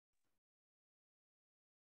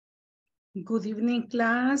Good evening,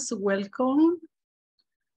 class. Welcome.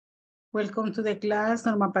 Welcome to the class.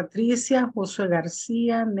 Norma Patricia, Josué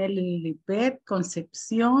Garcia, Nelly Lipet,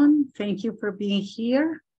 Concepcion. Thank you for being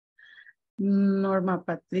here. Norma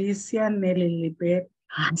Patricia, Nelly Lipet,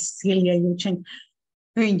 Celia Yuchen.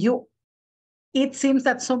 And you, it seems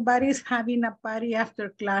that somebody is having a party after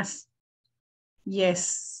class.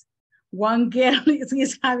 Yes. One girl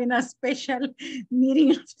is having a special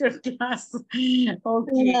meeting after class.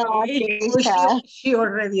 Okay. No, She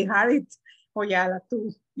already had it. Oh, yeah,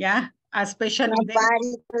 tú. Yeah. A special no event.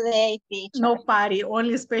 party today, teacher. No party,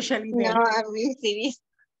 only special event. No, I'm busy.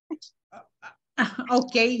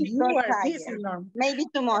 Okay, you So are tired. busy, Norm. Maybe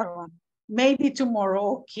tomorrow. Maybe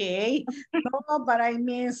tomorrow, okay. No, but I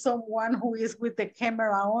mean someone who is with the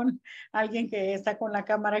camera on. Alguien que está con la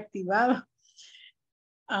cámara activada.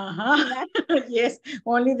 Yes,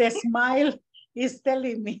 only the smile is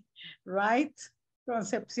telling me, right?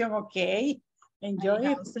 Concepcion, okay. Enjoy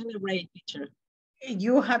it. Celebrate, teacher.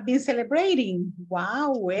 You have been celebrating.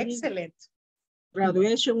 Wow, excellent.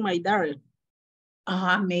 Graduation, my daughter.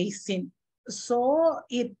 Amazing. So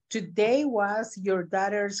today was your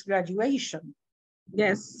daughter's graduation.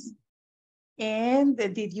 Yes. And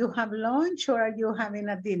did you have lunch or are you having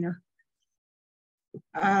a dinner?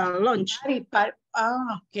 Lunch.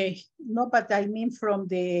 Okay. No, but I mean from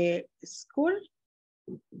the school?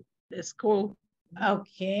 The school.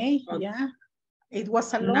 Okay, yeah. It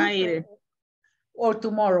was a lunch Night. or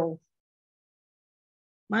tomorrow?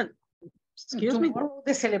 Excuse tomorrow, me?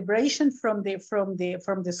 the celebration from the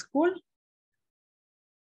school?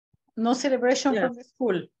 No celebration from the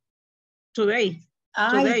school? Today.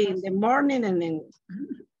 Today in the morning and then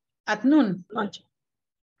at noon. Lunch.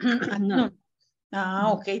 At noon.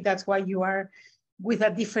 Okay, that's why you are with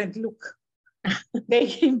a different look.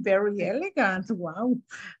 Very elegant. Wow.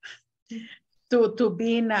 To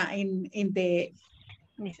be in the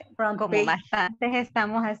front como page. bastantes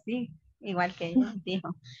estamos así, igual que ella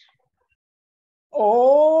dijo.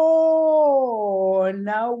 Oh,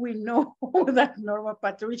 now we know that Norma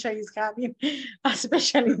Patricia is having a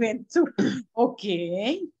special event too.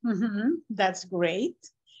 Okay, that's great.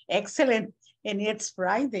 Excellent. And it's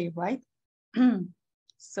Friday, right?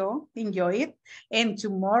 So enjoy it. And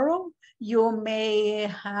tomorrow you may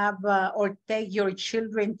have or take your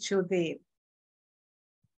children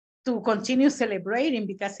to continue celebrating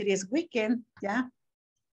because it is weekend. Yeah,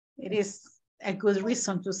 it is a good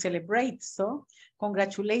reason to celebrate. So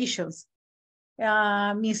congratulations.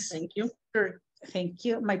 Thank you. Thank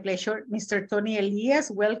you. My pleasure. Mr. Tony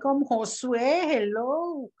Elias, welcome. Josue,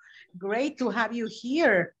 hello. Great to have you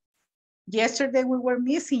here. Yesterday we were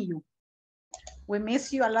missing you. We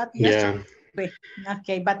miss you a lot yesterday. Yeah.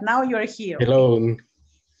 Okay, but now you're here. Hello. Okay.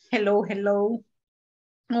 Hello, hello.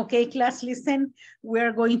 Okay, class, listen,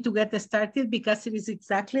 we're going to get started because it is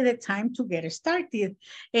exactly the time to get started.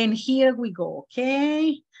 And here we go,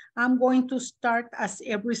 okay? I'm going to start as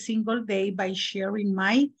every single day by sharing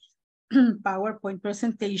my PowerPoint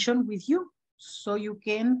presentation with you so you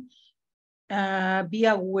can be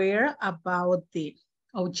aware about the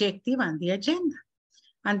objective and the agenda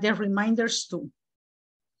and the reminders too.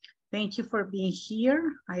 Thank you for being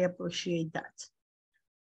here. I appreciate that.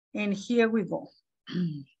 And here we go.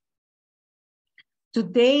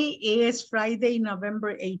 Today is Friday,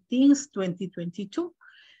 November 18th, 2022.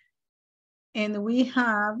 And we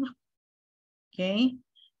have, okay,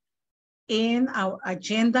 in our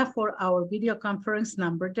agenda for our video conference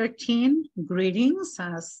number 13, greetings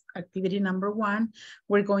as activity number 1.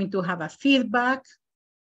 We're going to have a feedback.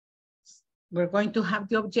 We're going to have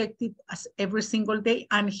the objective as every single day.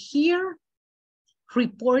 And here,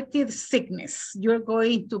 reported sickness. You're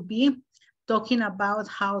going to be talking about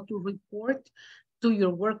how to report to your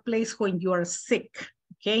workplace when you are sick,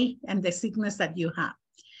 okay? And the sickness that you have.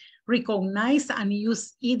 Recognize and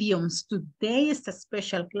use idioms. Today is a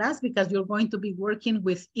special class because you're going to be working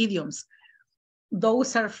with idioms.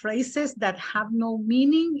 Those are phrases that have no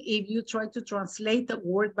meaning if you try to translate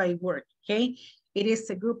word by word, okay? It is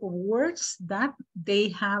a group of words that they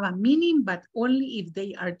have a meaning, but only if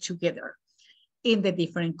they are together in the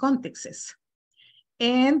different contexts.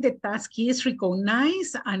 And the task is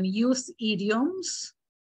recognize and use idioms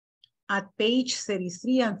at page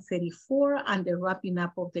 33 and 34 and the wrapping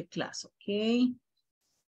up of the class, okay?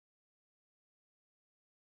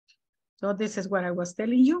 So this is what I was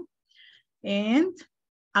telling you. And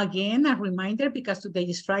again, a reminder, because today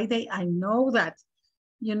is Friday, I know that,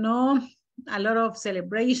 you know, a lot of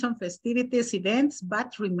celebration, festivities, events,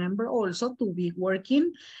 but remember also to be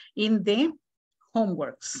working in the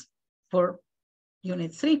homeworks for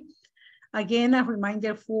Unit 3. Again, a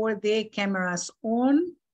reminder for the cameras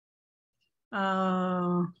on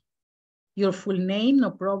your full name,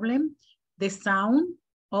 no problem. The sound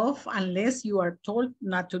of, unless you are told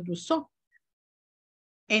not to do so.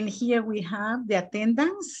 And here we have the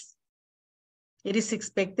attendance. It is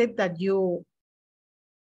expected that you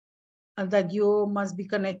must be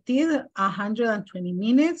connected 120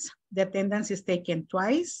 minutes. The attendance is taken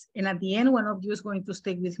twice. And at the end, one of you is going to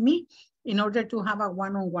stay with me in order to have a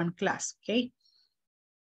one-on-one class, okay?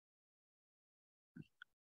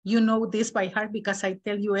 You know this by heart because I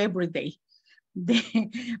tell you every day.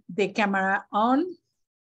 The camera on,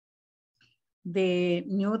 the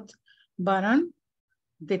mute button,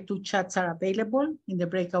 the two chats are available in the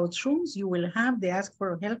breakout rooms. You will have the ask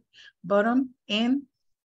for help button and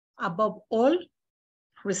above all,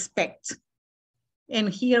 respect. And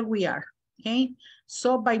here we are, okay?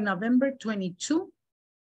 So by November 22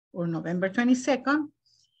 or November 22nd,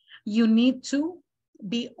 you need to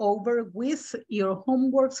be over with your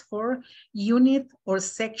homeworks for unit or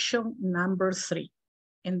section number 3.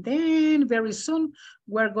 And then very soon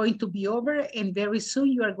we're going to be over, and very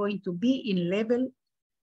soon you are going to be in level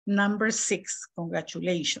number 6.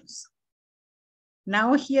 Congratulations.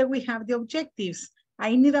 Now here we have the objectives.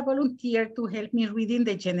 I need a volunteer to help me reading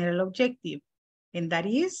the general objective. And that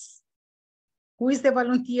is, who is the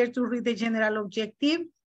volunteer to read the general objective?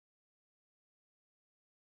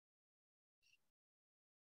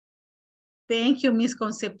 Thank you, Miss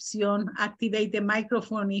Concepcion. Activate the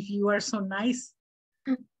microphone if you are so nice.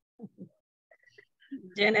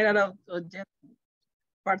 General objective.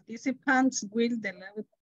 Participants will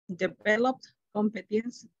develop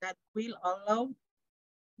competence that will allow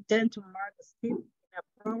them to mark skill in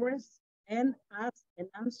progress and ask and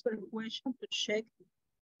answer questions to check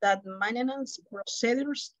that maintenance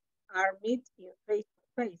procedures are met in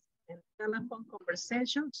face-to-face and telephone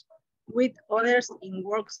conversations with others in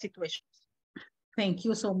work situations. Thank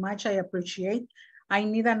you so much. I appreciate. I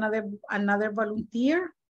need another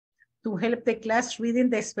volunteer to help the class reading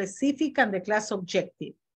the specific and the class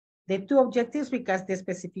objective. The two objectives, because the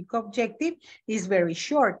specific objective is very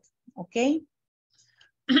short, okay?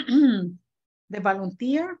 The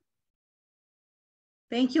volunteer.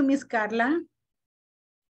 Thank you, Miss Carla.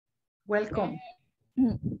 Welcome.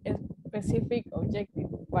 A specific objective.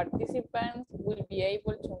 Participants will be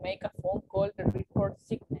able to make a phone call to report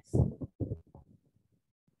sickness.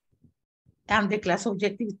 And the class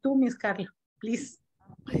objective too, Miss Carla, please.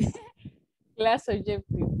 Class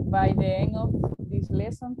objective. By the end of this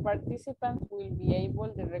lesson, participants will be able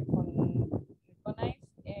to recognize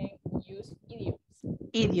and use idioms.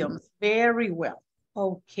 Idioms, very well.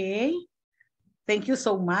 Okay. Thank you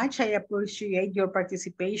so much. I appreciate your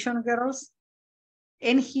participation, girls.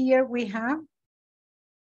 And here we have,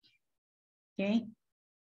 okay,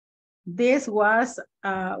 this was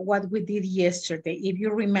what we did yesterday, if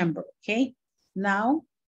you remember, okay? Now,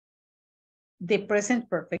 the present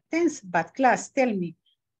perfect tense. But class, tell me,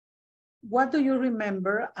 what do you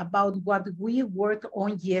remember about what we worked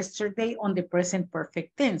on yesterday on the present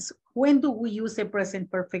perfect tense? When do we use the present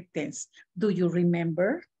perfect tense? Do you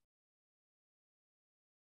remember?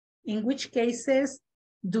 In which cases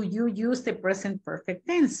do you use the present perfect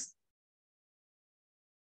tense?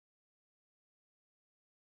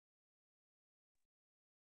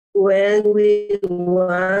 When we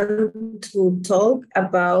want to talk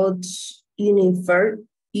about universes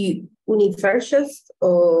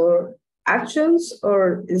or actions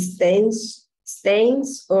or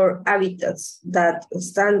stains or habitats that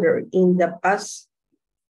standard in the past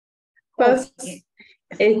Okay.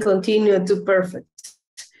 and continue to perfect.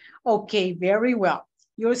 Okay, very well.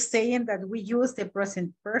 You're saying that we use the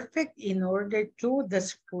present perfect in order to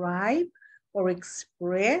describe or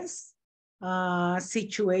express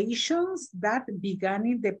situations that began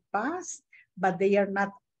in the past, but they are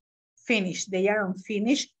not finished. They are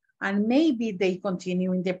unfinished, and maybe they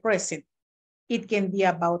continue in the present. It can be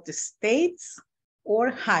about the states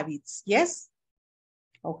or habits, yes?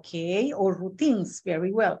 Okay, or routines,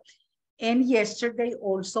 very well. And yesterday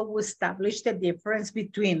also we established the difference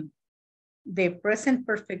between the present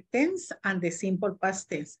perfect tense and the simple past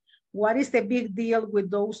tense. What is the big deal with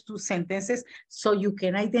those two sentences? So you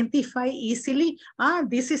can identify easily,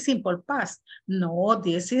 this is simple past. No,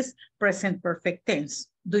 this is present perfect tense.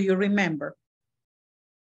 Do you remember?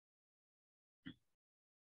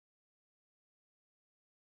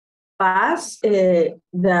 Past,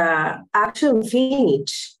 the action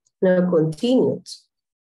finished, not continued.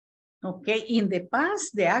 Okay, in the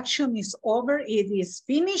past, the action is over, it is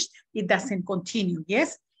finished, it doesn't continue,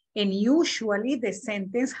 yes? And usually the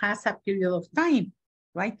sentence has a period of time,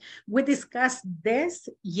 right? We discussed this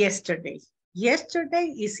yesterday.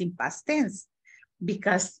 Yesterday is in past tense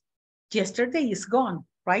because Yesterday is gone,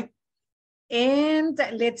 right? And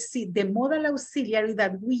let's see, the modal auxiliary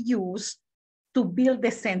that we use to build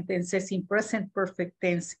the sentences in present perfect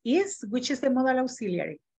tense is, which is the modal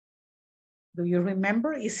auxiliary? Do you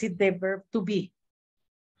remember? Is it the verb to be?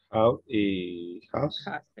 Have has.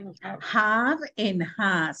 Have and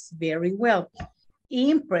has, very well.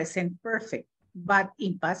 In present perfect, but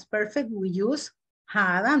in past perfect, we use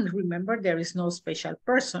had, and remember there is no special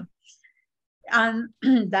person. And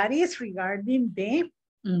that is regarding the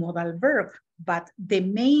modal verb, but the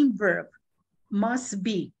main verb must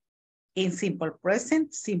be in simple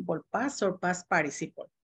present, simple past, or past participle.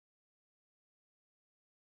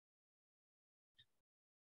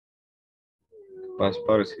 Past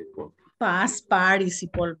participle. Past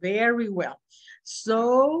participle, very well.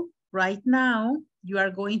 So right now you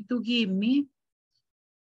are going to give me,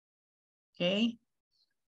 okay,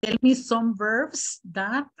 tell me some verbs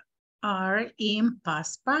that are in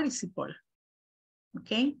past participle,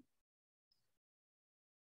 okay?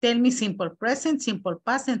 Tell me simple present, simple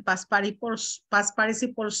past, and past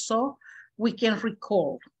participle, so we can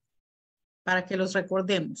recall, para que los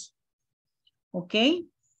recordemos, okay?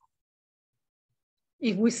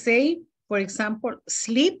 If we say, for example,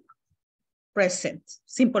 sleep, present,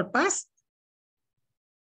 simple past,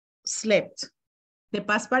 slept. The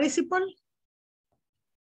past participle,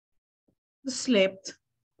 slept.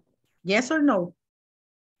 Yes or no?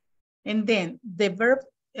 And then the verb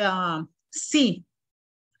see.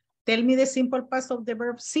 Tell me the simple past of the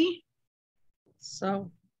verb see.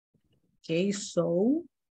 So. Okay, so.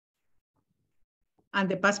 And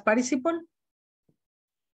the past participle?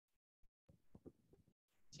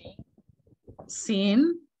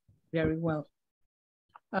 Seen. Very well.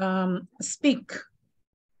 Speak.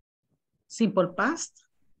 Simple past.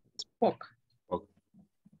 Spoke.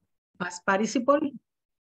 Past participle.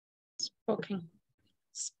 Spoken.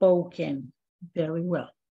 Spoken. Very well.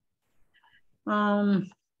 One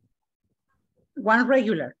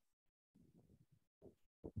regular.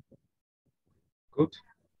 Good.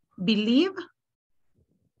 Believe.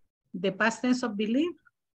 The past tense of believe.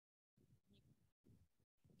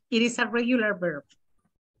 It is a regular verb.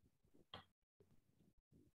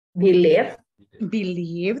 Believe.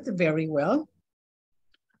 Believed, very well.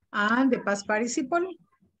 And the past participle?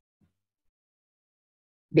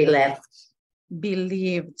 Believed.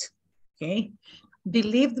 Believed, okay.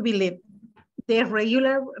 Believed, believed. The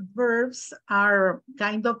regular verbs are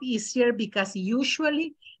kind of easier because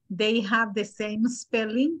usually they have the same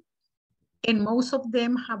spelling and most of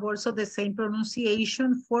them have also the same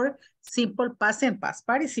pronunciation for simple past and past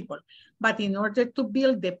participle. But in order to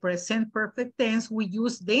build the present perfect tense, we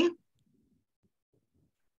use the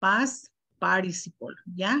past participle,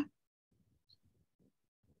 yeah?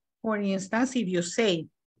 For instance, if you say,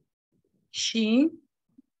 she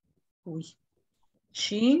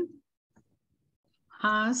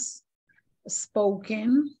has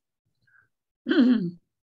spoken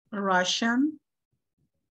Russian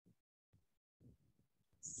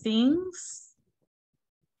since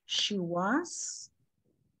she was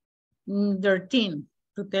 13,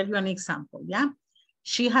 to tell you an example, yeah?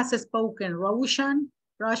 She has spoken Russian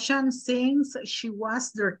since she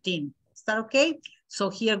was 13. Is that okay? So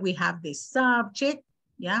here we have the subject,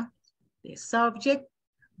 yeah? The subject,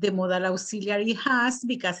 the modal auxiliary has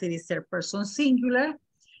because it is third person singular.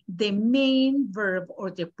 The main verb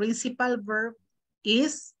or the principal verb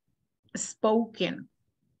is spoken.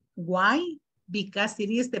 Why? Because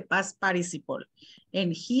it is the past participle.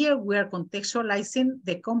 And here we are contextualizing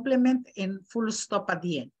the complement and full stop at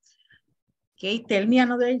the end. Okay, tell me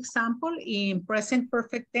another example in present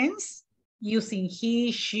perfect tense using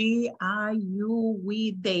he, she, I, you,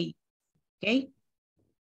 we, they. Okay.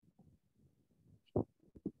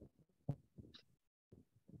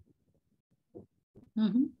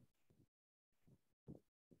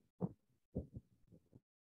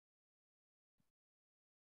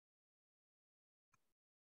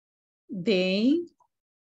 They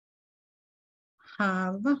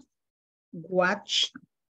have watched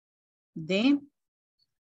the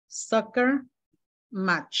soccer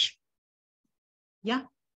match. Yeah.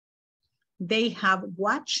 They have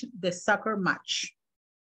watched the soccer match.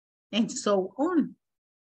 And so on.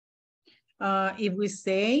 If we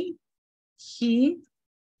say he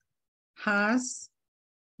has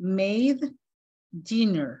made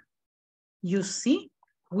dinner, you see,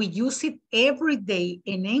 we use it every day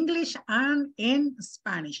in English and in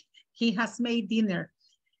Spanish. He has made dinner.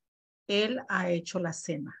 Él ha hecho la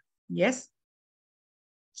cena. Yes?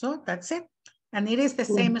 So that's it. And it is the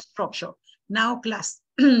same structure. Now, class,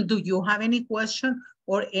 do you have any question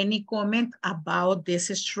or any comment about this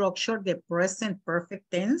structure, the present perfect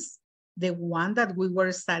tense? The one that we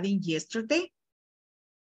were studying yesterday?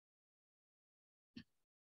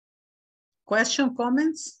 Question,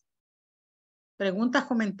 comments? Preguntas,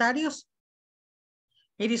 comentarios?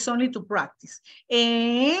 It is only to practice.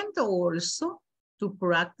 And also to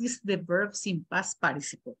practice the verbs in past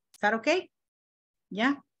participle. Is that okay?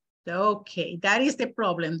 Yeah? Okay, that is the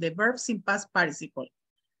problem, the verbs in past participle.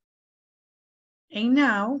 And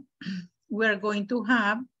now we're going to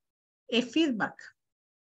have a feedback.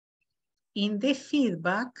 In the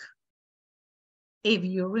feedback, if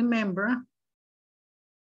you remember,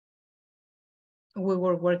 we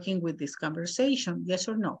were working with this conversation, yes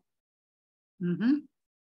or no?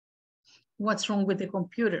 What's wrong with the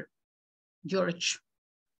computer? George.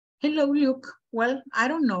 Hello, Luke. Well, I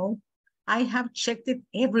don't know. I have checked it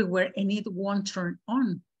everywhere and it won't turn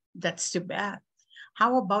on. That's too bad.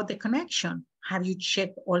 How about the connection? Have you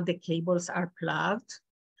checked all the cables are plugged?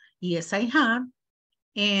 Yes, I have.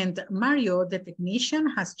 And Mario, the technician,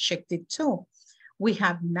 has checked it too. We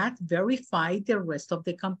have not verified the rest of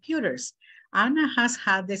the computers. Anna has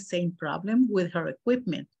had the same problem with her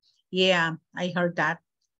equipment. Yeah, I heard that.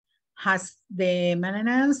 Has the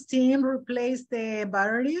maintenance team replaced the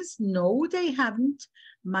batteries? No, they haven't.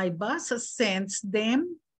 My boss sends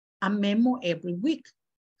them a memo every week.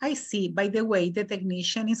 I see. By the way, the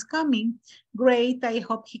technician is coming. Great. I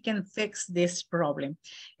hope he can fix this problem.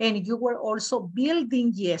 And you were also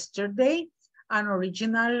building yesterday an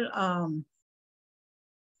original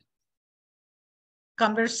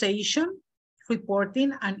conversation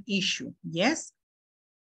reporting an issue. Yes.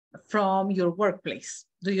 From your workplace.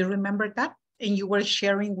 Do you remember that? And you were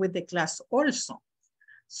sharing with the class also.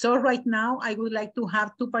 So right now, I would like to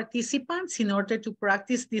have 2 participants in order to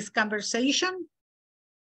practice this conversation.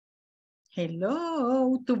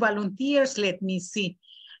 Hello, 2 volunteers. Let me see.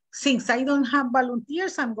 Since I don't have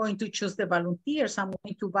volunteers, I'm going to choose the volunteers. I'm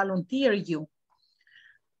going to volunteer you.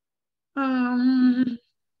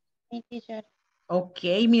 Teacher.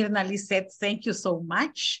 Okay, Mirna Lisette, thank you so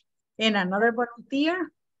much. And another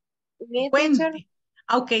volunteer? Me, teacher. Wendy.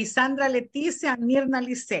 Okay, Sandra Leticia and Mirna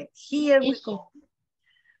Lisette. Here we go.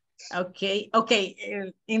 Okay,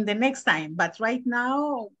 okay, in the next time. But right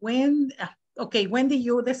now, okay, Wendy,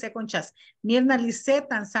 you the second chance. Mirna Lisette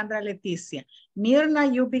and Sandra Leticia.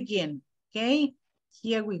 Mirna, you begin. Okay,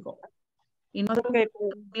 here we go. In other words,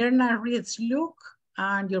 Mirna reads Luke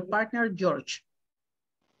and your partner George.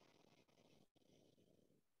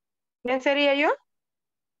 ¿Quién sería yo?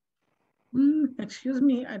 Excuse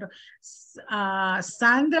me, I don't.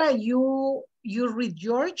 Sandra, you read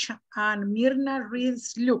George and Mirna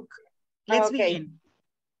reads Luke. Let's begin.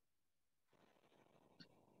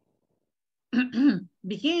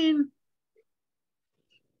 Begin.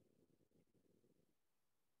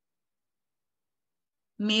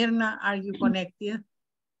 Mirna, are you connected?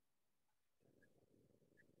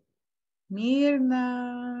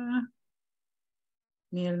 Mirna.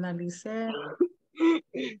 Mirna Lisette.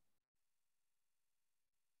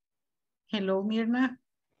 Hello, Mirna.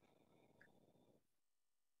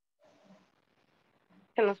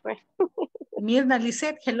 Mirna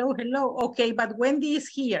Lisette, hello, hello. Okay, but Wendy is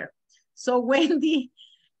here. So Wendy,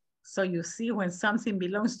 so you see when something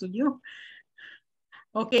belongs to you.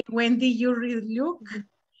 Okay, Wendy, you read Luke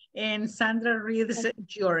and Sandra reads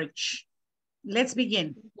George. Let's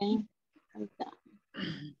begin. Okay.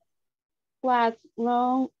 What's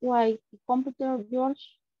wrong with the computer,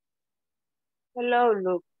 George? Hello,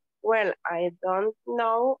 Luke. Well, I don't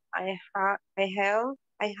know. I have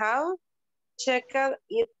checked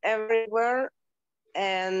it everywhere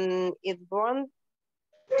and it won't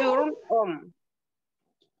turn on.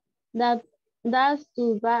 That's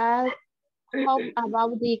too bad. How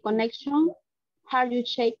about the connection? Have you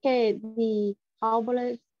checked the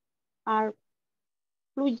cables are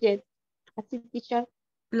plugged? As a teacher.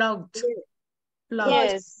 Plugged. Plugged.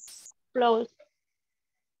 Yes. Plugged.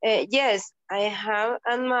 Yes, I have,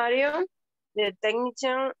 and Mario, the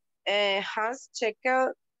technician, has checked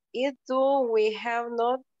it too. We have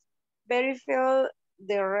not verified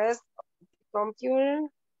the rest of the computer.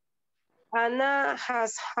 Anna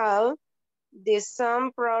has had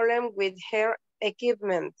some problem with her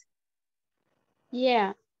equipment.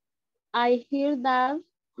 Yeah, I hear that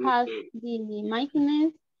has the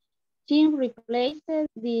maintenance team replaced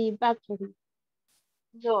the battery.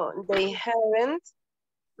 No, they haven't.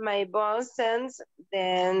 My boss sends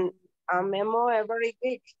them a memo every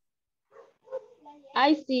week.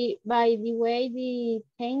 I see. By the way, the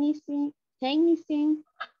technician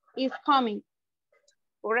is coming.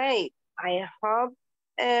 Great. I hope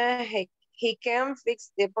he can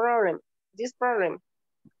fix this problem.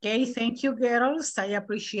 Okay, thank you, girls. I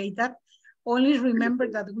appreciate that. Only remember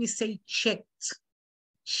that we say checked.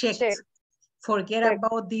 Checked. Check. Forget Check.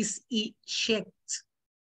 about this E. Checked.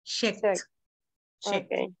 Checked. Check.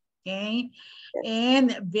 Checked. Okay. Okay.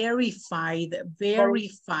 And verified.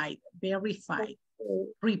 Verified. Verified.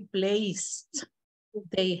 Replaced.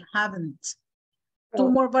 They haven't. Two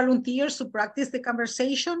more volunteers to practice the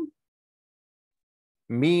conversation.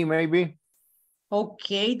 Me, maybe.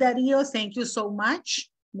 Okay, Dario, thank you so much.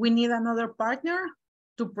 We need another partner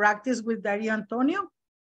to practice with Dario Antonio.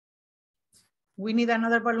 We need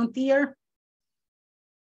another volunteer.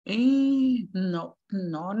 No,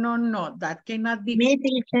 that cannot be. Me,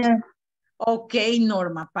 teacher. Okay,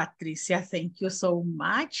 Norma Patricia, thank you so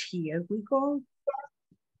much. Here we go.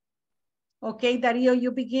 Okay, Dario,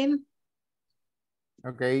 you begin.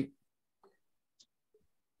 Okay.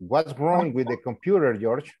 What's wrong with the computer,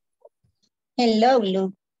 George? Hello,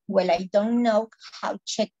 Luke. Well, I don't know how to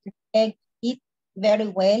check it very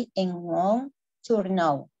well and want to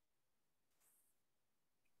know.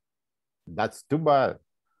 That's too bad.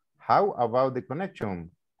 How about the connection?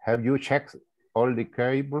 Have you checked all the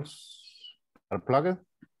cables are plugged?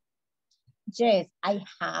 Yes, I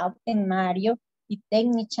have, and Mario, the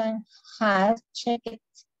technician, has checked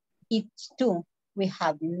it too. We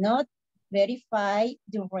have not verified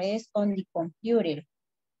the rest on the computer.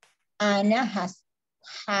 Anna has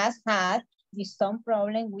had some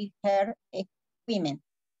problem with her equipment.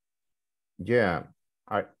 Yeah,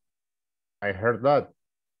 I heard that.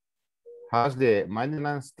 Has the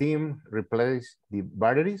maintenance team replaced the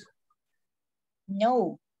batteries?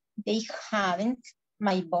 No, they haven't.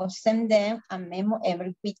 My boss sends them a memo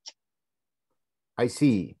every week. I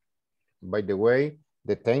see. By the way,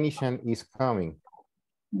 the technician is coming.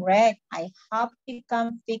 Greg, I hope he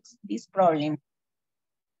can fix this problem.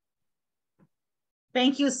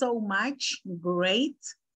 Thank you so much. Great.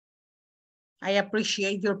 I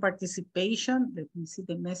appreciate your participation. Let me see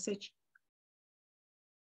the message.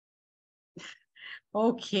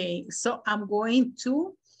 Okay, so I'm going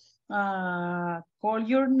to call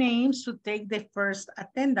your names to take the first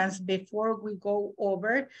attendance before we go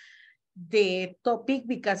over the topic,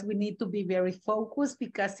 because we need to be very focused,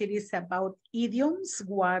 because it is about idioms,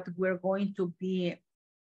 what we're going to be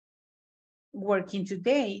working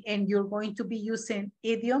today, and you're going to be using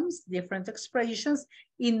idioms, different expressions,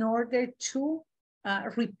 in order to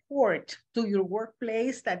report to your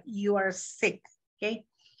workplace that you are sick, okay?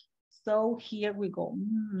 So here we go.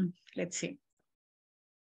 Let's see.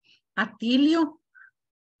 Atilio.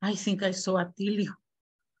 I think I saw Atilio.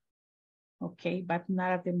 Okay, but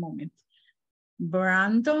not at the moment.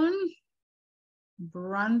 Brandon.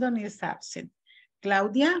 Brandon is absent.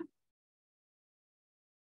 Claudia.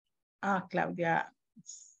 Claudia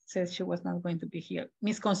says she was not going to be here.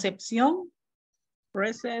 Miss Concepcion.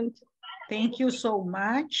 Present. Thank you so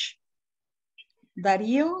much.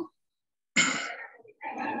 Dario.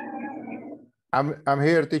 I'm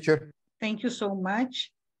here, teacher. Thank you so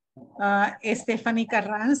much. Stephanie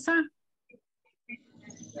Carranza.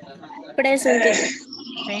 Present.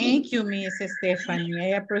 Thank you, Miss Stephanie.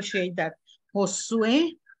 I appreciate that.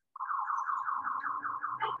 Josue.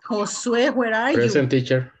 Josue, where are you? Present,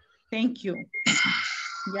 teacher. Thank you.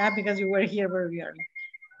 Yeah, because you were here very early.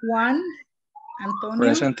 Juan Antonio.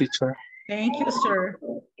 Present, teacher. Thank you, sir.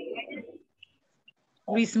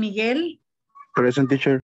 Luis Miguel. Present,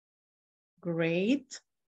 teacher. Great.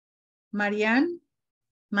 Marianne.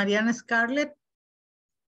 Marianne Scarlett.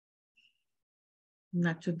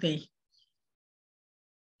 Not today.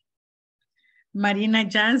 Marina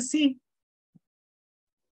Jansi.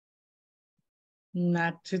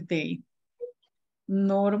 Not today.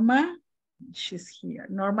 Norma. She's here.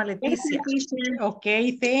 Norma Leticia.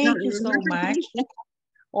 Okay, thank you so much.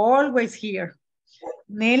 Always here.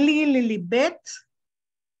 Nelly Lilibet.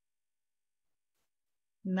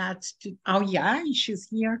 Not to, oh yeah, she's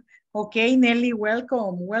here. Okay, Nelly,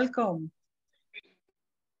 welcome, welcome.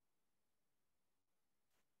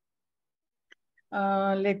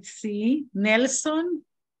 Let's see, Nelson.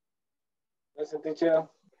 Present, teacher.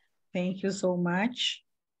 Thank you so much.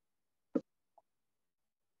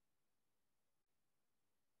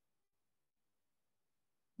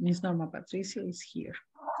 Miss Norma Patricia is here.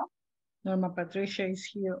 Norma Patricia is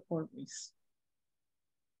here always.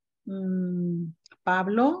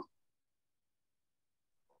 Pablo.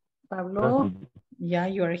 Pablo, yeah,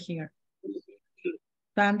 you are here.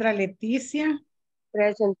 Sandra Leticia.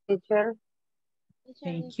 Present, teacher.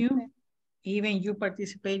 Thank you. Even you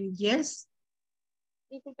participated, yes?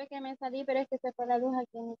 Disculpe que me salí, pero es que se fue la luz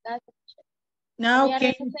aquí en mi casa. No,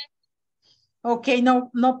 okay. Okay,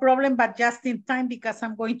 no problem, but just in time because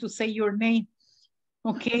I'm going to say your name.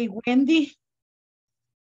 Okay, Wendy.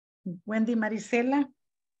 Wendy Marisela,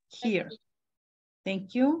 here.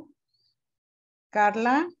 Thank you.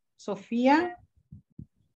 Carla, Sofia,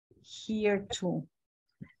 here too.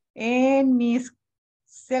 And Miss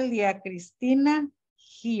Celia Cristina,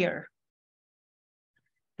 here.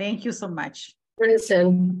 Thank you so much.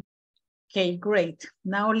 Present. Okay, great.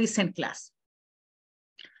 Now listen, class.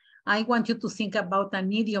 I want you to think about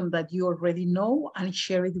an idiom that you already know and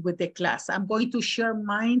share it with the class. I'm going to share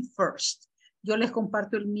mine first. Yo les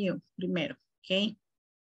comparto el mío primero, okay?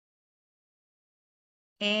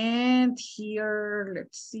 And here,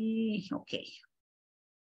 let's see, okay.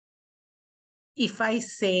 If I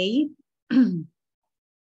say,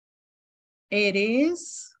 it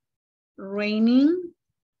is raining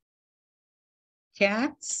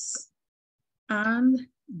cats and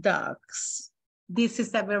dogs. This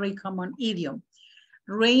is a very common idiom.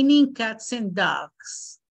 Raining cats and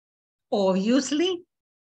dogs. Obviously,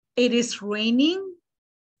 it is raining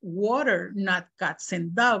water, not cats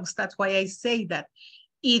and dogs. That's why I say that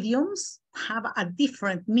idioms have a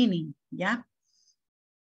different meaning, yeah?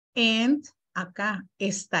 And acá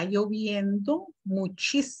está lloviendo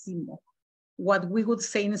muchísimo. What we would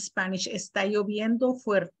say in Spanish, está lloviendo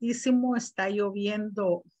fuertísimo, está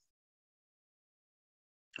lloviendo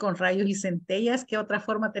con rayos y centellas. ¿Qué otra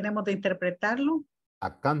forma tenemos de interpretarlo?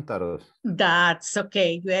 A cántaros. That's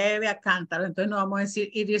okay, llueve a cántaro. Entonces no vamos a decir,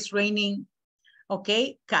 it is raining,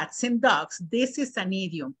 okay, cats and dogs. This is an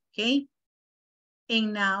idiom, okay?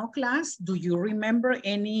 And now, class, do you remember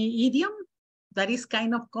any idiom that is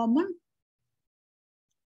kind of common?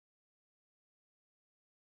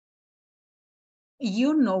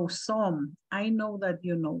 You know some. I know that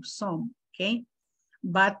you know some, okay?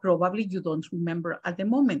 But probably you don't remember at the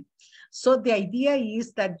moment. So the idea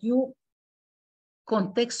is that you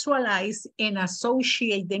contextualize and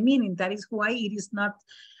associate the meaning. That is why it is not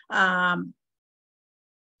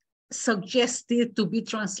suggested to be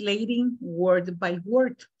translating word by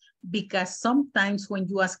word, because sometimes when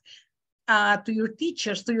you ask to your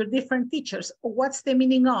teachers, to your different teachers, what's the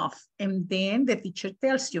meaning of? And then the teacher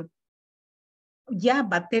tells you, yeah,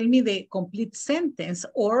 but tell me the complete sentence,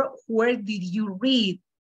 or where did you read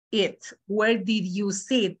it? Where did you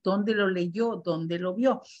see it? ¿Dónde lo leyó? ¿Dónde lo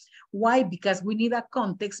vio? Why? Because we need a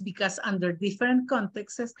context, because under different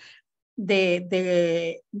contexts,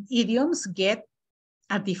 the idioms get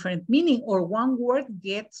a different meaning, or one word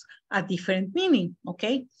gets a different meaning,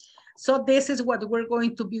 okay? So this is what we're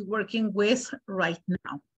going to be working with right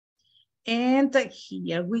now. And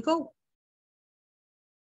here we go.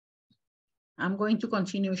 I'm going to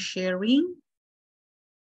continue sharing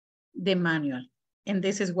the manual. And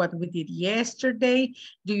this is what we did yesterday.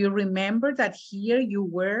 Do you remember that here you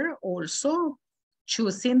were also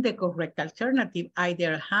choosing the correct alternative,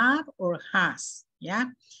 either have or has, yeah?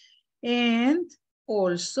 And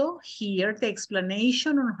also here the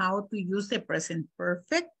explanation on how to use the present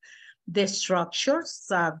perfect, the structure,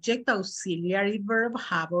 subject, auxiliary verb,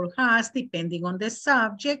 have or has, depending on the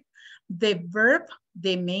subject. The verb,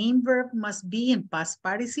 the main verb must be in past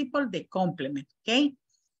participle, the complement, okay?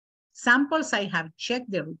 Samples, I have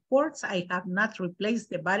checked the reports. I have not replaced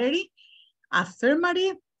the battery.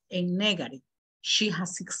 Affirmative and negative. She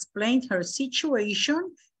has explained her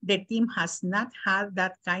situation. The team has not had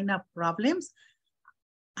that kind of problems.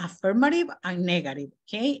 Affirmative and negative,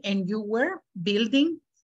 okay? And you were building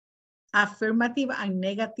affirmative and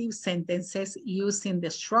negative sentences using the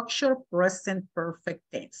structure present perfect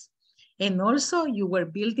tense. And also you were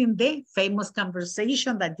building the famous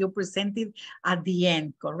conversation that you presented at the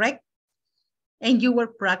end, correct? And you were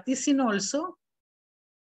practicing also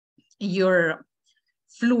your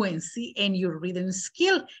fluency and your reading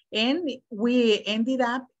skill. And we ended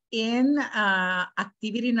up in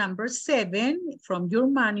activity number 7 from your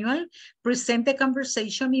manual, present a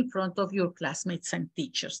conversation in front of your classmates and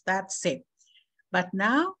teachers. That's it. But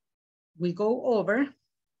now we go over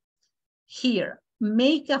here.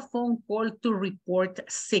 Make a phone call to report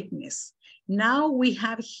sickness. Now we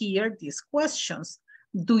have here these questions.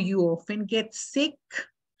 Do you often get sick?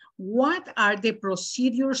 What are the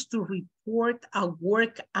procedures to report a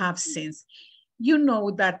work absence? You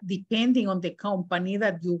know that depending on the company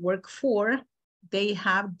that you work for, they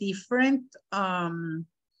have different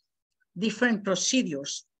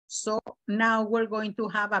procedures. So now we're going to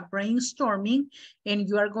have a brainstorming, and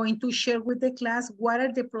you are going to share with the class what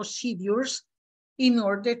are the procedures in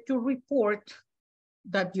order to report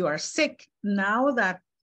that you are sick. Now that,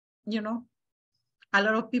 you know, a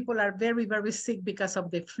lot of people are very, very sick because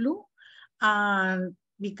of the flu and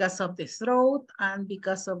because of the throat and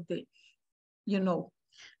because of the, you know,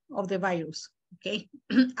 of the virus, okay?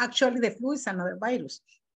 Actually, the flu is another virus.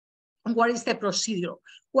 What is the procedure?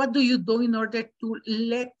 What do you do in order to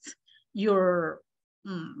let your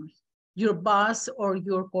boss or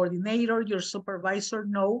your coordinator, your supervisor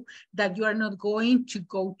know that you are not going to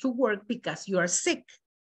go to work because you are sick?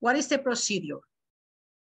 What is the procedure?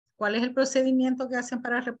 ¿Cuál es el procedimiento que hacen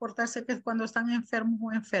para reportarse que es cuando están enfermos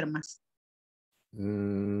o enfermas?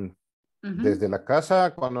 Desde la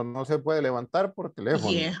casa, cuando no se puede levantar por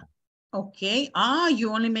teléfono. Yeah. Okay.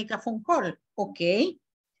 You only make a phone call. Okay.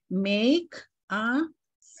 Make a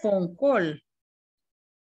phone call.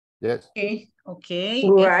 Yes. Okay. Okay.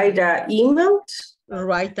 Write an email.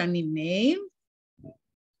 Write an email.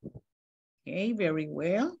 Okay, very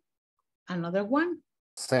well. Another one.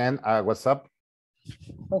 Send a WhatsApp.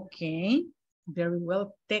 Okay, very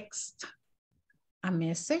well. Text a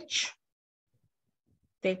message.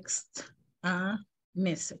 Text a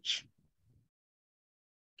message.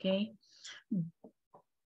 Okay.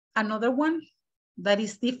 Another one that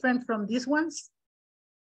is different from these ones?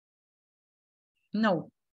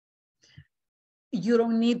 No. You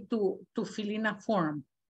don't need to fill in a form.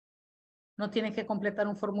 No tiene que completar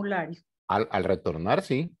un formulario. Al retornar,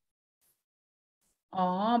 sí.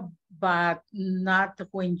 Oh, but not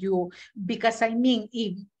when you, because I mean,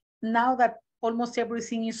 if now that almost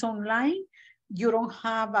everything is online, you don't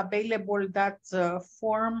have available that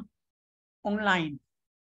form online.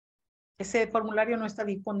 Ese formulario no está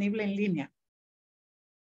disponible en línea.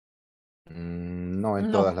 No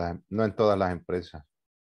en todas las empresas.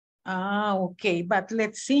 Okay, but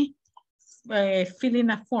let's see. Fill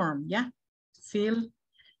in a form, yeah? Fill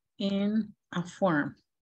in a form.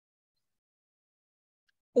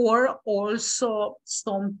 Or also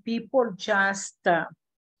some people just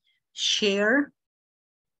share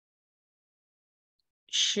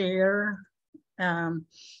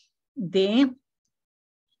the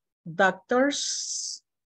doctor's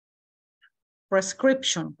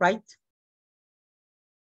prescription, right?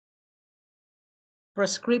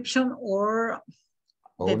 Prescription or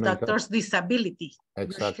the doctor's disability.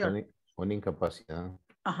 Exactly, una incapacidad.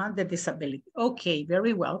 The disability. Okay,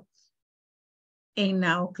 very well. And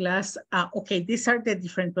now class, okay, these are the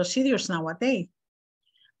different procedures nowadays.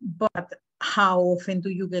 But how often do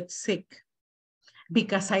you get sick?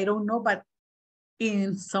 Because I don't know, but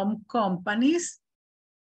in some companies,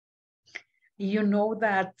 you know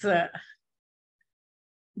that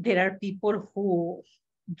there are people who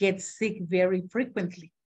get sick very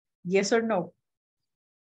frequently. Yes or no?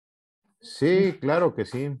 Sí, claro que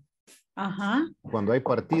sí. Cuando hay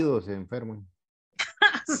partidos se enferman.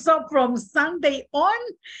 So from Sunday on,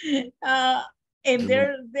 and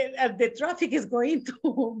the traffic is going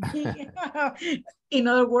to be, in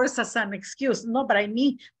other words, as an excuse. No, but I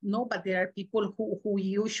mean, no, but there are people who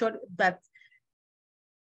usually, that,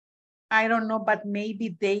 I don't know, but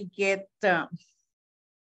maybe they get,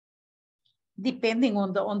 depending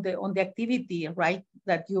on the activity, right,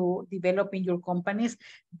 that you develop in your companies,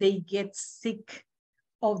 they get sick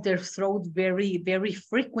of their throat very, very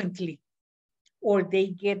frequently. Or they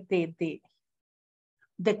get the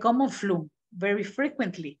common flu very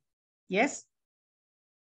frequently, yes?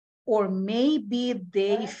 Or maybe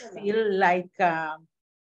they feel like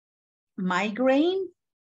migraine,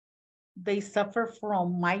 they suffer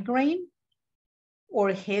from migraine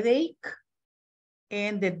or headache,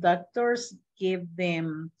 and the doctors give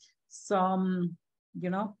them some,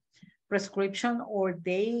 prescription, or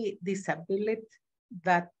they disability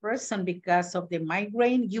that person because of the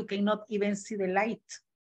migraine. You cannot even see the light.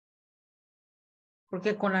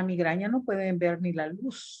 Porque con la migraña no pueden ver ni la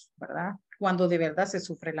luz, ¿verdad? Cuando de verdad se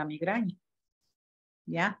sufre la migraña.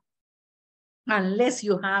 Yeah. Unless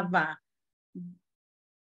you have,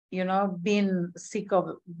 been sick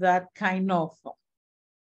of that kind of,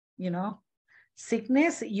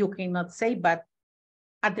 sickness, you cannot say. But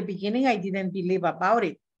at the beginning, I didn't believe about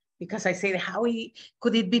it because I said, how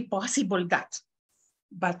could it be possible that?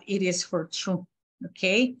 But it is for true,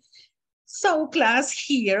 okay? So class,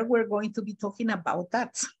 here we're going to be talking about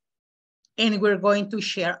that. And we're going to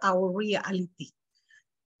share our reality.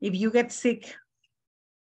 If you get sick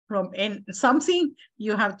from something,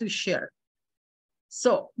 you have to share.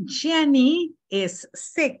 So Jenny is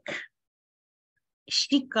sick.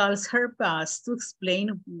 She calls her boss to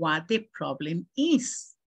explain what the problem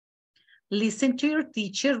is. Listen to your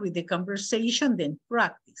teacher with the conversation, then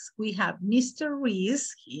practice. We have Mr.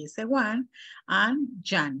 Reese, he is the one, and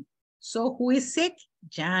Johnny. So who is sick?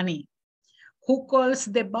 Johnny. Who calls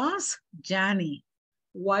the boss? Johnny.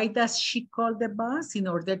 Why does she call the boss? In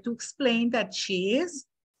order to explain that she is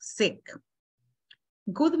sick.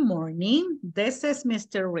 Good morning. This is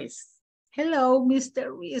Mr. Reese. Hello,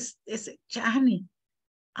 Mr. Reese. This is Johnny.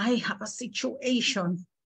 I have a situation.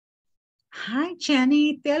 Hi,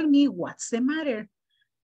 Jenny, tell me what's the matter?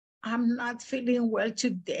 I'm not feeling well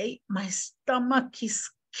today. My stomach is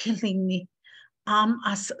killing me. I'm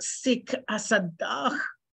as sick as a dog.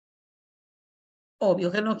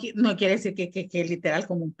 Obvio que no quiere decir que literal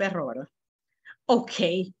como un perro, ¿verdad?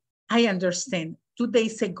 Okay, I understand. 2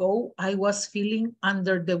 days ago, I was feeling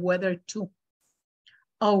under the weather too.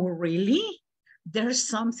 Oh, really? There's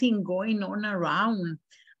something going on around.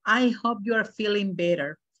 I hope you're feeling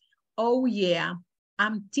better. Oh, yeah,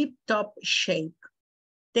 I'm tip-top shape.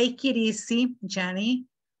 Take it easy, Johnny.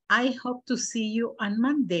 I hope to see you on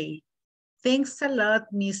Monday. Thanks a lot,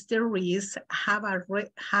 Mr. Reese. Have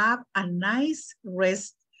a nice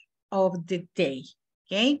rest of the day,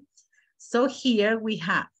 okay? So here we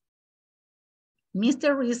have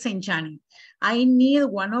Mr. Reese and Johnny. I need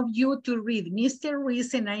one of you to read Mr.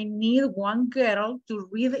 Reese and I need one girl to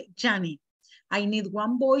read Johnny. I need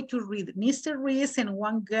one boy to read Mr. Reese and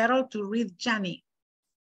one girl to read Johnny.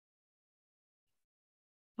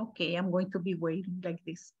 Okay, I'm going to be waiting like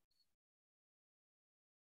this.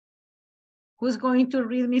 Who's going to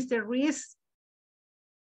read Mr. Reese?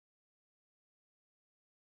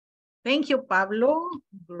 Thank you, Pablo.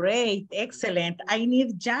 Great, excellent. I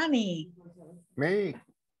need Johnny. Me.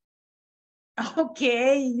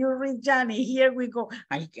 Okay, you read Johnny. Here we go.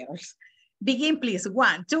 Ay, girls. Begin, please.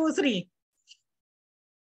 1, 2, 3.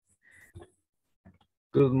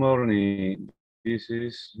 Good morning. This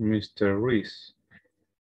is Mr. Reese.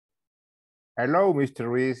 Hello,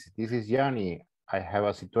 Mr. Reese. This is Johnny. I have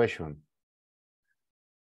a situation.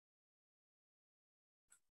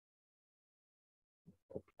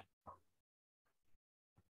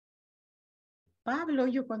 Pablo,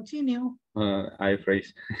 you continue. I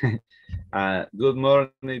phrase. Good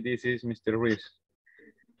morning. This is Mr. Reese.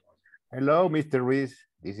 Hello, Mr. Reese.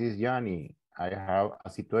 This is Johnny. I have a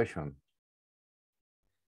situation.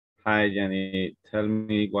 Hi, Johnny. Tell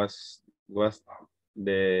me what's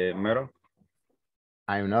the matter?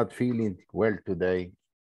 I'm not feeling well today.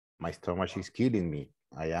 My stomach is killing me.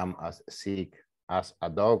 I am as sick as a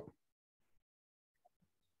dog.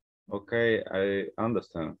 Okay, I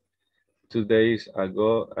understand. 2 days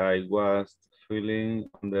ago, I was feeling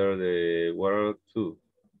under the weather too.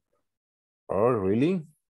 Oh, really?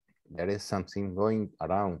 There is something going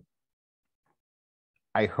around.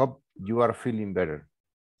 I hope you are feeling better.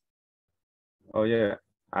 Oh yeah,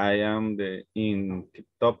 I am in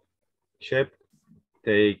tip-top shape.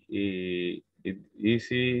 Take it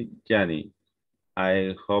easy, Johnny.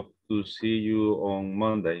 I hope to see you on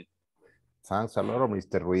Monday. Thanks a lot,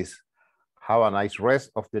 Mr. Ruiz. Have a nice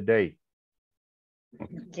rest of the day.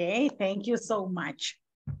 Okay, thank you so much.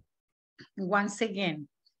 Once again,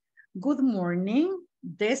 good morning.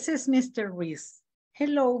 This is Mr. Reese.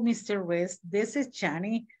 Hello, Mr. Reese. This is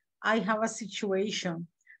Johnny. I have a situation.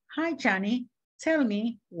 Hi, Johnny. Tell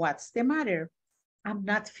me what's the matter. I'm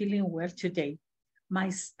not feeling well today. My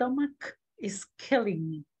stomach is killing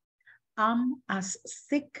me. I'm as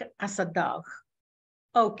sick as a dog.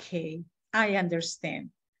 Okay, I understand.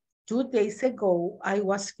 2 days ago, I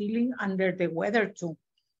was feeling under the weather too.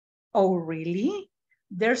 Oh, really?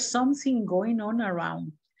 There's something going on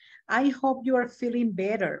around. I hope you are feeling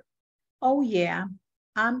better. Oh, yeah,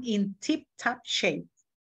 I'm in tip-top shape.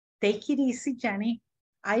 Take it easy, Johnny.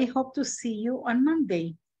 I hope to see you on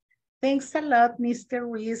Monday. Thanks a lot, Mr.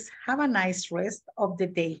 Reese. Have a nice rest of the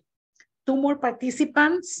day. 2 more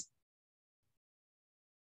participants.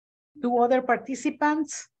 2 other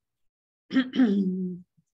participants.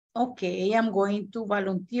 Okay, I'm going to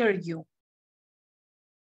volunteer you.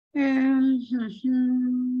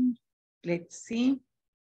 Let's see.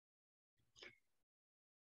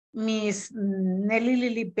 Miss Nelly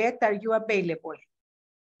Lilibet, are you available?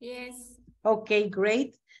 Yes. Okay,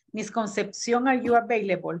 great. Miss Concepcion, are you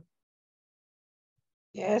available?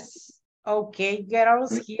 Yes. Okay,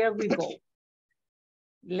 girls, here we go.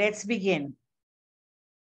 Let's begin.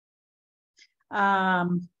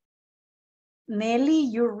 Nelly,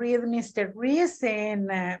 you read Mr. Reese, and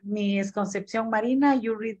Miss Concepcion Marina,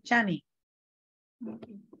 you read Johnny.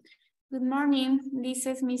 Okay. Good morning. This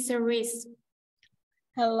is Mr. Reese.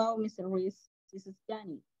 Hello, Mr. Reese. This is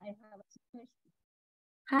Johnny. I have a question.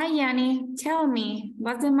 Hi, Johnny. Tell me,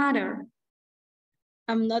 what's the matter?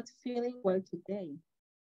 I'm not feeling well today.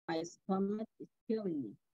 My stomach is killing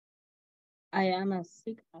me. I am as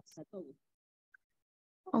sick as a dog.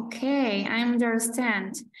 Okay, I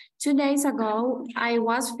understand. 2 days ago, I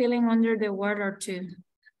was feeling under the weather too.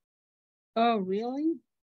 Oh, really?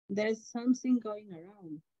 There's something going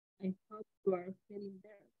around. I hope you are feeling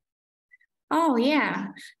better. Oh,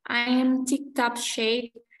 yeah. I am tip-top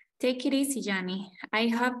shape. Take it easy, Johnny. I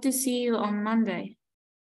hope to see you on Monday.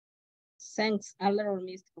 Thanks a lot,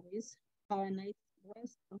 Mr. Ruiz. Have a nice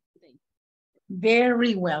rest of the day.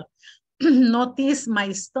 Very well. Notice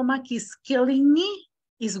my stomach is killing me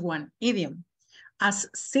is one idiom. As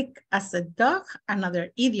sick as a dog,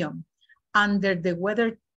 another idiom. Under the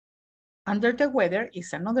weather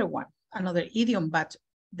is another one, another idiom, but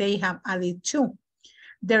they have added two.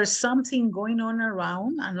 There's something going on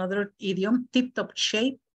around, another idiom. Tip-top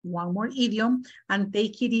shape, one more idiom, and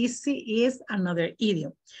take it easy is another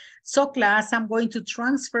idiom. So class, I'm going to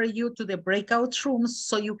transfer you to the breakout rooms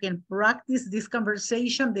so you can practice this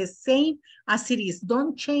conversation the same as it is.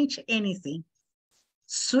 Don't change anything.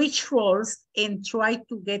 Switch roles and try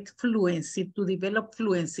to get fluency, to develop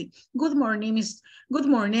fluency. Good morning, good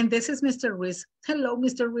morning. This is Mr. Ruiz. Hello,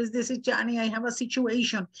 Mr. Ruiz. This is Johnny. I have a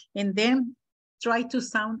situation. And then try to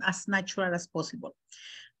sound as natural as possible.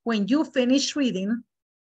 When you finish reading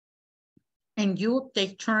and you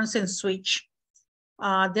take turns and switch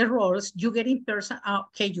the roles, you get in person.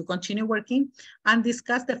 Okay, you continue working and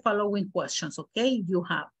discuss the following questions. Okay, you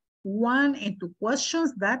have 1 and 2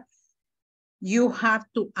 questions that you have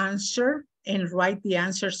to answer and write the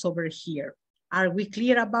answers over here. Are we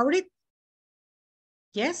clear about it?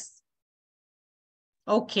 Yes?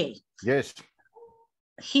 Okay. Yes.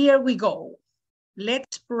 Here we go.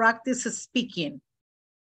 Let's practice speaking,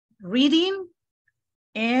 reading,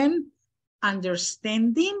 and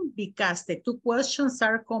understanding, because the 2 questions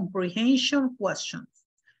are comprehension questions.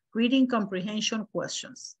 Reading comprehension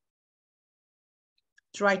questions.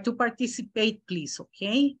 Try to participate, please,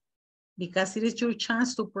 okay? Because it is your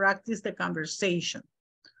chance to practice the conversation.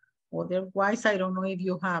 Otherwise, I don't know if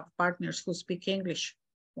you have partners who speak English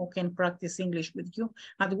or can practice English with you.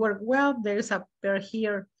 At work, well, there's a pair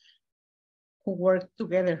here who work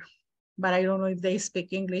together, but I don't know if they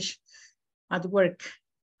speak English at work.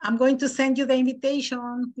 I'm going to send you the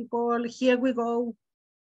invitation, people. Here we go.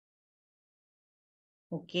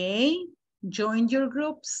 Okay, join your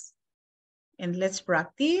groups. And let's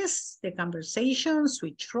practice the conversation,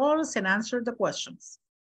 switch roles, and answer the questions.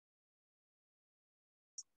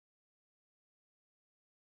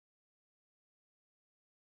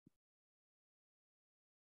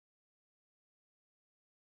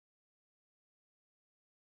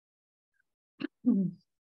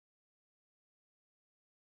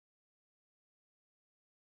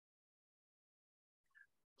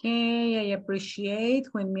 Okay, I appreciate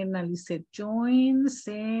when Mirna Lisset joins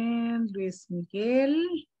and Luis Miguel.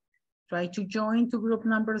 Try to join to group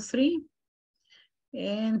number 3.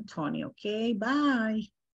 And Tony, okay, bye.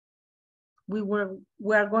 We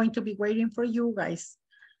are going to be waiting for you guys.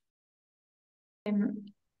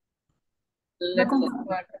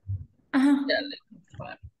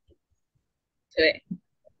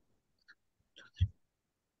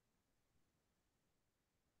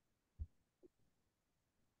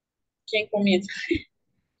 ¿Quién comienza?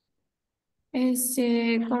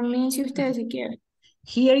 Comience usted si quiere.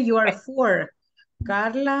 Here you are 4.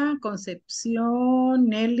 Carla, Concepción,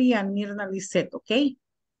 Nelly, and Mirna Lisset, okay?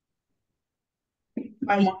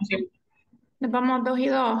 Vamos. Nos vamos 2 y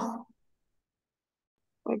 2.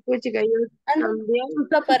 Pues chica, yo también.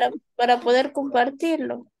 Para poder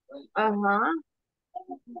compartirlo. Ajá.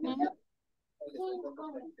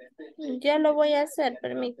 Ya lo voy a hacer,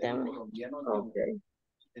 permítame. Ok.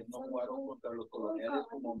 No jugaron contra los coloniales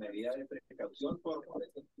como medida de precaución, por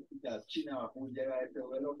eso la China Bakú llega a este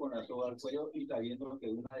duelo con la soga al cuello y sabiendo que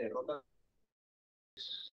una derrota.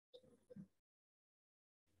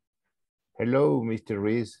 Hello, Mr.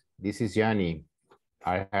 Reese. This is Yanni.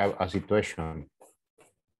 I have a situation.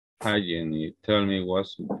 Hi, Jenny. Tell me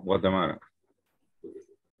what's the matter?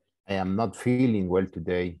 I am not feeling well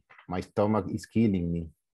today. My stomach is killing me.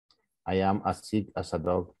 I am as sick as a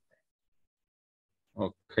dog.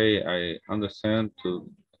 Okay, I understand. 2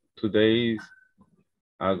 days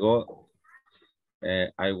ago,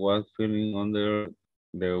 I was feeling under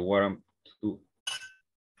the water too.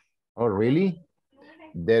 Oh, really?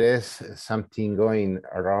 There is something going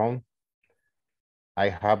around. I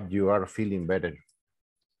hope you are feeling better.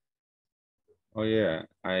 Oh yeah,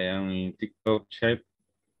 I am in TikTok shape.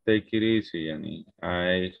 Take it easy, Yanni.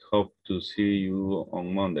 I hope to see you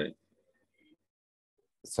on Monday.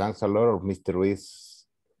 Thanks a lot, Mr. Ruiz.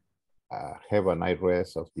 Have a nice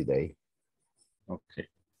rest of the day. Okay.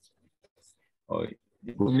 Oh,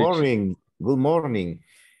 good morning. Good morning.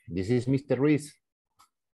 This is Mr. Ruiz.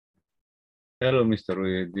 Hello, Mr.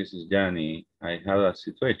 Ruiz. This is Johnny. I have a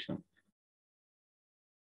situation.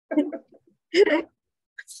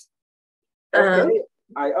 Okay,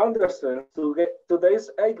 I understand. 2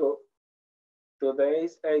 days ago,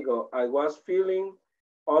 I was feeling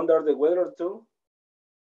under the weather too.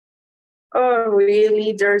 Oh,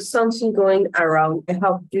 really? There's something going around. I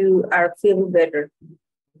hope you are feeling better.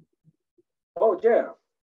 Oh yeah,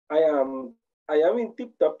 I am in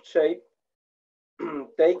tip-top shape.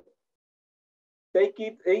 take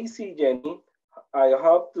it easy, Jenny. I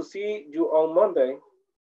hope to see you on Monday.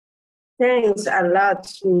 Thanks a lot,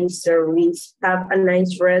 Mr. Reese. Have a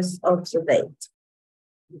nice rest of the day.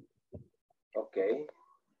 Okay.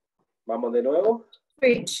 Vamos de nuevo.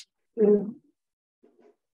 Rich.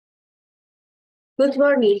 Good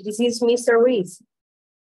morning. This is Mr. Reese.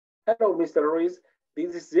 Hello, Mr. Reese.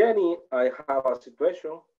 This is Jenny. I have a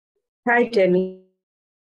situation. Hi, Jenny.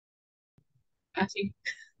 Así.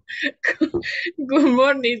 Good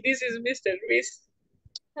morning, this is Mr. Reese.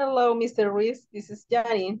 Hello, Mr. Reese. This is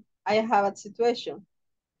Jenny. I have a situation.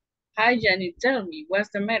 Hi, Jenny. Tell me, what's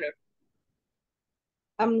the matter?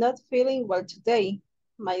 I'm not feeling well today.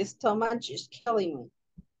 My stomach is killing me.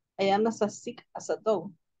 I am as sick as a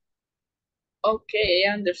dog. Okay,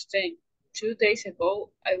 I understand. 2 days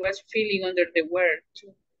ago, I was feeling under the weather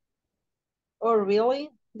too. Oh, really?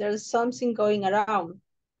 There's something going around.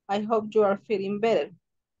 I hope you are feeling better.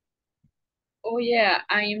 Oh yeah,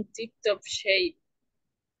 I am tip-top shape.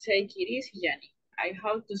 Take it easy, Jenny. I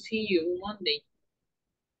hope to see you Monday.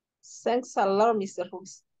 Thanks a lot, Mr.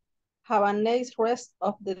 Reese. Have a nice rest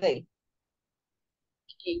of the day.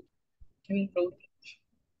 Okay, coming from.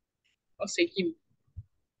 O seguimos.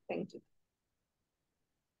 Thank you.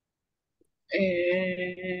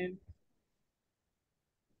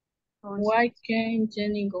 Why can't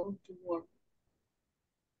Jenny go to work?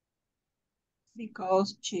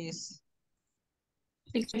 Because she's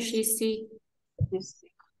sick. She's sick.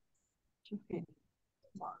 Okay.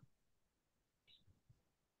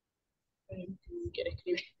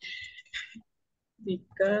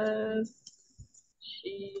 Because she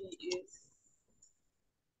is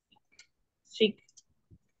sick.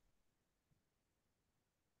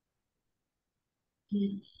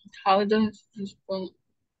 How does respond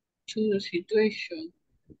to the situation?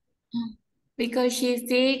 Because she's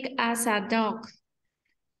sick as a dog.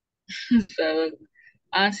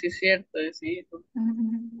 Sí, es cierto, sí.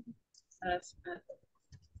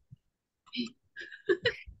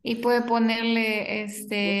 Y puede ponerle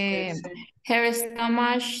her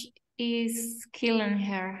stomach is killing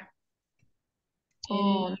her.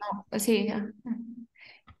 Oh, no, sí.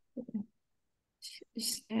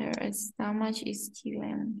 Her stomach is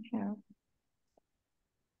killing her.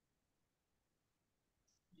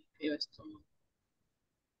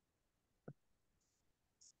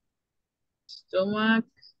 Stomach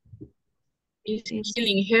is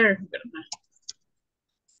killing her, ¿verdad?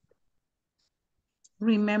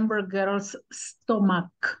 Remember, girls,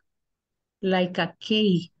 stomach, like a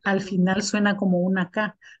K. Al final suena como una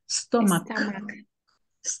K. Stomach.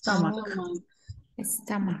 Stomach.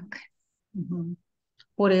 Stomach.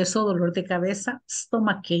 Por eso, dolor de cabeza,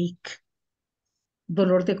 stomachache.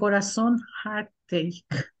 Dolor de corazón, heartache.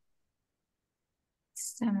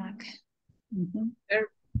 Stomach. Her.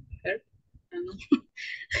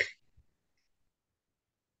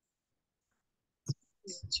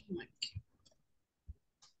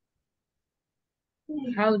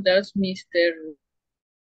 How does Mr.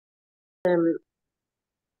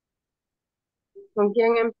 ¿Con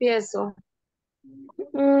quién empiezo?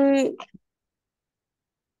 Conmigo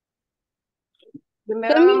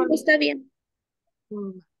está bien.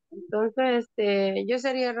 Entonces, yo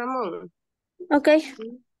sería Ramón. Ok.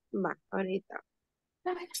 Va, ahorita.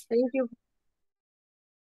 Thank you.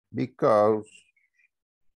 Because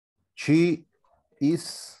she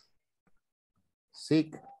is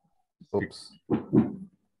sick. Oops.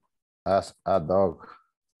 As a dog.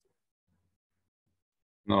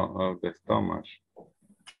 No, of the stomach.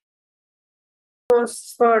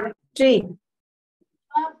 For G.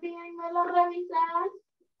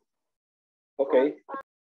 Okay.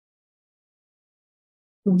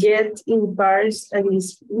 Get in bars and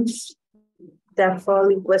disputes the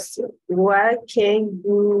following question. Why can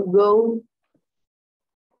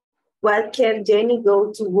Jenny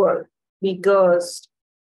go to work? Because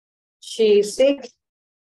she's sick?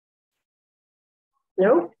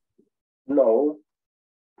 No? No.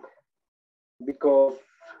 Because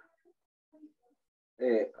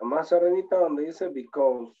más arribita donde dice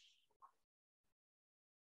because.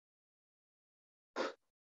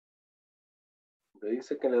 Donde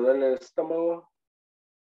dice que le duele el estómago.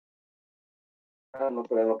 No,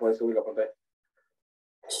 pero no puede subir la pantalla.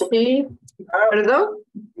 Sí. ¿Perdón?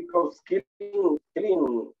 Because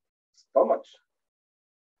killing stomach.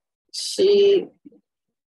 She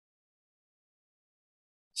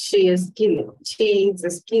is killing. She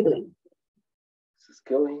is killing. It's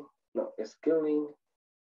killing. No, it's killing.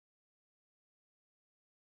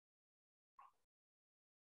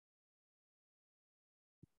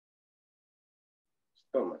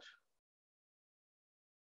 stomach.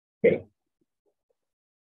 Okay.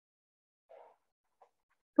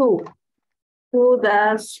 Two. Who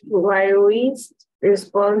does virus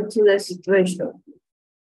respond to the situation?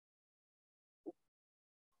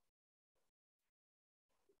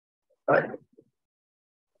 I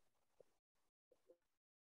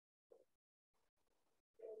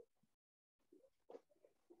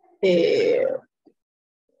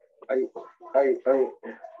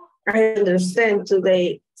understand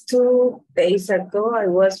today. 2 days ago, I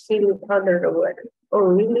was feeling under the weather. Oh,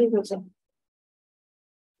 really?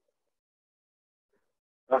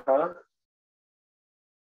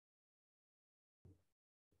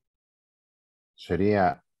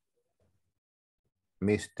 Sería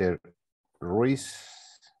Mr. Ruiz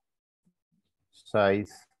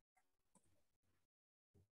size.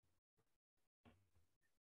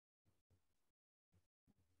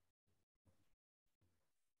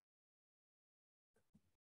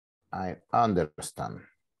 I understand.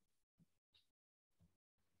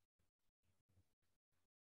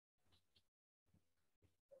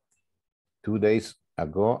 Two days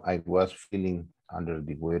ago, I was feeling under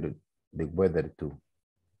the weather too.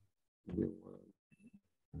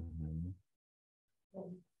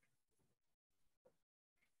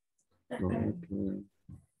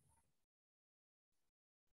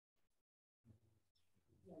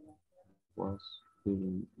 Was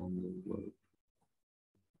feeling on the way.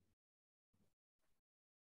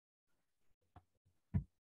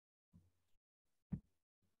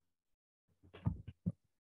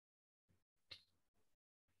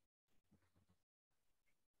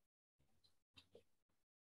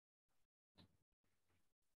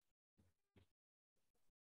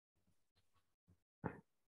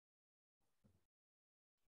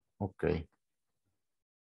 Ok.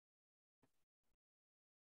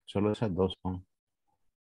 Solo esas dos son.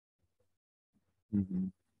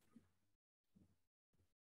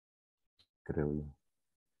 Creo yo.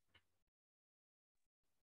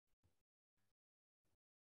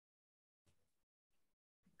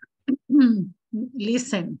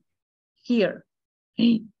 Listen, here.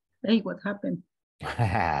 Hey, what happened?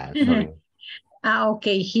 Sorry.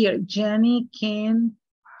 Okay, here. Jenny can't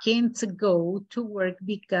go to work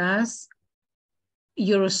because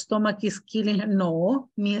your stomach is killing her. No,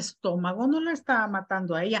 mi estómago no la estaba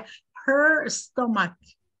matando a ella. Her stomach.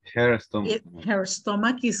 Her stomach. Her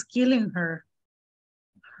stomach is killing her.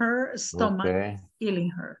 Her stomach is killing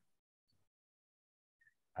her.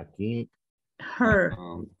 Aquí. Her.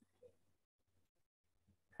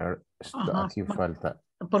 Aquí falta.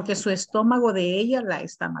 Porque su estómago de ella la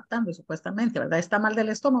está matando, supuestamente, ¿verdad? Está mal del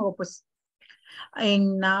estómago, pues.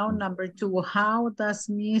 And now, number 2, how does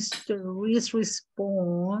Mr. Ruiz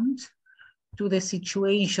respond to the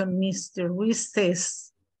situation? Mr. Ruiz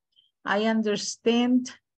says, I understand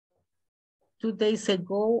 2 days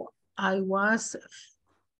ago,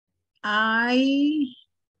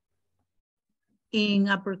 in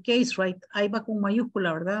uppercase, right? Ahí va con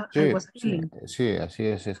mayúscula, ¿verdad? Sí, I was feeling. sí, así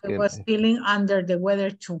es. I was feeling under the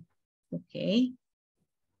weather too. Okay.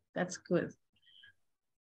 That's good.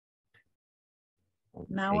 Okay.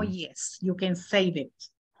 Now, yes, you can save it.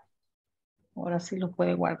 Ahora sí lo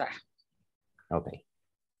puede guardar. Okay.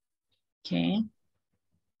 Okay.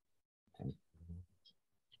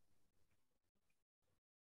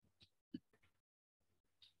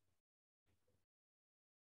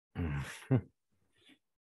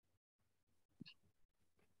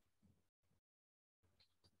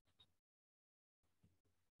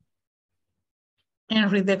 And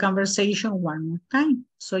read the conversation one more time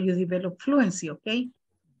so you develop fluency, okay?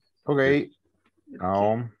 Okay.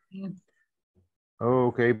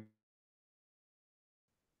 Okay.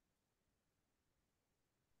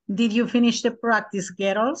 Did you finish the practice,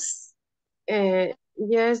 girls?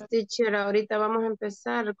 Yes, teacher, ahorita vamos a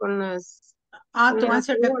empezar con las... To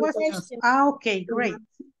answer the questions. Okay, great.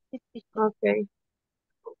 Okay.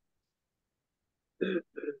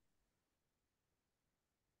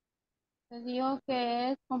 Digo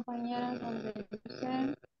que es compañera donde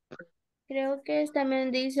dice, creo que también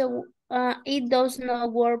dice, it does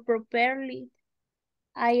not work properly.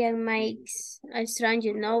 I makes a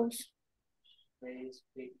strange nose.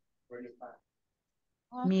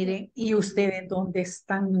 Miren, ¿y ustedes dónde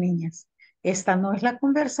están, niñas? Esta no es la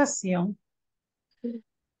conversación. Sí,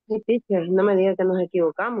 teacher, no me diga que nos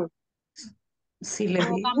equivocamos. Sí, le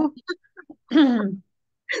digo.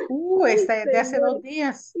 Esta es de hace 2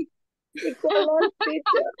 días. ¿Y cuál es,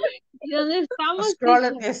 teacher? ¿Y dónde estamos?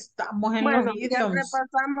 Scroll, estamos en Bueno, los ya idioms.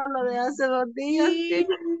 repasamos lo de hace 2 días. Sí.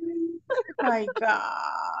 My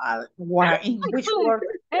God. Why? In which word?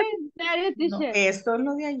 ¿En serio, No, teacher? esto es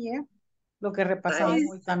lo de ayer. Lo que repasamos Ay.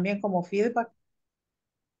 hoy también como feedback.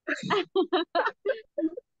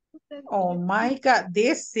 Oh my God,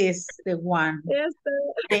 this is the one.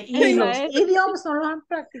 Y los idioms no los han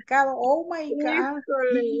practicado. Oh my God.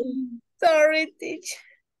 Sorry, teacher.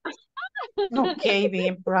 Okay,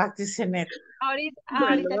 bien, practicing it.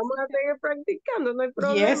 Bueno, vamos a seguir practicando, no hay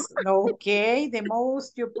problema. Yes, okay. The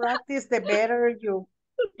most you practice, the better you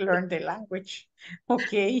learn the language.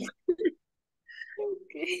 Okay.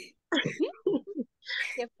 Okay.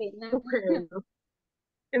 Qué pena. Bueno,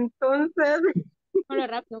 entonces, Solo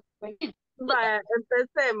rápido. vaya,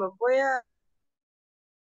 empecemos. Voy a...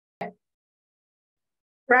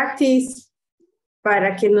 Practice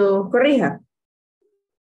para que nos corrija.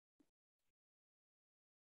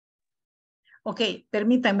 Okay,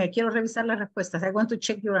 permítanme, quiero revisar las respuestas. I want to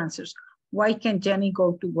check your answers. Why can't Jenny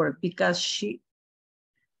go to work?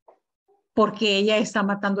 Porque ella está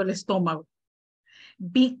matando el estómago.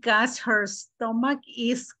 Because her stomach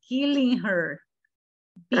is killing her.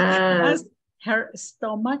 Because her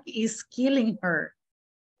stomach is killing her.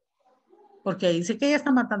 Porque dice que ella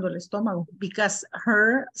está matando el estómago. Because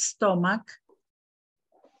her stomach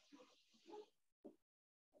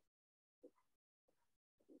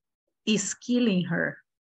is killing her.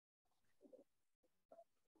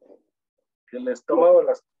 El estómago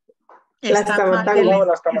la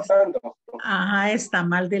está matando. Ajá, está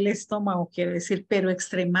mal del estómago, quiere decir, pero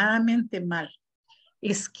extremadamente mal.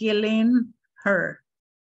 Is killing her.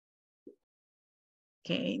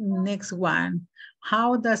 Okay, next one.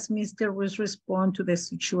 How does Mr. Ruiz respond to the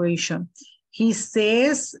situation? He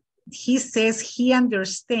says he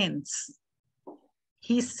understands.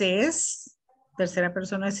 He says, tercera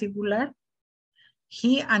persona singular,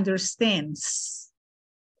 he understands.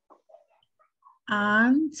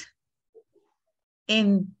 And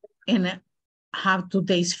have 2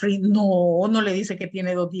 days free. No, no le dice que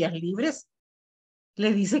tiene 2 días libres.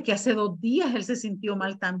 Le dice que hace 2 días él se sintió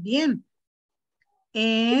mal también.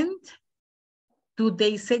 And 2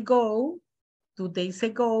 days ago,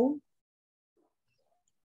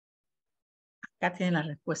 acá tiene la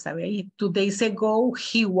respuesta, ve ahí. 2 days ago,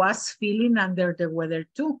 he was feeling under the weather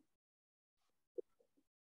too.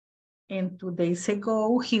 And 2 days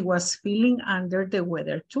ago, he was feeling under the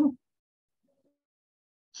weather too.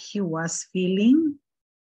 He was feeling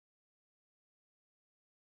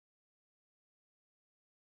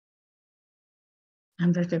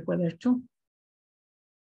under the weather too.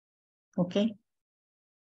 Okay.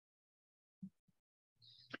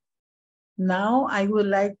 Now I would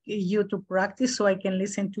like you to practice so I can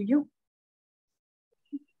listen to you.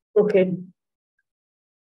 Okay.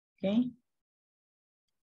 Okay.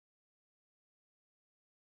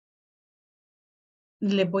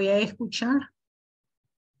 Le voy a escuchar.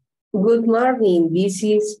 Good morning, this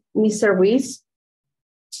is Mr. Ruiz.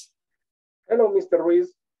 Hello, Mr.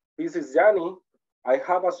 Ruiz. This is Johnny. I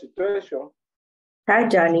have a situation. Hi,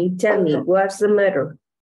 Johnny. Tell me, what's the matter?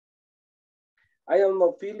 I am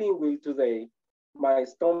not feeling well today. My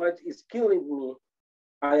stomach is killing me.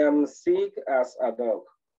 I am sick as a dog.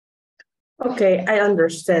 Okay, I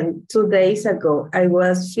understand. 2 days ago, I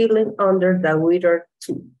was feeling under the weather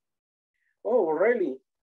too. Oh, really?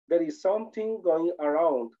 There is something going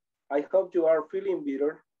around. I hope you are feeling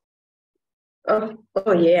better.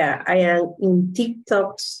 Oh yeah, I am in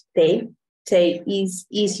TikTok's state. Say is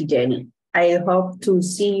easy, Jenny. I hope to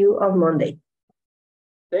see you on Monday.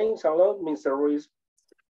 Thanks a lot, Mr. Ruiz.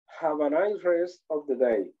 Have a nice rest of the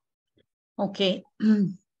day. Okay.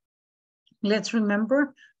 Let's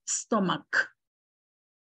remember stomach.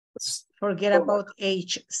 Forget about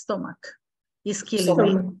H, stomach. Is killing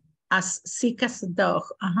me. As sick as a dog.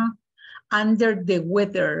 Under the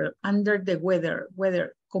weather,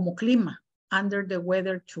 weather, como clima, under the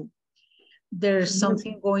weather too. There's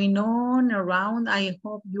something going on around. I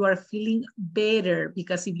hope you are feeling better,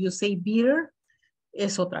 because if you say bitter,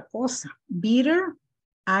 es otra cosa. Bitter,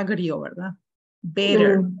 agrio, ¿verdad?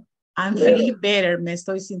 Better. I'm feeling better.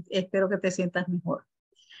 Espero que te sientas mejor.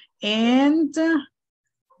 And,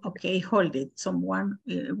 okay, hold it. Someone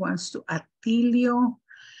wants to, Atilio.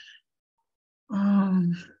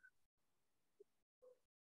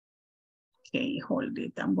 Okay, hold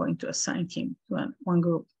it. I'm going to assign him to one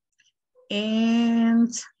group.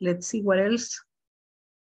 And let's see what else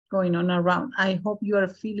going on around. I hope you are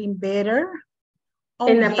feeling better. Oh,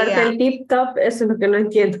 en la parte del tip top, eso es lo que no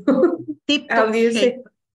entiendo. Tip top, hey,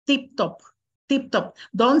 tip top, tip top.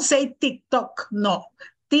 Don't say TikTok, no.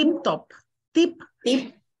 Tip top, tip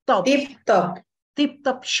top. Tip top. Tip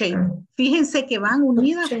top shape. Fíjense que van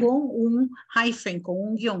unidas con un hyphen, con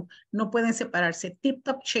un guión. No pueden separarse. Tip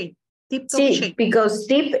top shape. Tip top shape. Because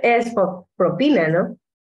tip es propina, ¿no?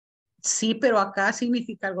 Sí, pero acá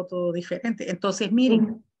significa algo todo diferente. Entonces,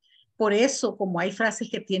 miren, por eso, como hay frases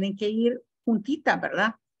que tienen que ir juntitas,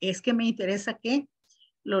 ¿verdad? Es que me interesa que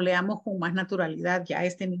lo leamos con más naturalidad, ya a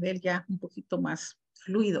este nivel ya un poquito más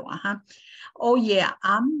fluido. Ajá. Oh, yeah,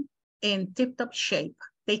 I'm in tip-top shape.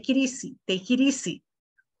 Take it easy, take it easy.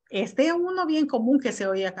 Este es uno bien común que se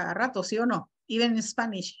oye a cada rato, ¿sí o no? Even in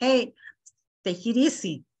Spanish, hey, take it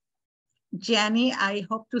easy. Jenny, I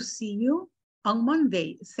hope to see you on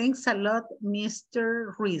Monday. Thanks a lot,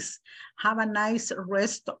 Mr. Ruiz. Have a nice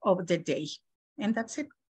rest of the day. And that's it.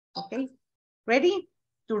 Okay. Ready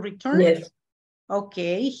to return? Yes.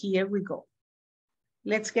 Okay, here we go.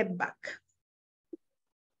 Let's get back.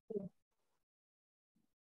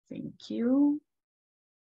 Thank you.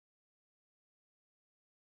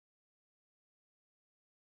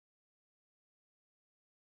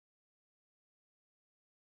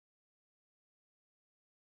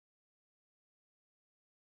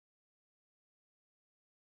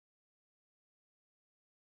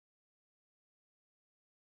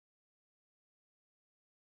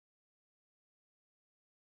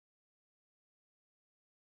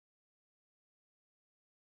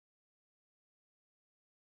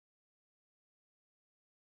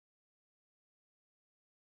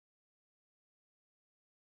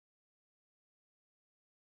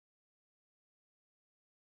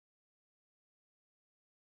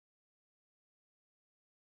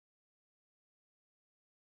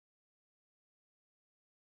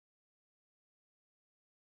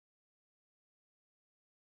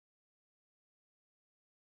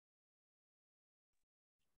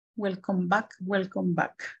 Welcome back, welcome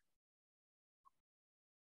back.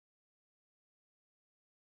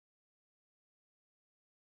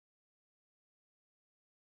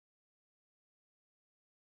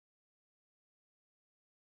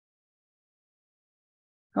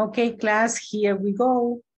 Okay, class, here we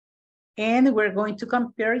go. And we're going to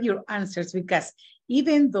compare your answers because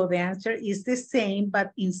even though the answer is the same,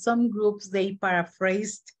 but in some groups, they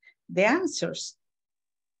paraphrased the answers.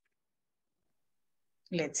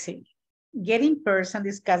 Let's see. Get in person,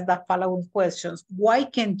 discuss the following questions. Why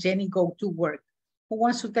can't Jenny go to work? Who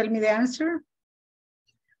wants to tell me the answer?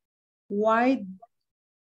 Why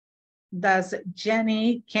does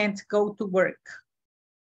Jenny can't go to work?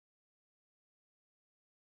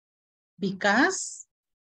 Because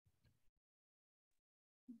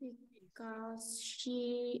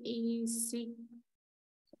she is sick.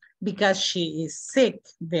 Because she is sick.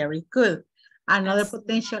 Very good. Another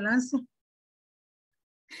potential answer?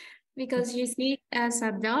 Because she's sick as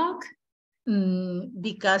a dog.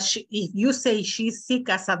 Because she, if you say she's sick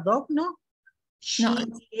as a dog, no? She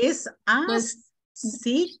is as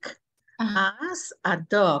sick as a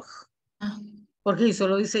dog. Porque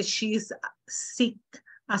solo dice she's sick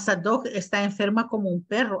as a dog, está enferma como un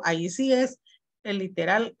perro. Ahí sí es el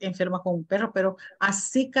literal enferma como un perro, pero as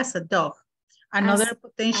sick as a dog. Another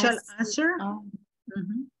potential answer?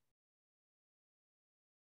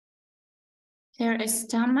 Her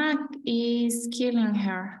stomach is killing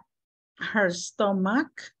her. Her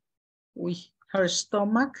stomach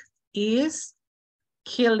is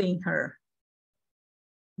killing her.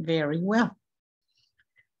 Very well.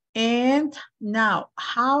 And now,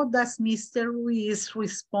 how does Mr. Ruiz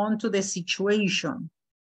respond to the situation?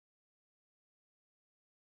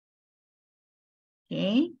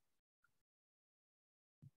 Okay.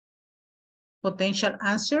 Potential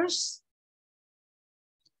answers?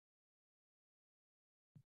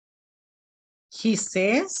 He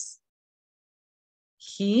says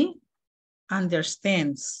he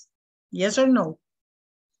understands. Yes or no?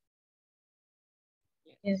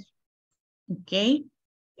 Yes. Okay.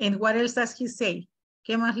 And what else does he say?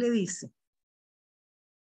 ¿Qué más le dice?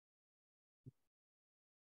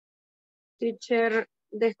 Teacher,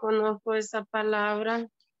 desconozco esa palabra.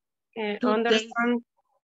 Understand.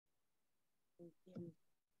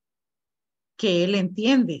 Que él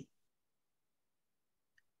entiende.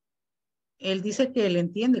 Él dice que él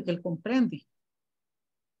entiende, que él comprende.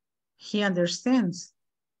 He understands.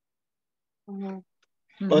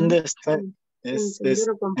 Understand.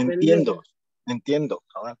 Entiendo.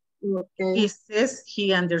 He says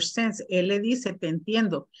he understands. Él le dice te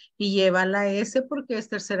entiendo. Y lleva la S porque es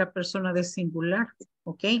tercera persona de singular.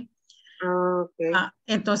 ¿Ok?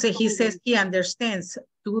 Entonces he says he understands.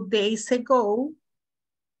 2 days ago,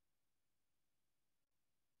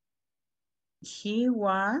 he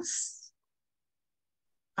was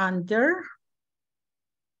under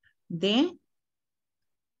the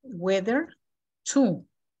weather too.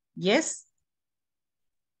 Yes?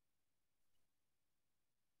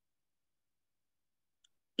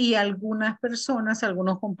 Y algunas personas,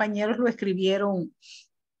 algunos compañeros lo escribieron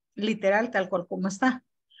Literal, tal cual como está.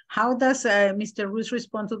 How does Mr. Ruiz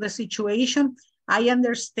respond to the situation? I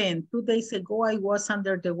understand. 2 days ago, I was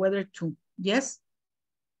under the weather too. Yes?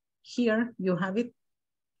 Here, you have it.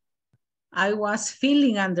 I was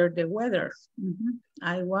feeling under the weather.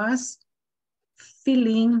 I was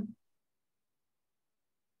feeling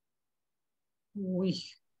weak.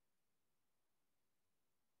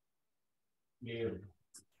 Here,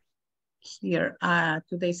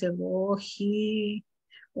 2 days ago, he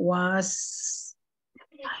was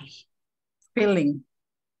feeling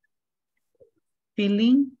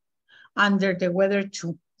under the weather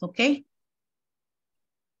too, okay?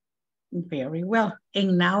 Very well.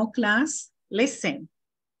 And now, class, listen.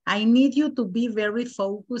 I need you to be very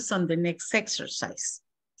focused on the next exercise.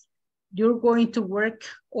 You're going to work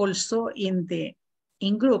also in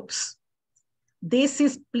groups. This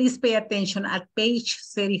is, please pay attention at page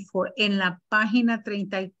 34. En la página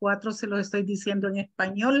 34 se lo estoy diciendo en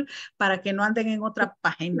español para que no anden en otra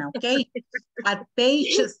página, ¿ok? At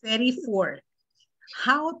page 34.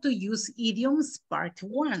 How to use idioms, part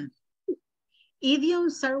 1.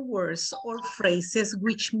 Idioms are words or phrases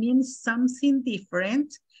which mean something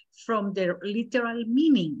different from their literal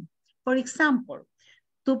meaning. For example,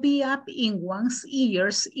 to be up in one's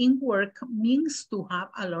ears in work means to have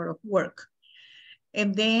a lot of work.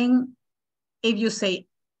 And then if you say,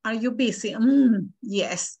 are you busy?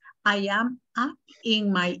 Yes, I am up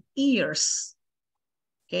in my ears.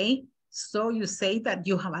 Okay, so you say that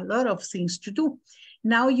you have a lot of things to do.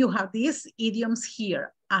 Now you have these idioms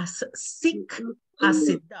here, as sick as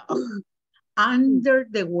a dog, under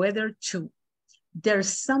the weather too. There's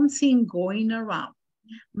something going around.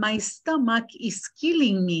 My stomach is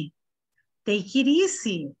killing me. Take it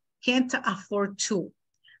easy, can't afford to.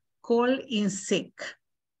 Call in sick,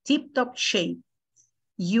 tip-top shape.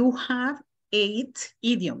 You have 8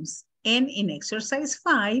 idioms. And in exercise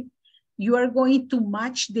 5, you are going to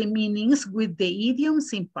match the meanings with the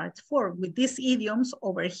idioms in part 4, with these idioms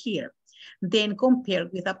over here. Then compare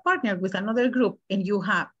with a partner, with another group, and you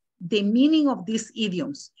have the meaning of these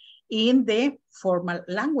idioms in the formal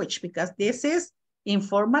language, because this is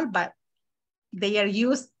informal, but they are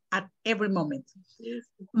used at every moment.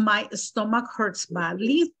 My stomach hurts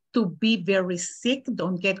badly. To be very sick,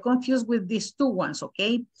 don't get confused with these 2 ones,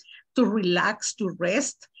 okay? To relax, to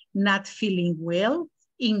rest, not feeling well,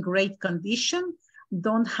 in great condition,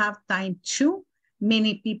 don't have time to.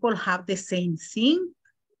 Many people have the same thing.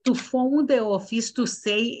 To phone the office to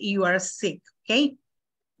say you are sick, okay?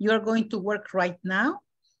 You are going to work right now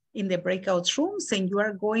in the breakout rooms, and you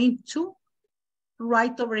are going to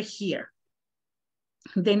write over here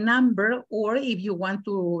the number, or if you want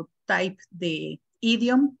to type the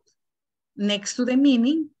idiom next to the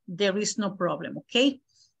meaning, there is no problem, okay?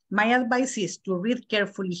 My advice is to read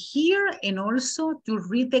carefully here and also to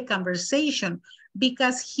read the conversation,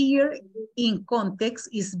 because here in context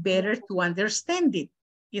is better to understand it.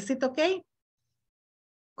 Is it okay?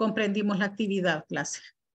 Comprendimos la actividad, clase.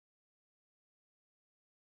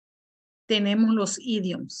 Tenemos los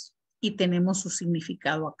idioms y tenemos su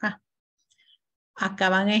significado acá. Acá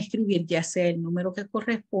van a escribir ya sea el número que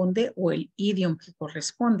corresponde o el idioma que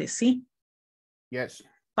corresponde, ¿sí? Yes.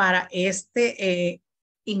 Para este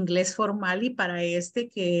inglés formal y para este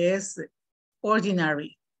que es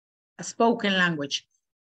ordinary, spoken language,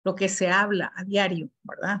 lo que se habla a diario,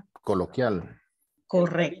 ¿verdad? Coloquial.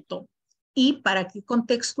 Correcto. Y para que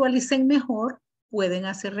contextualicen mejor, pueden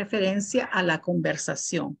hacer referencia a la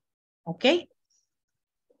conversación, ¿ok?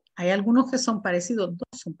 Hay algunos que son parecidos,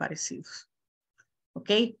 2 son parecidos, ¿ok?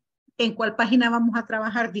 ¿En cuál página vamos a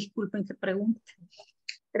trabajar? Disculpen que pregunte.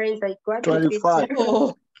 34. 25.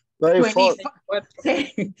 Oh, 34.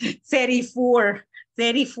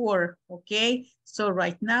 34, okay? So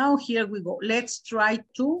right now, here we go. Let's try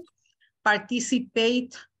to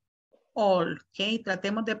participate all, okay?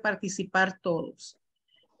 Tratemos de participar todos.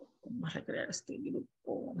 Vamos a recrear este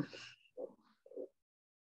grupo.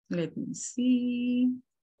 Let me see.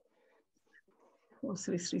 Oh,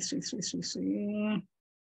 3.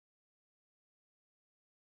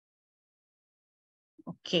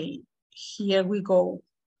 Okay, here we go.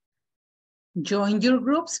 Join your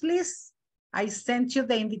groups, please. I sent you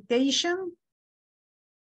the invitation.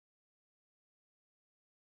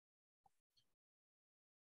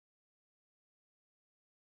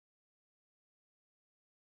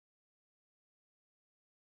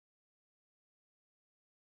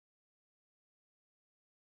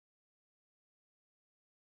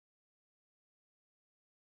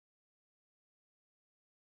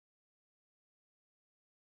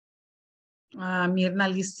 Mirna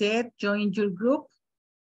Lisette, join your group.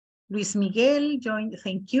 Luis Miguel, join,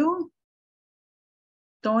 thank you.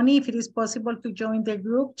 Tony, if it is possible to join the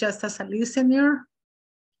group just as a listener.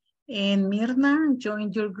 And Mirna,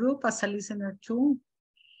 join your group as a listener too.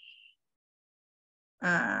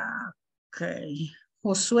 Okay.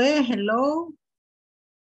 Josue, hello.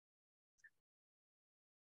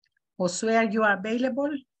 Josue, are you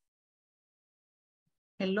available?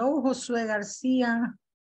 Hello, Josue García.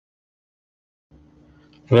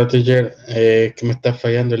 Hola, teacher. Que me está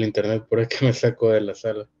fallando el internet, por aquí me saco de la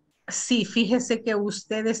sala. Sí, fíjese que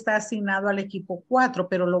usted está asignado al equipo 4,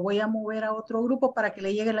 pero lo voy a mover a otro grupo para que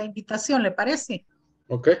le llegue la invitación, ¿le parece?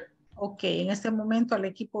 Ok. Ok, en este momento al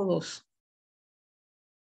equipo 2.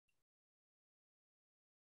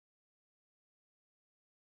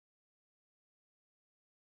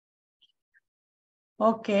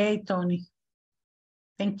 Ok, Tony.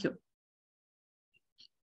 Thank you.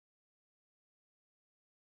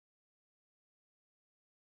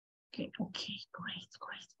 Okay, great.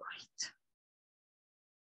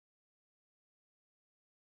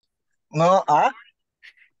 No,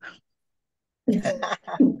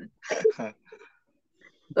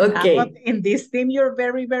 Okay. But in this team, you're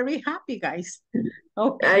very, very happy, guys.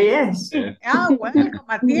 Okay. Yes. Welcome,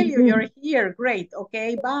 Matilio, you're here. Great.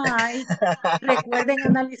 Okay, bye. Recuerden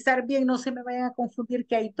analizar bien, no se me vayan a confundir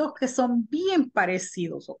que hay dos que son bien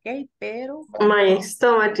parecidos, ok, pero... My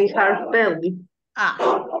stomach is hard belly.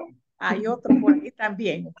 Hay otro por ahí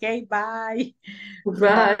también, ok, bye.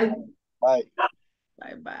 Bye. Bye.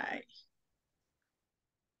 Bye.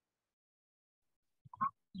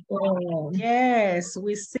 Oh, yes,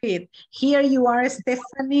 we see it. Here you are,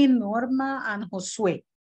 Stephanie, Norma, and Josue,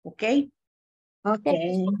 okay?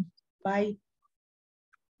 Okay. Bye.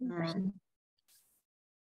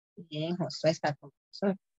 Bien, Josué está con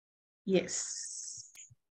nosotros. Yes.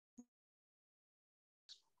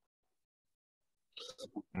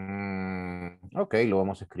 Ok, lo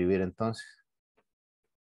vamos a escribir entonces.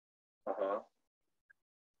 Ajá.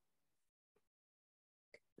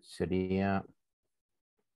 Sería...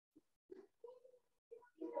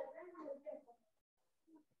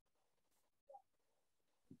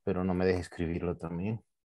 Pero no me deja escribirlo también.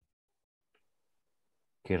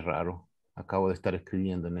 Qué raro. Acabo de estar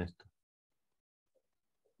escribiendo en esto.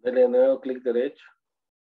 Dele nuevo clic derecho.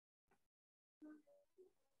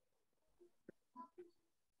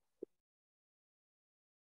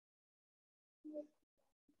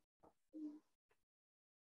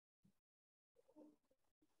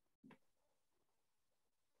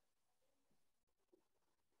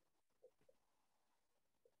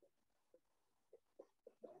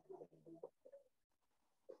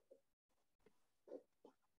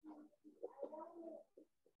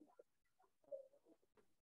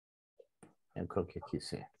 Yo creo que aquí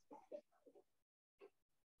sí.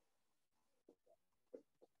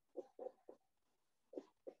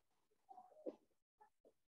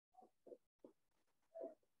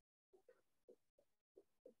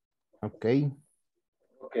 Ok.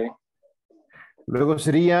 Ok. Luego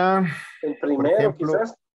sería, El por primero, ejemplo,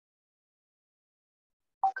 quizás.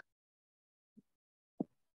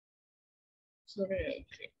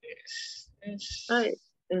 Ay,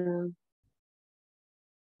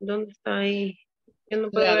 ¿dónde está ahí? Yo no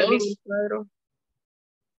puedo ver bien el cuadro.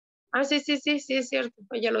 Sí, es cierto.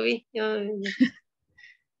 Ya lo vi. El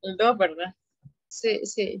 2, ¿verdad?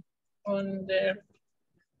 Sí. Under.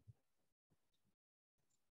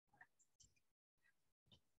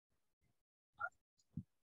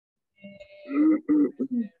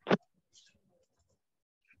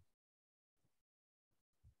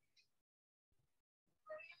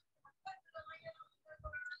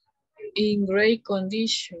 In great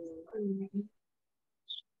condition.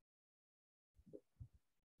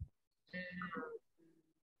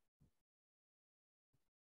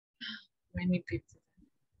 Many people.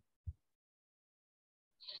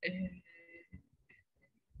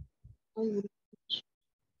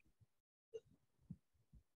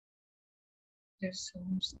 There's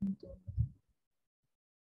something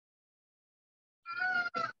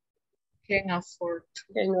can afford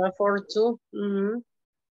to. Can afford to.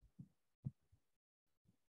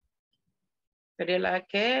 Sería la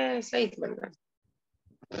que 6, ¿verdad?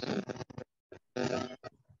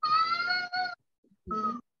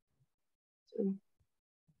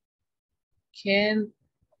 Can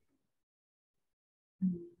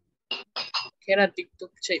a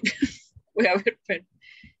TikTok shape. Voy a ver, pero.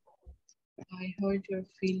 I hope you're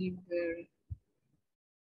feeling better.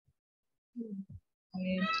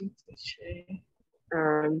 I am TikTok shape.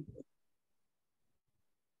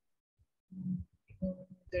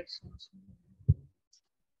 There's something.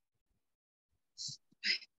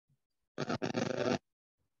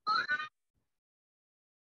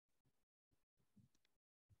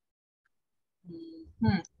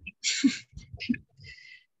 Hmm.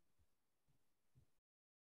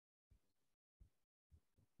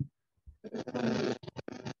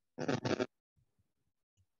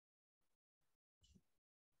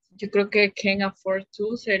 Yo creo que can afford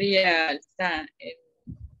to sería está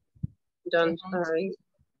Don't hurry.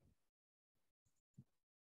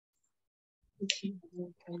 Okay.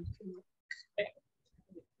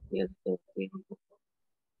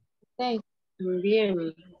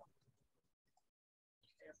 Bien.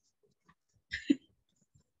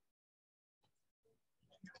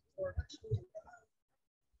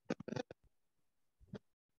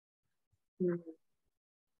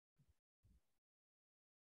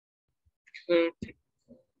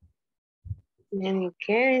 ¿En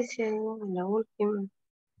qué dice en la última?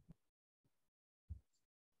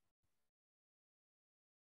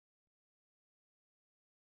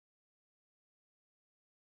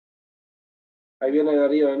 Ahí viene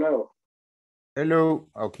Darío de nuevo. Hello,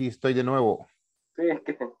 aquí estoy de nuevo. Sí, es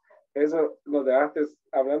que eso lo dejaste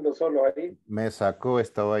hablando solo ahí. Me sacó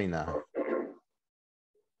esta vaina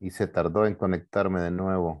y se tardó en conectarme de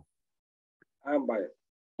nuevo. Ah, vaya.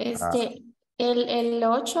 El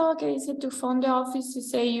 8 que dice to phone the office to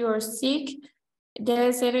say you are sick,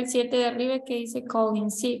 debe ser el 7 de arriba que dice calling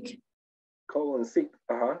sick. Calling sick,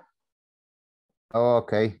 ajá.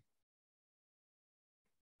 Ok.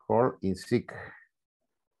 Call in sick.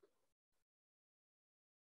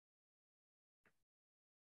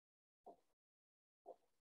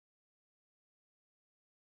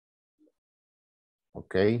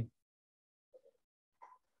 Ok.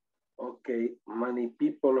 Okay, many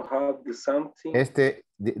people have the something.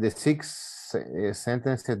 The six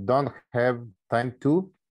sentences don't have time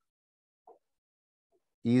to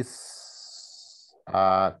is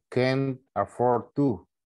can't afford to.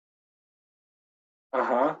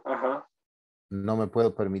 Ajá, ajá. No me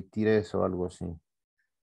puedo permitir eso, algo así.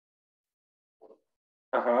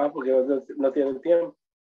 Ajá, porque no tienen tiempo.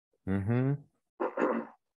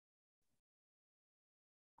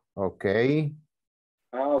 Ok.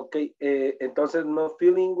 Ah, ok. Entonces, no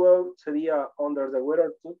feeling well sería under the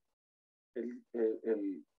weather too.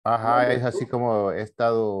 Ajá, es así como he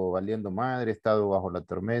estado valiendo madre, he estado bajo la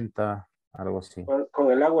tormenta, algo así.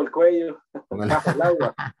 Con el agua al cuello, Con el, bajo el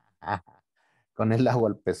agua. con el agua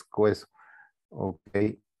al pescuezo. Ok.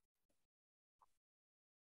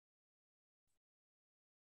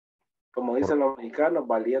 Como dicen los mexicanos,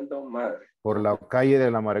 valiendo madre. Por la calle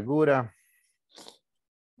de la amargura.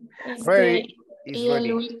 Y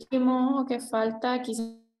el último que falta aquí.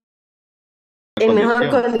 En mejor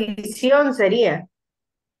condición sería.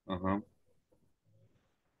 Ajá.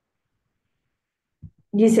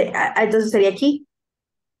 Dice, entonces sería aquí.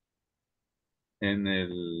 En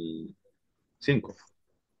el 5.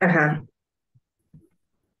 Ajá.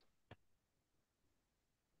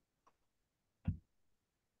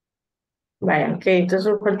 Vaya, ok,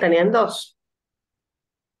 entonces faltarían dos.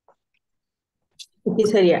 Aquí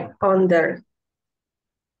sería under.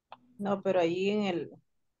 No, pero ahí en el...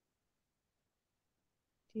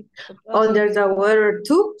 Under the weather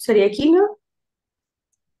too, sería aquí, ¿no?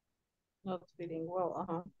 Not feeling well,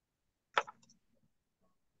 ajá.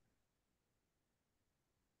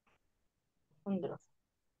 Under.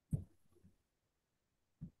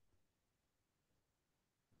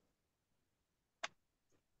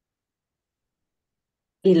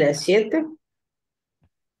 ¿Y la 7?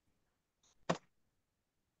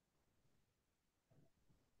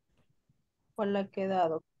 ¿Cuál le ha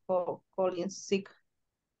quedado? Calling sick.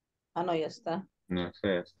 Ah, no, ya está. No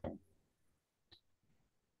sé.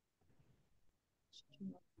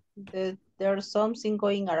 There's something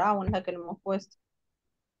going around, la que no hemos puesto.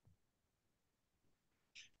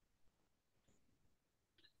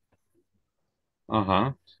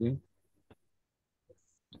 Ajá, sí.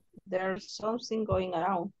 There's something going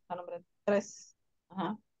around. A nombre 3.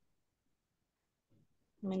 Ajá.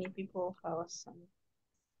 Many people have some.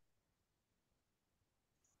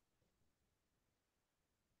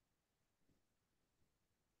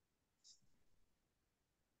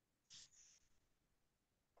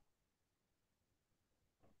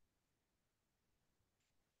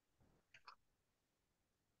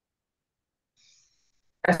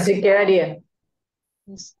 Así quedaría.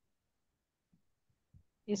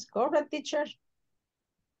 Is correct, teacher?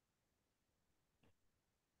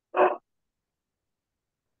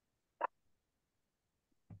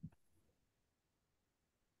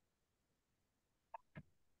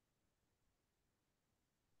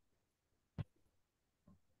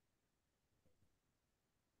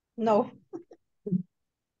 No.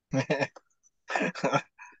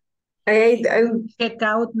 Check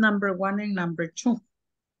out number 1 and number 2.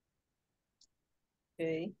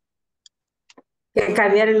 Okay. Que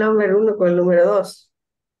cambiar el número 1 con el número 2.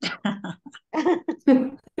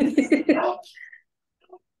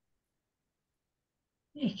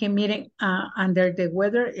 Es que miren, under the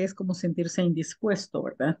weather es como sentirse indispuesto,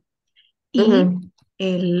 ¿verdad? Y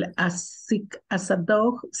el as sick as a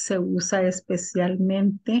dog se usa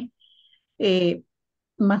especialmente,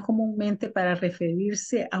 más comúnmente para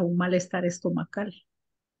referirse a un malestar estomacal.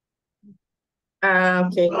 Ah,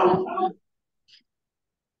 ok.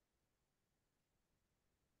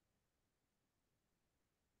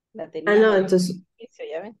 La Ah, tenía no, en el entonces. inicio,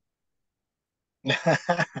 ya ven.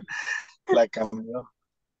 La cambió.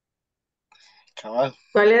 Cabal.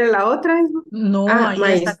 ¿Cuál era la otra? No, Ah, ahí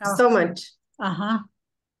my está acá. stomach. Ajá.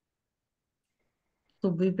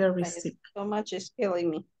 To be very My sick stomach is killing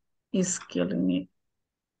me. is killing me.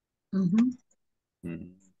 Mhm.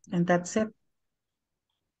 And that's it.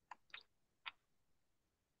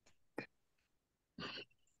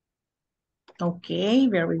 Okay,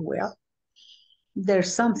 very well.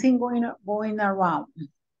 There's something going around.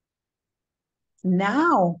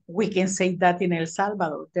 Now we can say that in El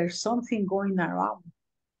Salvador, there's something going around.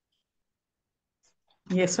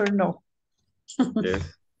 Yes or no? Yes.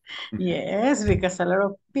 Yes, because a lot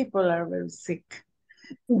of people are very sick.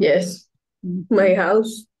 Yes. My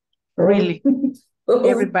house. Really? Oh.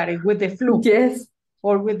 Everybody with the flu? Yes.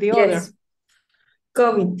 Or with the Yes. other?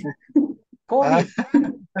 COVID. COVID.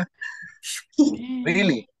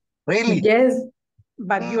 Really? Really? Yes.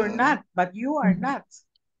 But you're not, but you are not.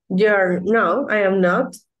 No, I am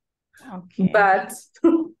not. Okay. But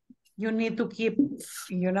you need to keep,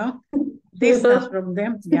 distance from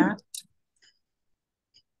them, yeah.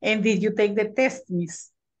 And did you take the test,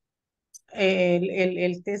 Miss?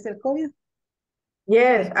 El test del COVID?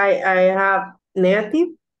 Yes, I have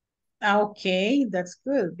negative. Okay, that's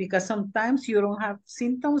good, because sometimes you don't have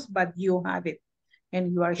symptoms, but you have it,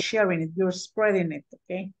 and you are sharing it, you're spreading it,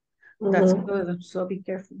 okay? That's good, so be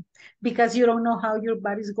careful. Because you don't know how your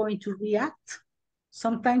body is going to react.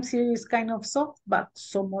 Sometimes it is kind of soft, but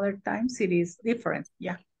some other times it is different,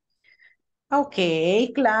 yeah.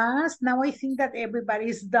 Okay, class, now I think that everybody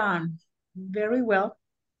is done. Very well.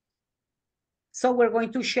 So we're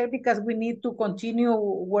going to share because we need to continue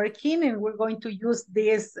working, and we're going to use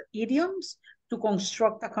these idioms to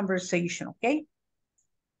construct a conversation, okay?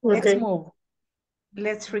 Let's move.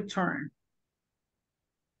 Let's return.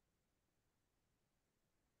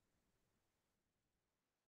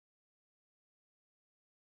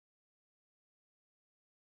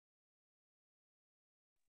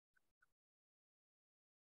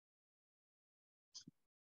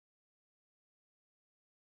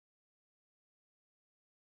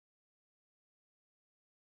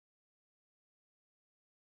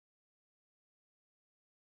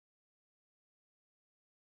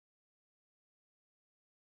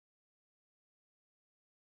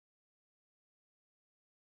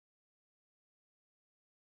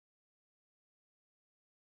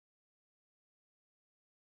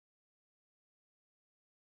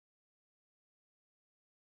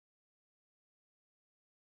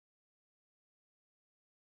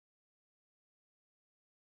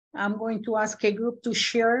 I'm going to ask a group to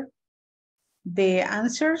share the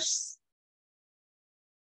answers.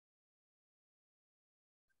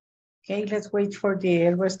 Okay, let's wait for the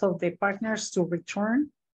rest of the partners to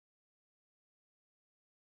return.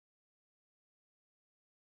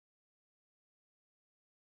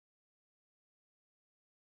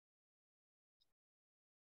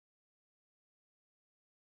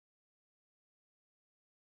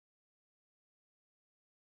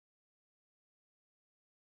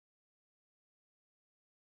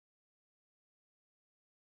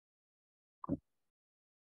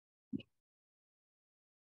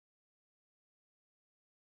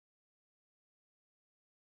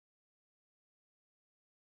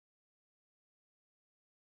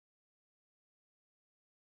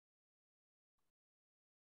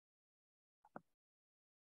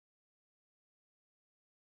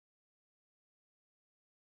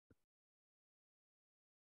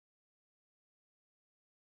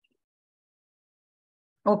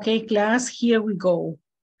 Okay, class, here we go.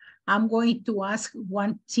 I'm going to ask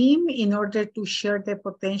one team in order to share the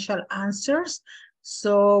potential answers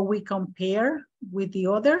so we compare with the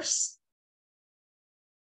others.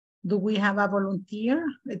 Do we have a volunteer,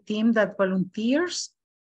 a team that volunteers?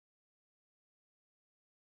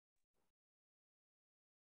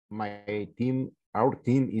 Our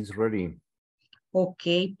team is ready.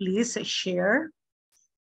 Okay, please share.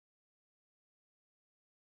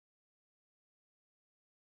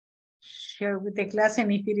 Share with the class,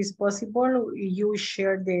 and if it is possible, you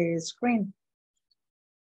share the screen.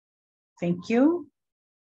 Thank you.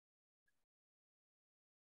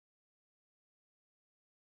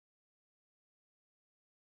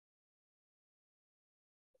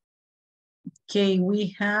 Okay,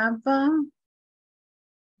 we have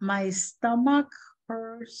my stomach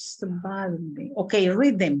hurts badly. Okay,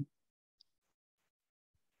 read them.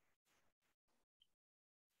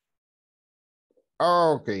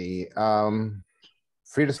 Okay,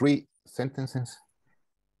 first 3 sentences.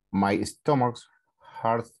 My stomach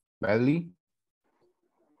hurts badly.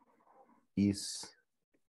 Is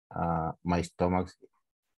my stomach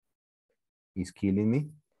is killing me.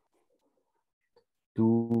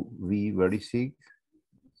 To be very sick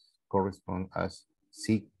correspond as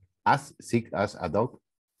sick as a dog.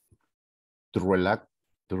 To relax,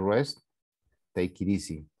 to rest, take it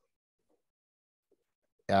easy.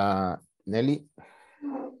 Nelly.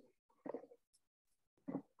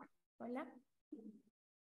 Hola.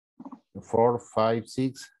 4, 5,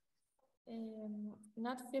 6.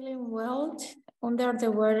 Not feeling well, under the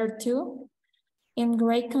weather too. In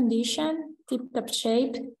great condition, tip-top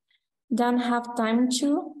shape. Don't have time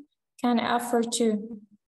to, can afford to.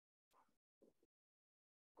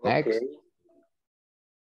 Okay.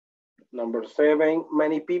 Number 7,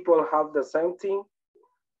 many people have the same thing.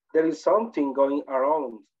 There is something going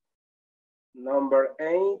around. Number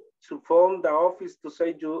 8, to phone the office to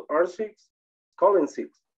say you are sick, calling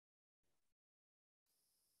sick.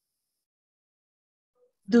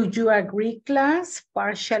 Do you agree, class?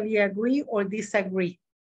 Partially agree or disagree?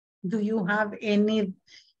 Do you have any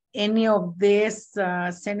of these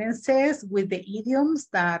sentences with the idioms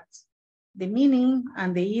that the meaning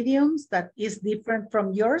and the idioms that is different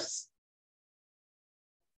from yours?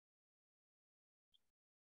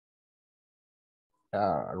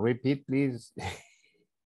 Repeat, please.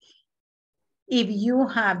 If you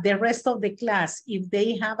have the rest of the class, if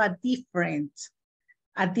they have a different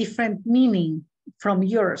meaning from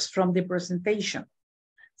yours, from the presentation.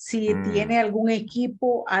 Si tiene algún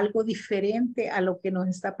equipo algo diferente a lo que nos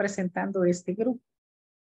está presentando este grupo.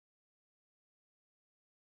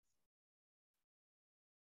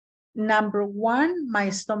 Number 1, my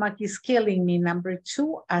stomach is killing me. Number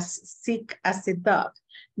 2, as sick as a dog.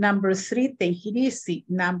 Number 3, take it easy.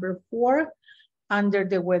 Number 4, under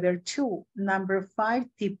the weather too. Number 5,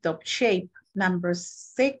 tip-top shape. Number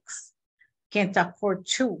 6, can't afford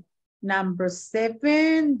to. Number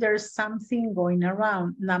 7, there's something going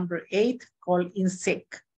around. Number 8, call in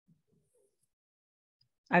sick.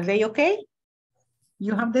 Are they okay?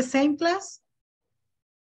 You have the same class?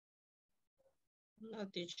 No,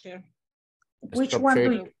 teacher. Which one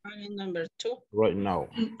do you? In number 2. Right now.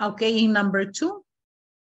 Okay, in number 2.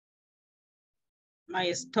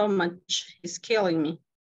 My stomach is killing me.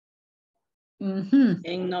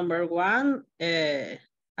 In number 1, as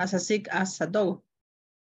sick as a dog.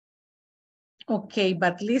 Okay,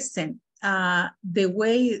 but listen, the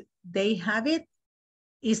way they have it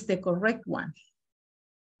is the correct one.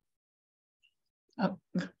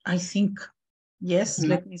 I think, yes,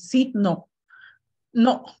 let me see. No,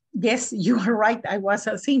 yes, you are right. I was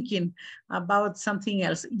thinking about something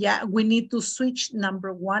else. Yeah, we need to switch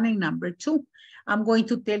number 1 and number 2. I'm going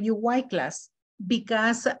to tell you why, class.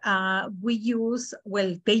 Because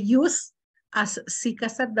they use as sick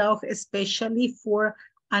as a dog, especially for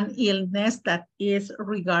an illness that is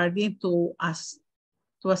regarding to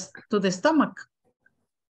the stomach.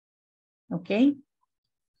 Okay.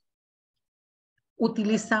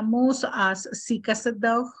 Utilizamos as sick as a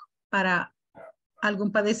dog para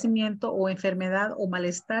algún padecimiento o enfermedad o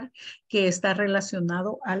malestar que está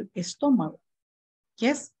relacionado al estómago.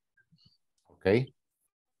 Yes. Okay.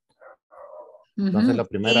 Entonces la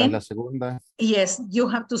primera es la segunda. Yes, you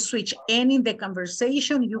have to switch. And in the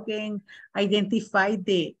conversation, you can identify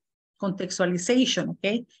the contextualization,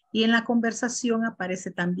 okay? Y en la conversación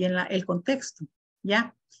aparece también el contexto,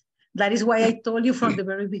 yeah? That is why I told you from the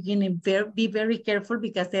very beginning, be very careful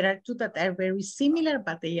because there are two that are very similar,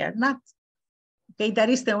 but they are not. Okay, that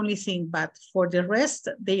is the only thing, but for the rest,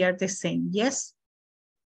 they are the same, yes?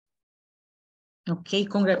 Okay,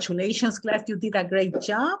 congratulations, class. You did a great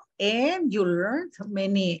job and you learned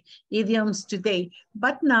many idioms today,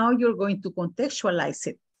 but now you're going to contextualize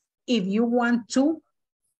it. If you want to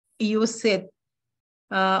use it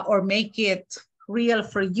or make it real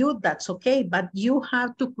for you, that's okay, but you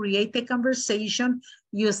have to create a conversation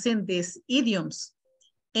using these idioms.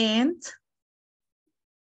 And,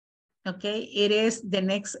 okay, it is the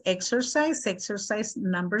next exercise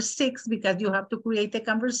number 6, because you have to create a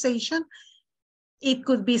conversation. It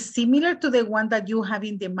could be similar to the one that you have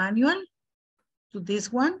in the manual, to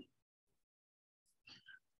this one.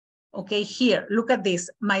 Okay, here, look at this.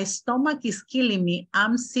 My stomach is killing me.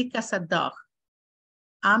 I'm sick as a dog.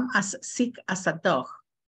 I'm as sick as a dog.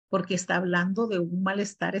 Porque está hablando de un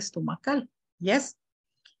malestar estomacal. Yes?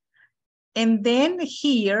 And then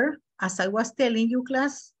here, as I was telling you,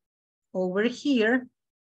 class, over here,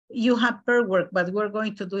 you have pair work, but we're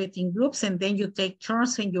going to do it in groups, and then you take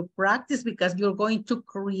turns and you practice because you're going to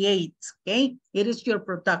create, okay? It is your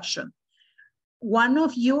production. One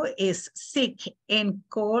of you is sick and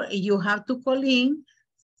you have to call in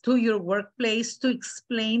to your workplace to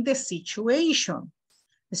explain the situation.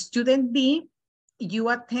 Student B, you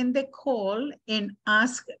attend the call and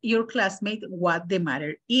ask your classmate what the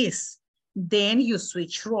matter is. Then you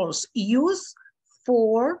switch roles. Use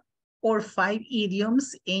 4 or 5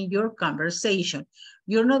 idioms in your conversation.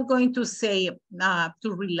 You're not going to say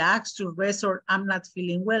to relax, to rest, or I'm not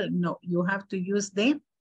feeling well. No, you have to use the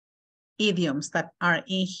idioms that are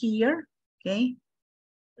in here, okay?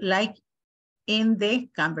 Like in the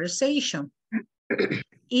conversation.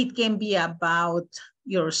 It can be about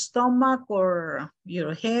your stomach or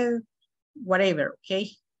your head, whatever, okay?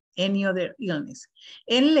 Any other illness.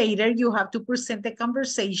 And later you have to present the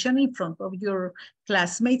conversation in front of your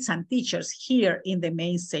classmates and teachers here in the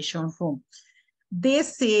main session room.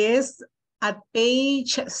 This is at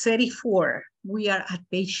page 34. We are at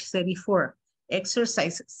page 34.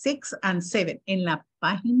 Exercise 6 and 7. En la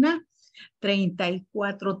página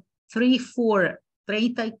 34,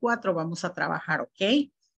 34 vamos a trabajar, okay?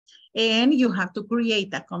 And you have to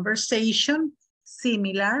create a conversation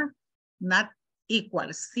similar, not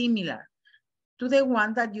equal, similar to the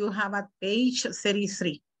one that you have at page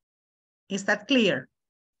 33. Is that clear?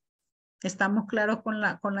 ¿Estamos claros con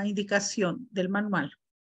la indicación del manual?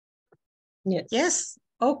 Yes. Yes,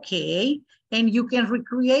 okay. And you can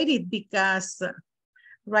recreate it because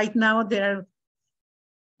right now there are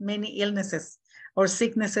many illnesses or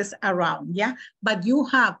sicknesses around, yeah? But you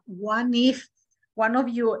have one if one of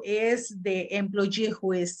you is the employee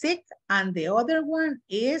who is sick and the other one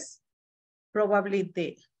is probably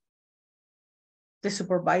the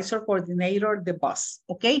supervisor, coordinator, the boss,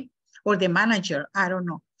 okay? Or the manager, I don't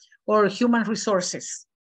know, or human resources.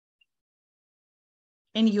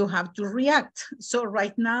 And you have to react. So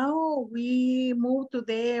right now we move to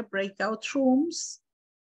the breakout rooms.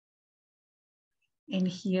 And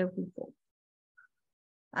here we go.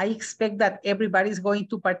 I expect that everybody's going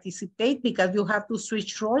to participate because you have to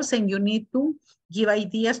switch roles and you need to give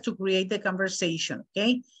ideas to create the conversation,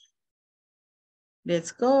 okay?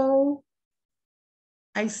 Let's go.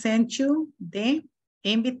 I sent you the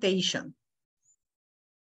invitation.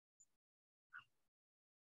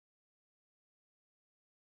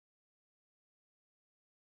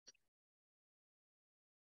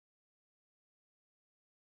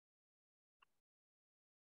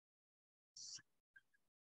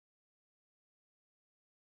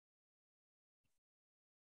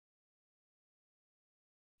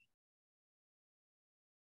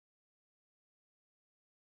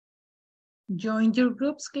 Join your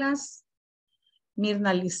groups, class.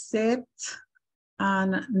 Mirna Lisette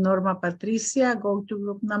and Norma Patricia, go to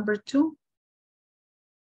group number 2.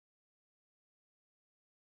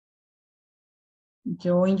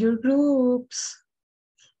 Join your groups.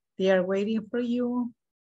 They are waiting for you.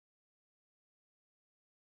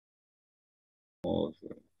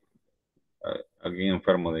 Alguien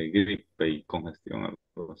enfermo de gripe y congestión,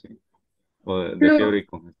 algo así. O de fiebre y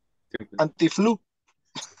congestión. Antiflu.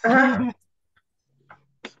 Ajá.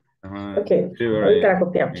 Ok, ahorita la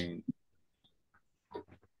copiamos.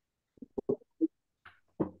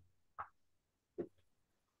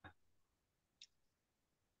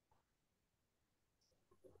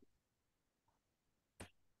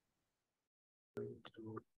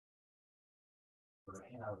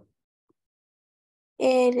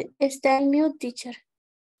 Está en mute, teacher.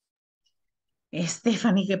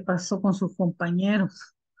 Stephanie, ¿qué pasó con sus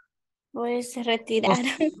compañeros? Pues se retiraron.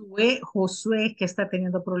 Josué, que está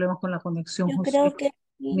teniendo problemas con la conexión. Yo Josué, creo que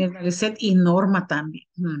sí. Mirna Lisette y Norma también.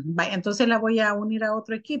 Vaya, entonces la voy a unir a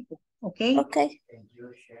otro equipo, ¿ok? Ok.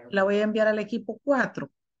 La voy a enviar al equipo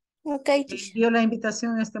 4. Ok, teacher. Envío la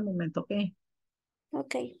invitación en este momento, ¿ok?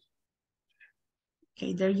 Ok.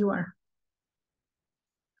 Ok, there you are.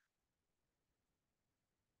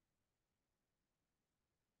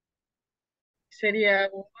 Sería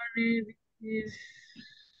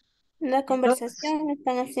La conversación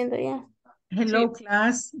están haciendo ya. Hello,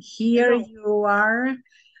 class. Here you are.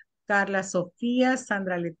 Carla Sofía,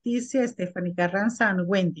 Sandra Leticia, Stephanie Carranza, and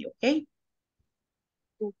Wendy, okay?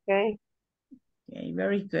 Okay. Okay,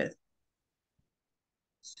 very good.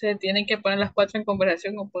 ¿Se tienen que poner las 4 en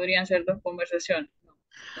conversación o podrían ser 2 conversaciones?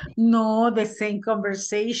 No, the same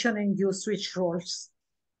conversation and you switch roles.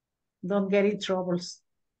 Don't get in troubles.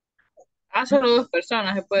 Solo 2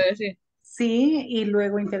 personas se puede decir. Sí, y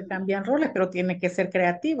luego intercambian roles, pero tiene que ser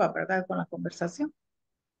creativa, ¿verdad? Con la conversación.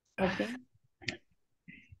 Ok.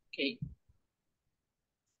 Ok. Okay.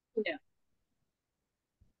 Yeah.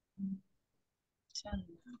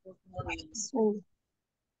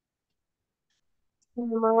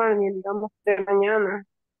 Andamos de mañana.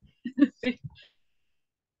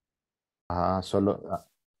 Solo,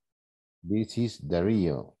 this is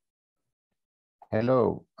Darío.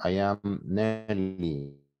 Hello, I am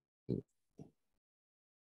Nelly.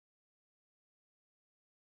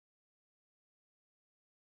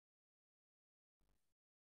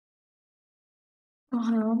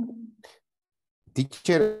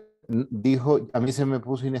 Teacher dijo, a mí se me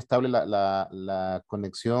puso inestable la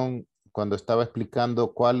conexión cuando estaba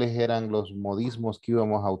explicando cuáles eran los modismos que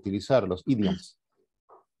íbamos a utilizar, los idioms.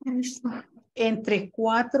 Entre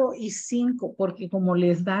 4 y 5, porque como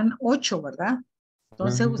les dan 8, ¿verdad?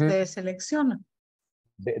 Entonces ustedes seleccionan.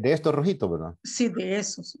 De estos rojitos, ¿verdad? Sí, de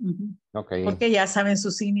esos. Ok. Porque ya saben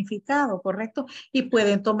su significado, ¿correcto? Y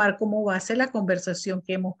pueden tomar como base la conversación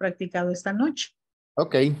que hemos practicado esta noche.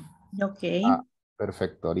 Ok. Ok.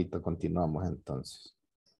 Perfecto, ahorita continuamos entonces.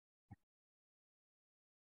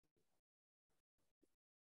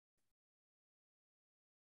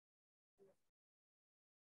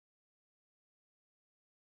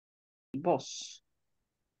 Vos.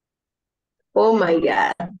 Oh my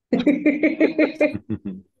God.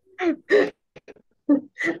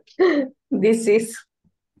 This is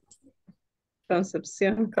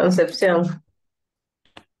Concepción.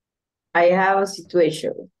 I have a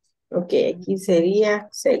situation. Ok, aquí sería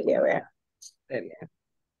Celia, vea.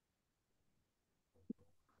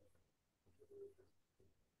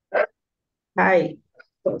 Hi,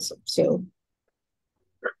 Concepción.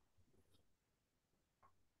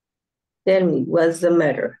 Tell me, what's the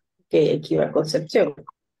matter? Ok, aquí va Concepción.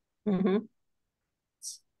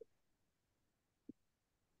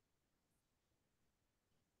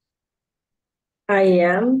 I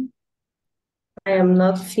am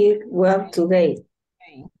not feel well today.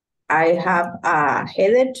 I have a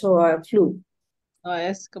headache or a flu. No,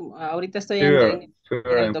 es como, ahorita estoy Fever en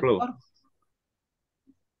el and flu. doctor.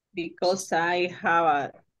 Because I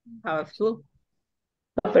have a flu.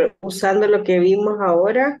 No, pero usando lo que vimos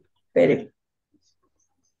ahora, pero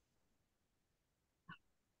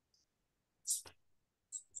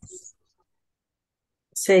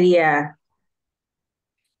sería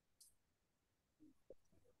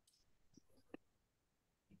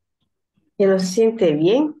que no se siente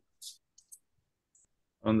bien.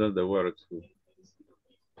 Under the weather too.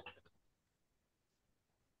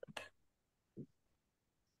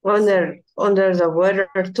 Under the weather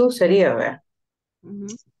too sería, ¿verdad?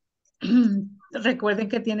 Recuerden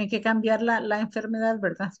que tienen que cambiar la enfermedad,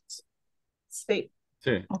 ¿verdad? Sí.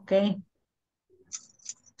 Sí. Ok.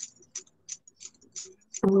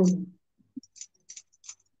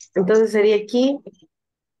 Entonces sería aquí.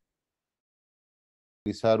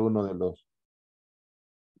 Utilizar uno de los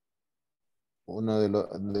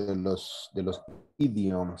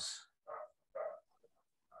idioms.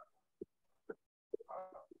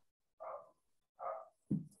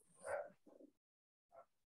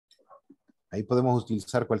 Ahí podemos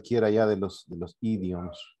utilizar cualquiera ya de los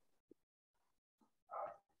idioms.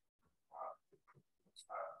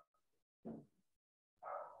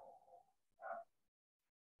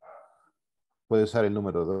 Puede usar el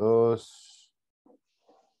número 2.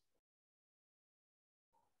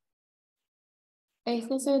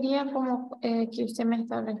 Este sería como que usted me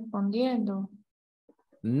está respondiendo.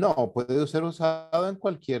 No, puede ser usado en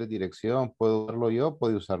cualquier dirección. Puedo usarlo yo,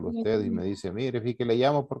 puede usarlo usted. Y me dice, mire, fíjate que le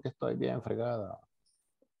llamo porque estoy bien fregada.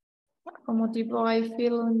 Como tipo, I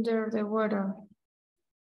feel under the weather.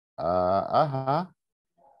 Ajá.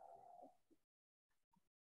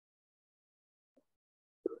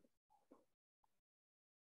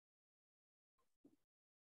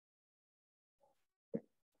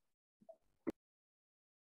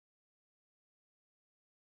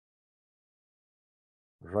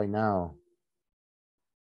 Right now.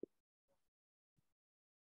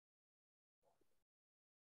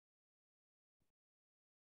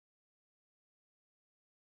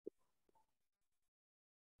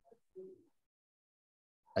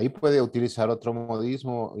 Ahí puede utilizar otro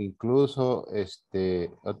modismo, incluso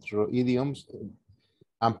otro idioms,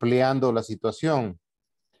 ampliando la situación.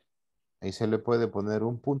 Ahí se le puede poner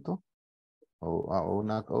un punto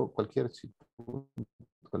o cualquier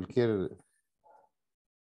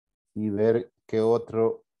y ver qué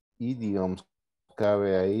otro idioms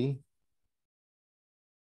cabe ahí.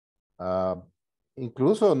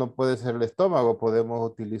 Incluso no puede ser el estómago, podemos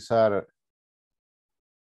utilizar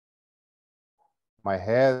my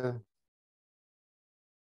head,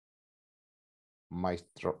 my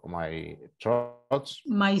throat.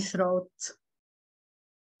 My throat.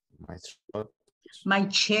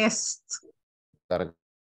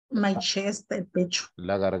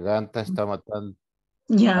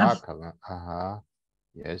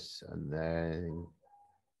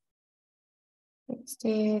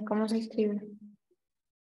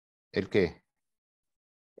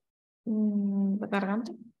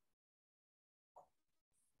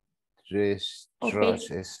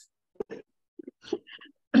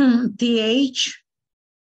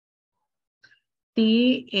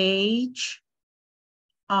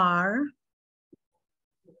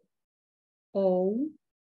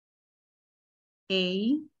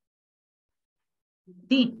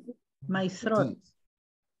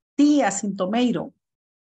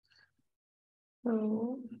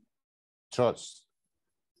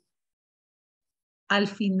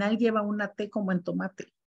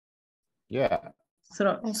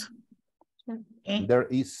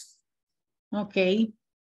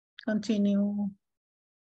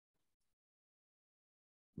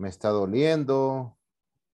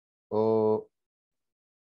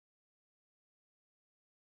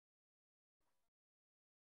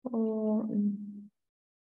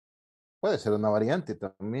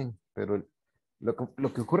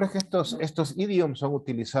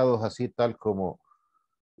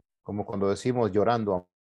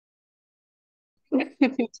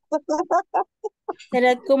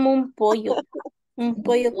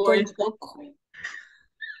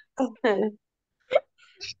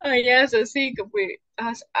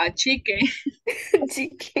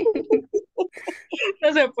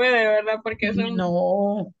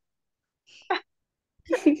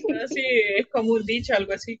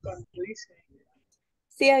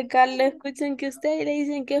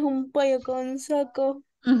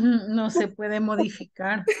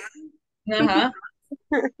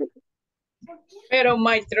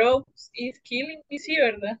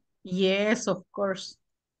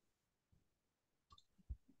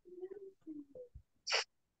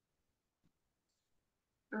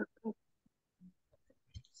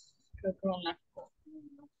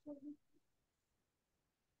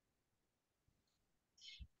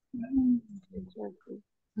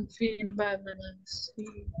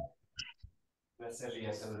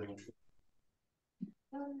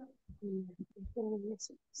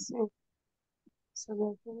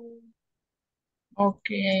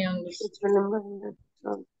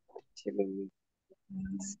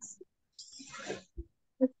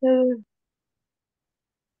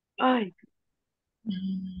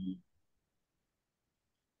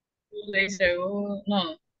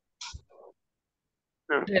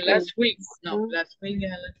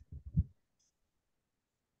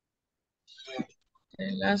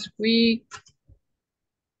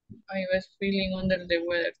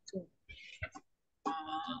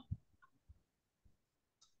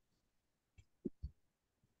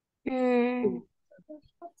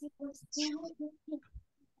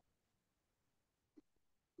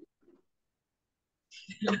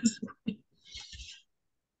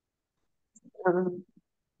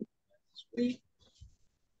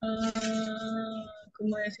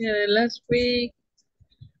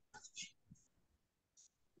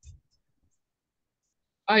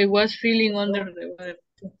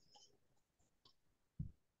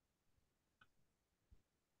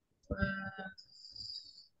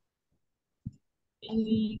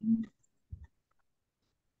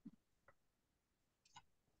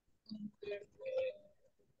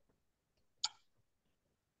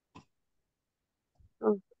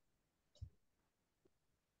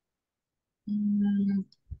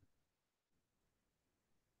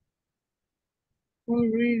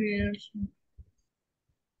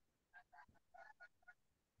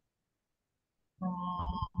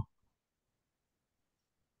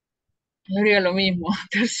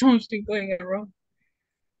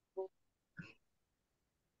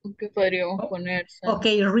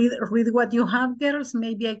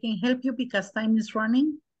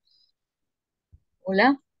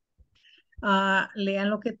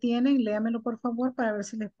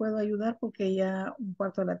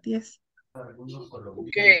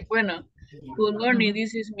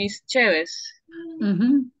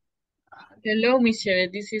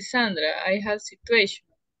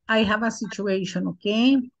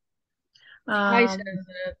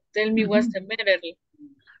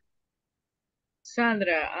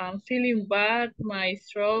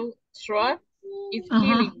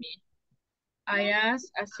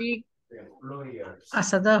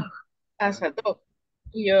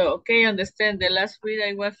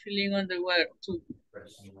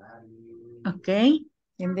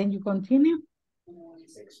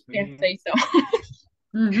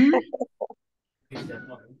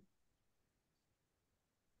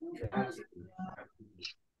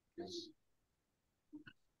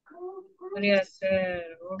 Podría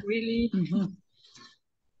ser, oh, really?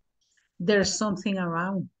 There's something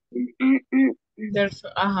around. There's,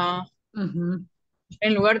 ajá.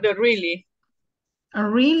 En lugar de really.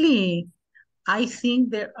 Really, I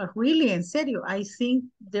think there, really, en serio, I think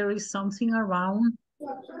there is something around.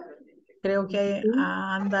 Creo que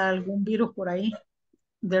anda algún virus por ahí.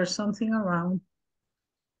 There's something around.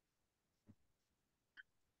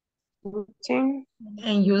 Okay.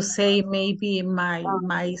 And you say maybe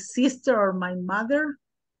my sister or my mother.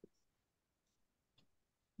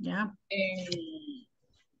 Yeah.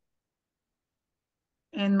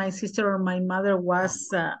 And my sister or my mother was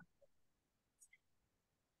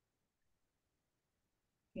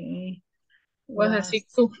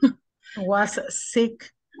was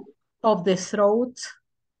sick of the throat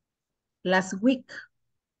last week.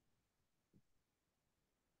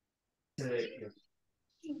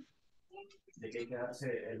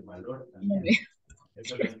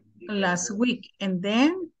 Last week, and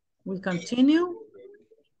then we continue.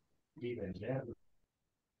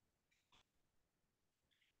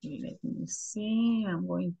 Let me see, I'm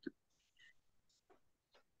going to,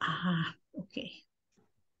 okay.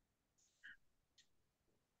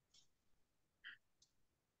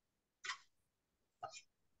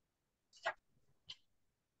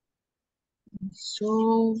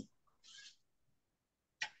 So,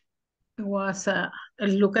 it was,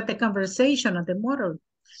 look at the conversation of the model,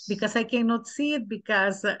 because I cannot see it,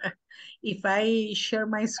 because if I share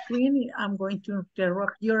my screen, I'm going to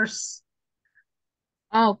interrupt yours.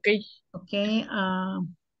 Okay. Okay.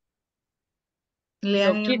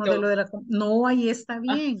 Lean en el modelo de la... No, ahí está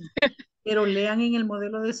bien. Pero lean en el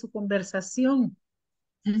modelo de su conversación.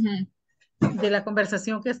 De la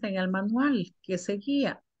conversación que está en el manual, que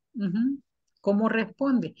seguía. ¿Cómo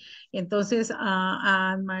responde? Entonces,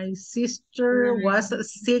 and my sister was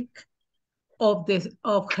sick of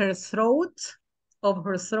her throat,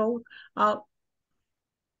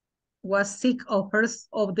 was sick of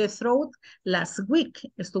the throat last week.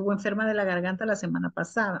 Estuvo enferma de la garganta la semana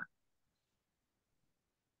pasada.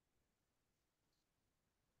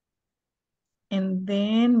 And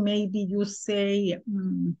then maybe you say,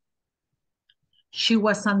 she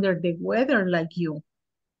was under the weather like you.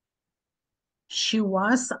 She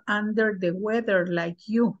was under the weather like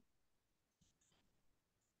you.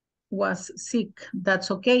 Was sick. That's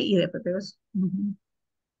okay. Y después,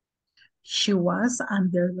 she was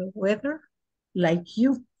under the weather like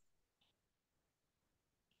you.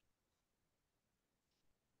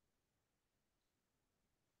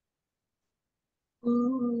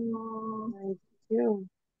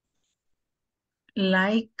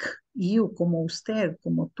 Like you, como usted,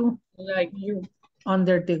 como tú. Like you.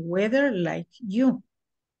 Under the weather like you.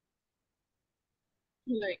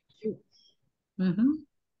 Like you.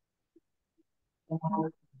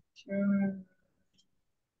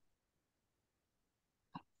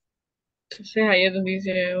 Entonces ahí es donde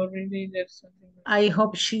dice already there's something. I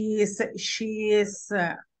hope she is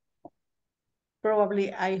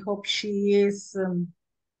probably, I hope she is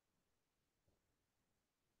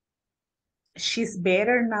she's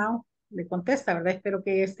better now. Le contesta, ¿verdad? Espero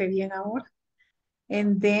que esté bien ahora.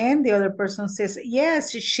 And then the other person says,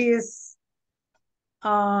 yes, she's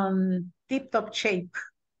on tip-top shape.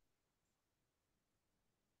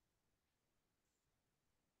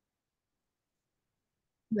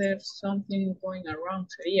 There's something going around,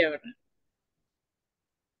 sería, ¿verdad?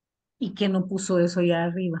 ¿Y que no puso eso ya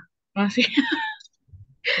arriba? Ah, sí.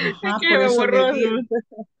 Ajá, Es que por me eso le borró. digo.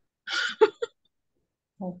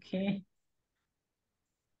 Ok.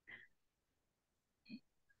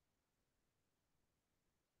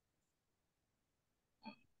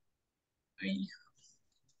 Ay.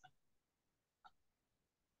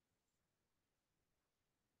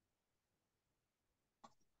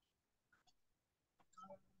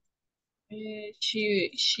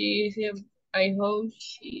 I hope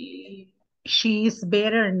she is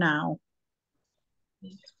better now.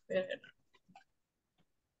 Is better.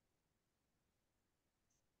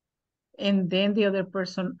 And then the other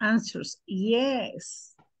person answers,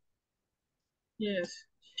 yes. Yes.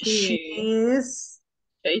 She is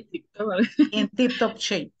in tip-top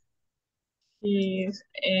shape. She is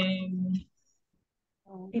in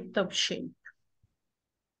tip-top shape.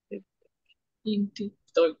 In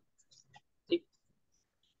tip-top.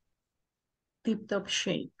 Tip-top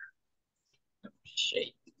shape.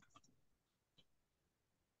 Shape.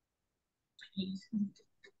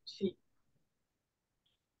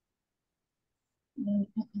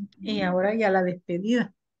 Y ahora ya la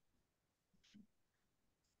despedida.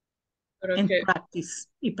 Pero En que... practice.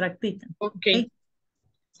 Y practican. Okay.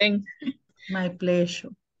 My pleasure.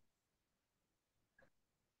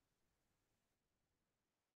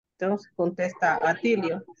 Entonces contesta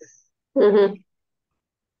Atilio. Ujú.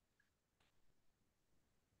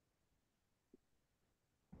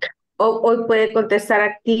 Hoy puede contestar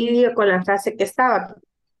Activio con la frase que estaba.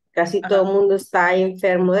 Casi todo el mundo está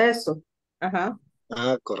enfermo de eso. Ajá.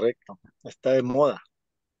 Ah, correcto. Está de moda.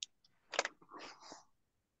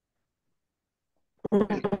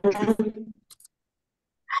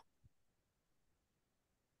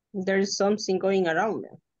 There's something going around.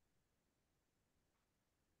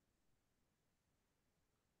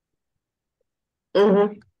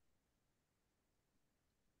 Ujú.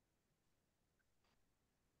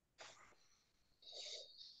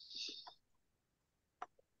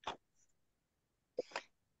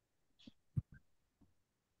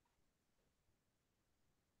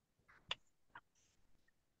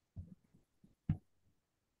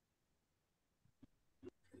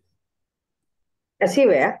 Así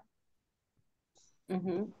vea.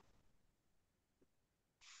 Ujú.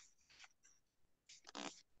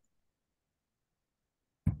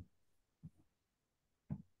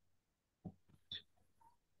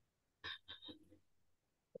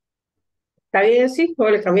 ¿Está bien así? ¿O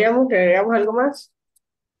le cambiamos, le agregamos algo más?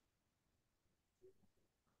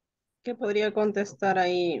 ¿Qué podría contestar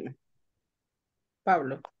ahí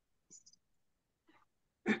Pablo?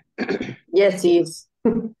 Yes, yes.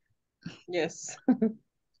 Yes.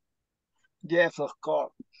 Yes, of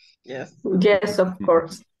course. Yes. Yes, of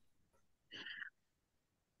course.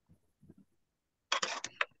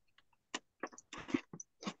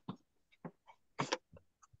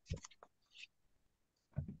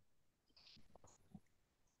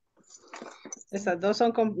 Esas dos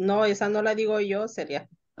son, no, esa no la digo yo, sería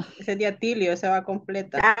Tilio, esa va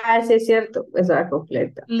completa. Ah, sí es cierto. Esa va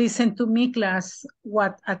completa. Listen to me, class.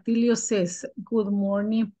 What Atilio says. Good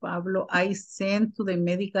morning, Pablo. I sent to the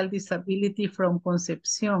medical disability from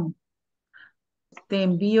Concepción. Te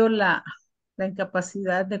envío la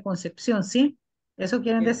incapacidad de Concepción, ¿sí? ¿Eso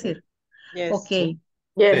quieren decir? Yes. Ok.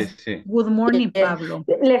 Yes. Sí. Good morning, Yes. Pablo.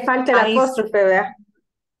 Le falta el apóstrofe, ¿verdad?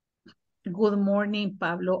 Good morning,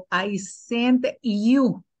 Pablo. I sent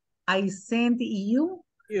you. I sent you.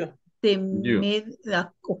 You.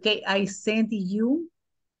 Okay, I sent you.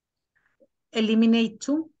 Eliminate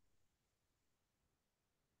two.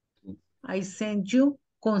 I sent you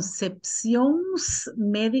Concepción's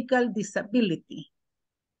medical disability.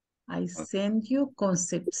 I sent you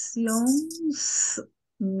Concepción's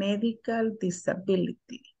medical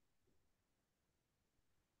disability.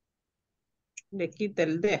 Le quita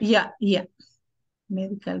el D. Yeah.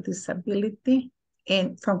 Medical disability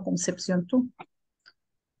and from Concepción too.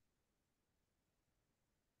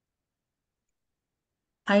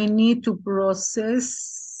 I need to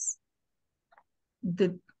process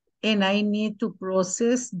I need to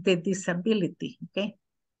process the disability, okay?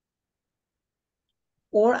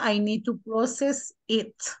 Or I need to process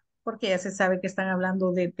it, porque ya se sabe que están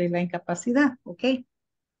hablando de la incapacidad, okay?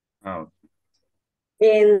 Ah,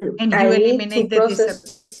 And I you need eliminate to the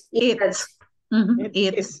process it.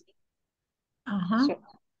 It. Uh-huh.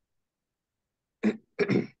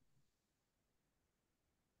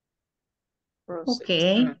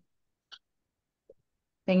 Okay.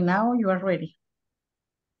 And now you are ready.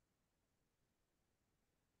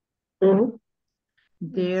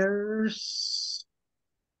 There's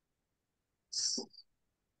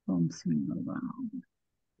something around.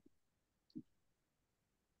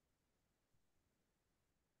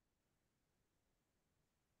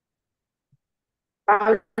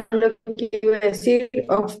 Lo que iba a decir,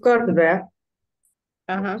 of course, ¿verdad?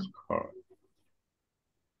 Ajá.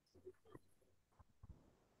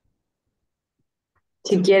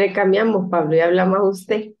 Si quiere cambiamos, Pablo, y habla más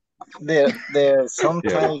usted. De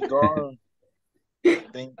sometimes goal.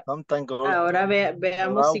 De sometimes goal. Ahora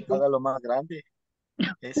veamos si haga lo más grande.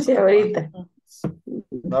 Eso. Sí, ahorita.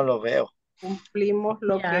 No lo veo. cumplimos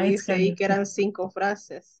lo que Yeah, it's dice ahí, gonna que eran 5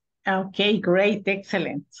 frases. Okay, great,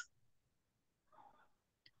 excellent.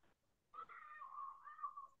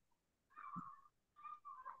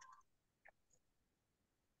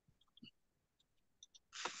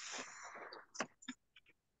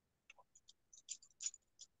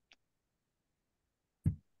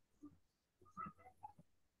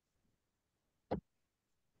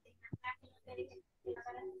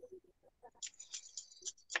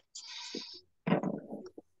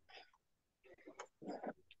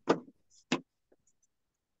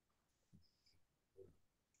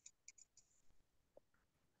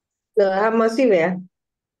 Lo dejamos así, vea.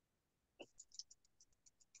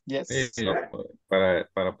 Yes. Sí,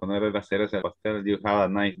 para poner las ceras al pastel, you have a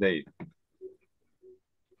nice day.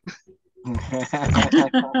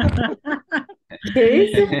 ¿Qué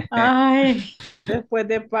dice? Ay, Después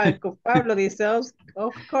de Pablo dice,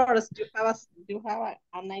 of course, you have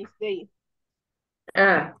a nice day.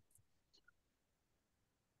 Ah.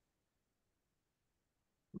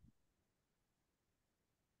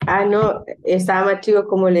 Ah, no, estaba más chivo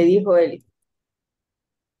como le dijo él.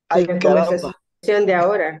 Ay, La caramba. conversación de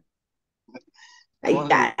ahora. Ay, ¿Cómo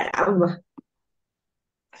caramba.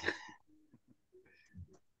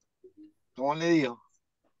 le digo?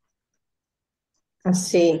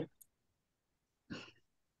 Así.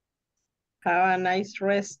 Have a nice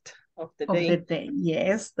rest of the of the day. day.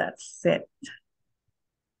 Yes, that's it.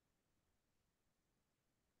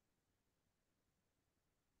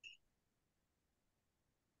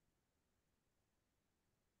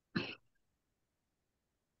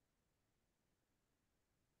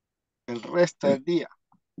 El resto del día.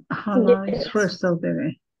 Nice rest of the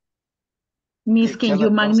day. Miss, ¿Qué es la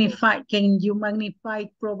cosa? can you magnify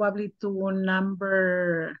probably to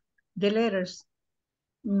number the letters?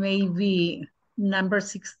 Maybe number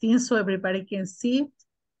 16 so everybody can see it.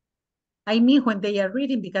 I mean when they are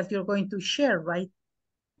reading because you're going to share, right?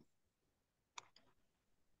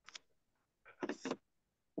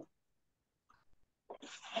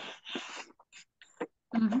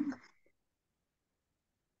 Mm-hmm.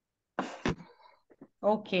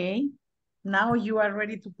 Okay, now you are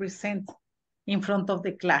ready to present in front of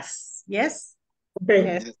the class, yes?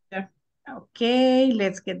 Okay. Yes. Okay,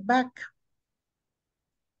 let's get back.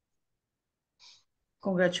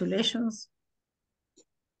 Congratulations.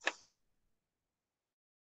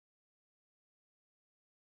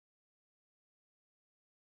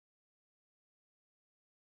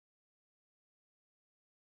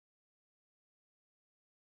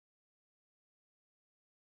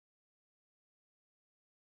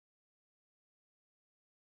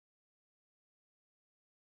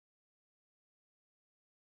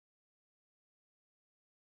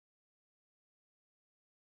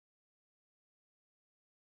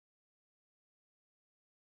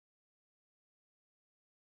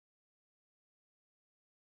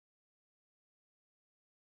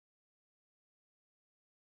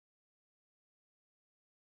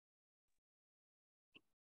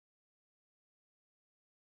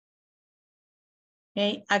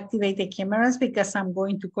 Okay, activate the cameras because I'm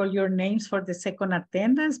going to call your names for the second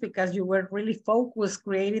attendance because you were really focused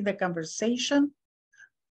creating the conversation.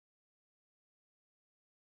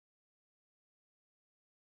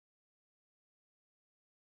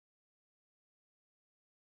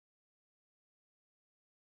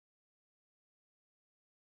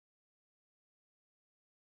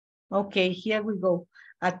 Okay, here we go.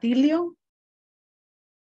 Atilio.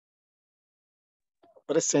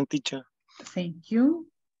 Present, teacher. Thank you.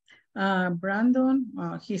 Brandon,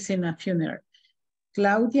 he's in a funeral.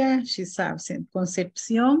 Claudia, she's absent.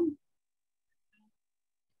 Concepcion.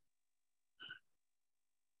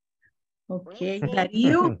 Okay,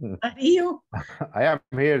 Darío. Darío. I am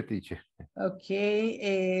here, teacher.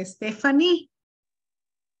 Okay, Stephanie.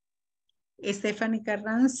 Stephanie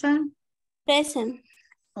Carranza. Present.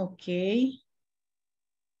 Okay.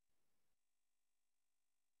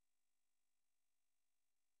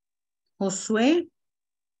 Josué.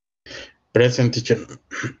 Present, teacher.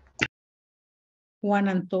 Juan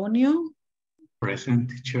Antonio. Present,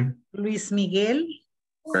 teacher. Luis Miguel.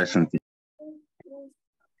 Present.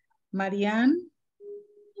 Marianne.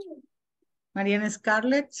 Marianne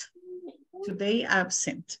Scarlett. Today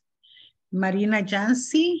absent. Marina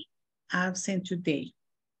Jansi. Absent today.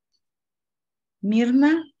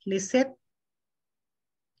 Mirna Lisette.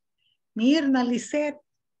 Mirna Lisette.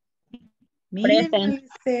 Mirna Present.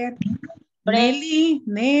 Lisette. Nelly.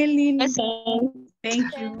 Nelly. Present.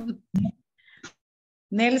 Thank you.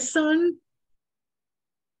 Nelson.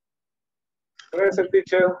 Present,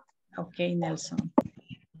 teacher. Okay, Nelson.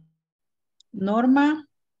 Norma.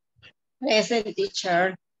 Present,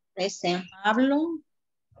 teacher. Present. Pablo.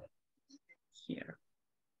 Here.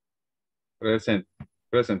 Present.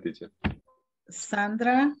 Present, teacher.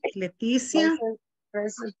 Sandra. Leticia.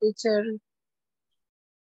 Present, teacher.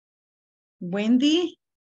 Wendy.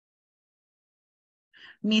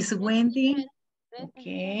 Miss Wendy.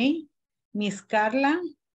 Okay. Miss Carla.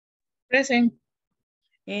 Present.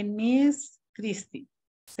 And Miss Christy.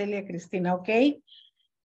 Celia Cristina, okay?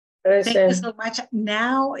 Thank you so much.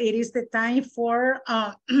 Now it is the time for,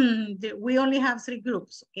 we only have 3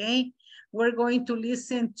 groups, okay? We're going to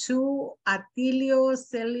listen to Atilio,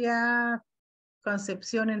 Celia,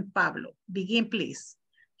 Concepcion, and Pablo. Begin, please.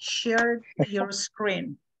 Share your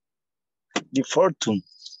screen. The fortune.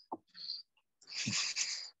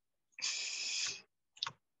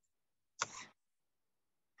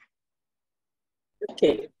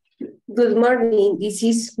 Okay. Good morning. This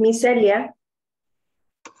is Miss Elia.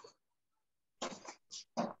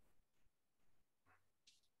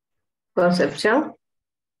 Concepción.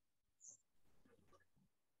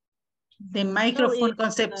 The microphone,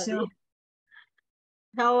 Concepcion.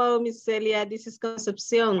 Hello, Miss Celia. This is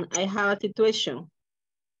Concepcion. I have a situation.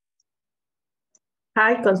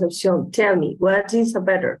 Hi, Concepcion. Tell me, what is the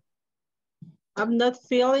better? I'm not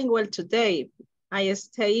feeling well today. I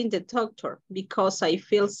stay in the doctor because I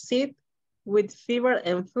feel sick with fever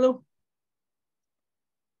and flu.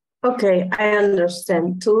 Okay, I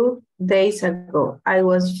understand. 2 days ago, I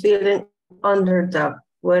was feeling under the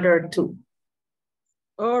weather too.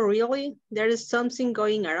 Oh, really? There is something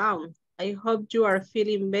going around. I hope you are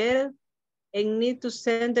feeling better and need to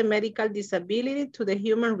send the medical disability to the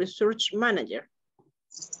human research manager.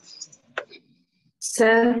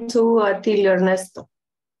 Send to Atilio Ernesto.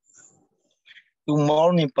 Good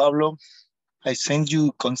morning, Pablo. I send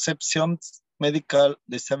you Concepcion's medical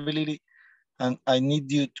disability and I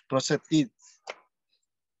need you to process it.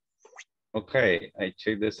 Okay, I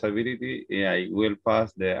check the disability and I will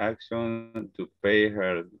pass the action to pay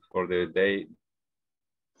her for the day.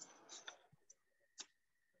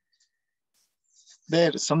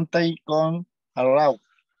 There's something going around.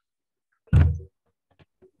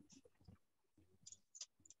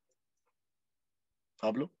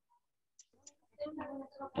 Pablo?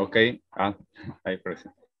 Okay, I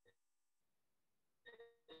present.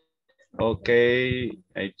 Okay,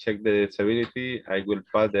 I check the disability. I will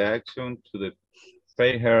pass the action to the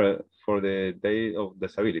pay her for the day of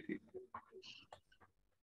disability.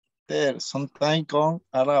 There's something going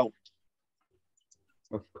around.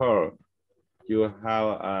 Of course, you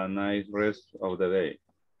have a nice rest of the day.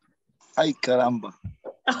 Ay, caramba.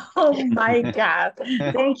 Oh my God.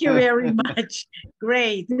 Thank you very much.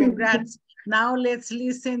 Great. Congrats. Now let's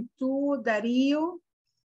listen to Darío,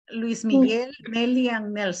 Luis Miguel, Nelly,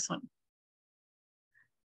 and Nelson.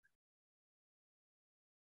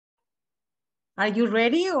 Are you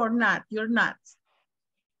ready or not? You're not.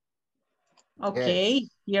 Okay, yes.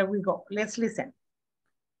 Here we go. Let's listen.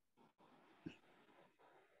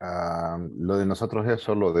 Lo de nosotros es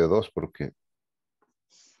solo de 2 porque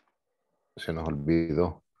se nos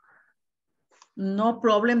olvidó. No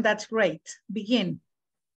problem, that's great. Begin.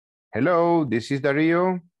 Hello, this is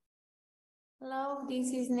Darío. Hello,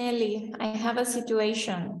 this is Nelly. I have a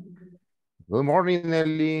situation. Good morning,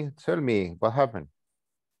 Nelly. Tell me, what happened?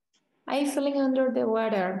 I'm feeling under the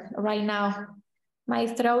weather right now. My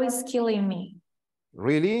throat is killing me.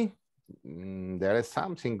 Really? There is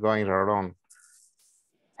something going around.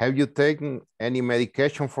 Have you taken any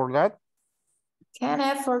medication for that? Can't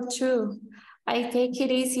afford to. I take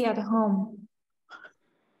it easy at home.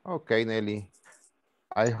 Okay, Nelly.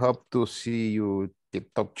 I hope to see you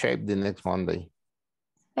tip-top shape the next Monday.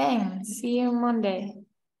 Thanks. See you Monday.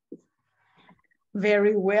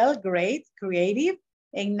 Very well, great, creative.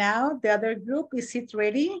 And now the other group, is it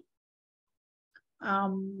ready?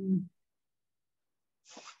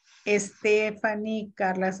 Stephanie,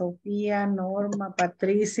 Carla Sofía, Norma,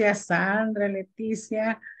 Patricia, Sandra,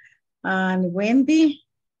 Leticia, and Wendy.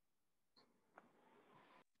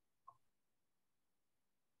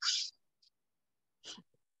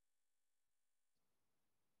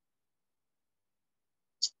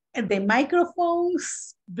 And the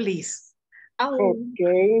microphones, please.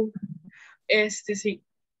 Okay. Sí.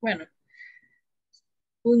 Bueno.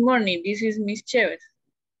 Good morning. This is Miss Chavez.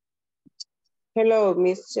 Hello,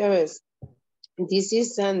 Miss Chavez. This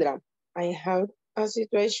is Sandra. I have a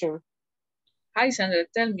situation. Hi, Sandra.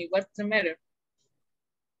 Tell me, what's the matter?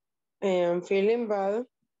 I am feeling bad.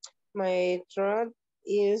 My throat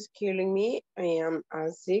is killing me. I am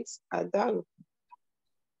a sick adult.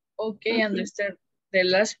 Okay, understand. The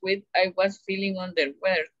last week I was feeling under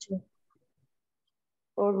weather too.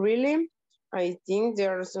 Oh, really? I think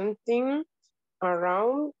there's something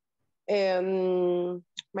around.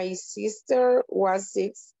 My sister was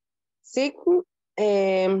sick.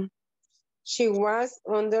 She was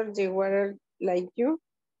under the weather like you.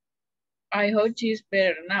 I hope she's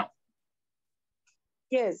better now.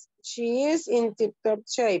 Yes, she is in tip-top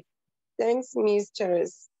shape. Thanks, Miss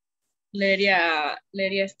Chavez. Leria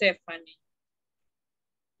Stephanie.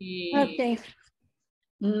 Okay.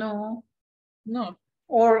 No. No.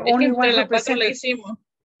 Or es only que one la 4 la representative. hicimos.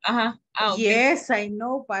 Ajá. Okay. Yes, I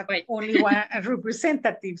know, but only one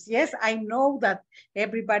representatives. Yes, I know that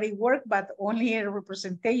everybody work, but only a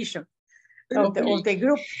representation of the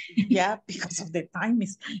group. Yeah, because of the time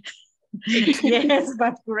is. Yes,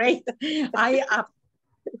 but great.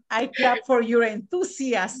 I clap for your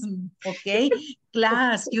enthusiasm, okay?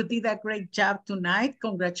 Class, you did a great job tonight.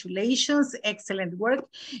 Congratulations, excellent work.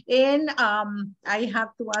 And I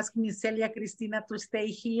have to ask Miss Celia Cristina to stay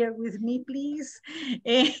here with me, please.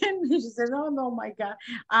 And she said, oh, no, my God.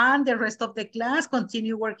 And the rest of the class,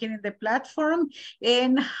 continue working in the platform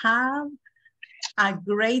and have a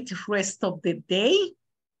great rest of the day.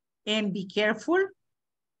 And be careful,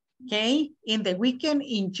 okay? In the weekend,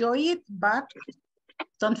 enjoy it, but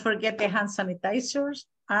don't forget the hand sanitizers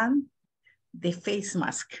and the face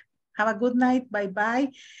mask. Have a good night.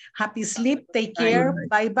 Bye-bye. Happy sleep. Take care.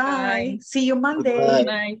 Bye-bye. See you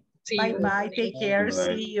Monday. Bye-bye. Take care.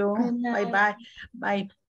 See you. Bye-bye. Bye.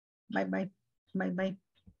 Bye-bye. Bye-bye.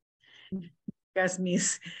 Because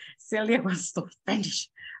Miss Celia wants to finish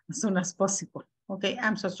as soon as possible. Okay,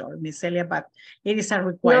 I'm so sorry, Miss Celia, but it is a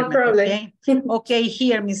requirement. No problem. Okay, okay,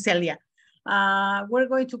 here, Miss Celia. We're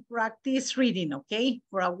going to practice reading, okay,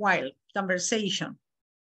 for a while, conversation.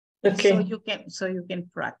 Okay. So you can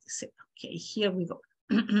practice it. Okay, here we go.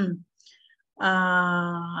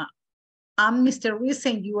 I'm Mr. Reese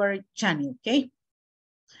and you are Johnny, okay?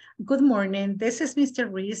 Good morning. This is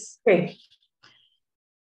Mr. Reese. Okay.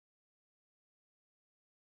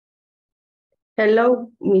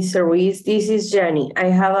 Hello, Mr. Reese. This is Jenny. I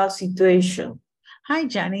have a situation. Hi,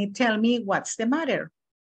 Jenny. Tell me what's the matter.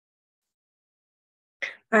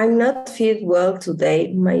 I'm not feeling well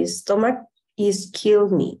today. My stomach is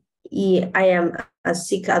killing me. I am a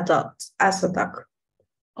sick adult, as a dog.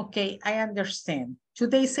 Okay, I understand. 2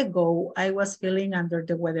 days ago, I was feeling under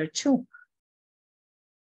the weather too.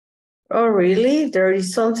 Oh, really? There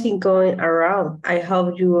is something going around. I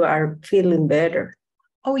hope you are feeling better.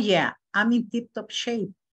 Oh, yeah. I'm in tip-top shape.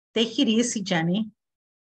 Take it easy, Jenny.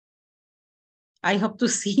 I hope to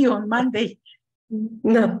see you on Monday.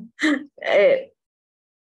 No.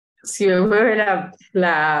 Si me mueve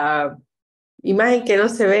la imagen que no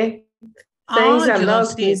se ve. Thanks a lot,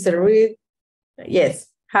 Mr. Reed. Yes.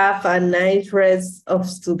 Have a nice rest of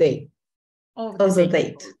today. Of the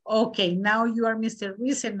date. Okay, now you are Mr.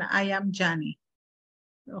 Reese and I am Johnny.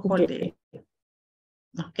 Hold Okay.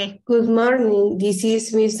 Okay. Good morning. This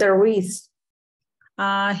is Mr. Reese.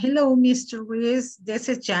 Hello, Mr. Reese. This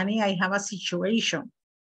is Johnny. I have a situation.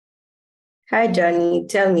 Hi, Johnny.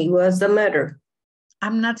 Tell me, what's the matter?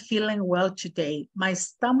 I'm not feeling well today. My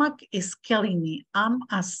stomach is killing me. I'm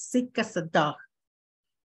as sick as a dog.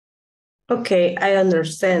 Okay, I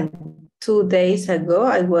understand. 2 days ago,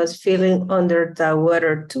 I was feeling under the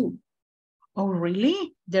weather too. Oh,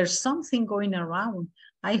 really? There's something going around.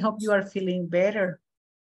 I hope you are feeling better.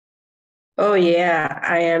 Oh, yeah,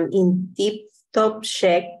 I am in tip-top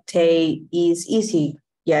shape. Day is easy,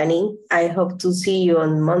 Yanni. I hope to see you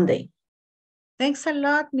on Monday. Thanks a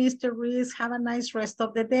lot, Mr. Reese. Have a nice rest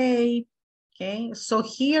of the day. Okay, so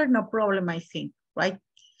here, no problem, I think, right?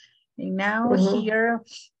 And now here,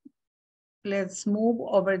 let's move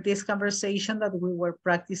over this conversation that we were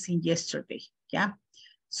practicing yesterday, yeah?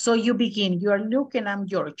 So you begin. You are Luke and I'm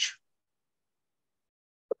George.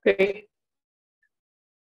 Okay.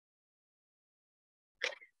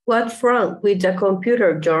 What's wrong with the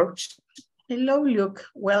computer, George? Hello, Luke.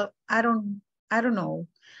 Well, I don't know.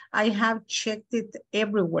 I have checked it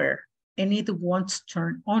everywhere and it won't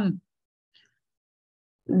turn on.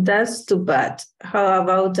 That's too bad. How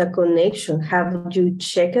about the connection? Have you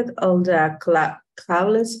checked all the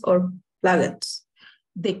cables or plugs?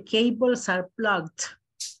 The cables are plugged.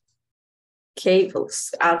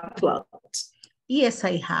 Cables are plugged. Yes,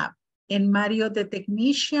 I have. And Mario, the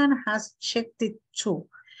technician, has checked it too.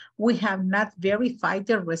 We have not verified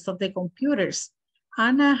the rest of the computers.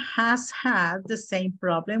 Anna has had the same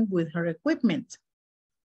problem with her equipment.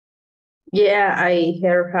 Yeah, I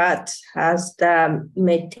heard that. Has the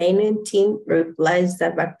maintenance team replaced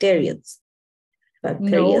the bacteria?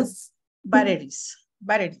 No, batteries.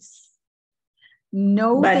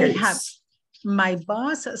 No, batteries. They have. My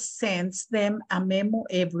boss sends them a memo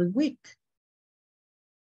every week.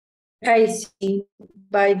 I see.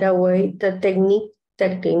 By the way, the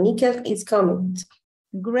technician is coming.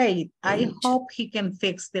 Great. I hope he can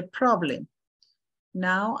fix the problem.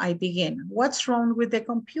 Now I begin. What's wrong with the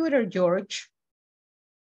computer, George?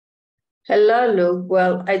 Hello, Luke.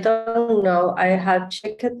 Well, I don't know. I have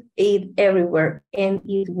checked it everywhere and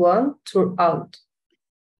it won't turn out.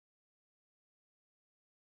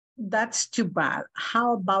 That's too bad.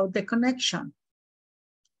 How about the connection?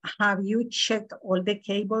 Have you checked all the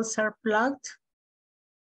cables are plugged?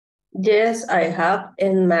 Yes, I have.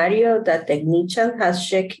 And Mario, the technician, has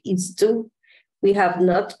checked it too. We have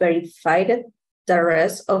not verified the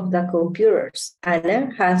rest of the computers.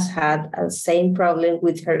 Anna has had the same problem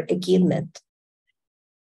with her equipment.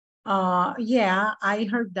 Yeah, I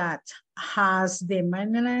heard that. Has the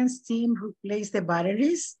maintenance team replaced the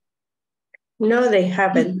batteries? No, they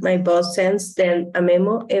haven't. My boss sends them a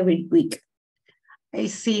memo every week. I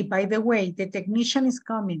see. By the way, the technician is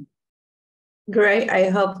coming. Great. I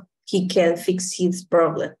hope he can fix his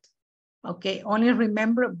problem. Okay, only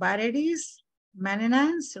remember batteries,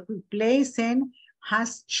 maintenance, replace, and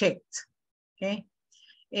has checked. Okay,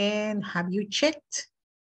 and have you checked?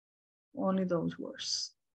 Only those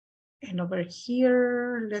words. And over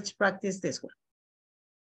here, let's practice this one.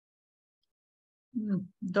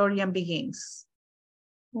 Dorian begins.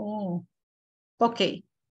 Oh, okay.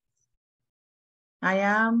 I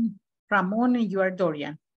am Ramon and you are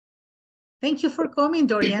Dorian. Thank you for coming,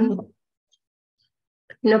 Dorian.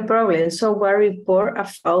 No problem. So what report a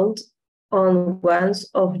fault on one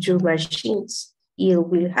of your machines? You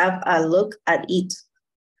will have a look at it.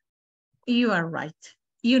 You are right.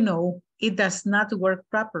 You know, it does not work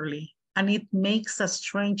properly and it makes a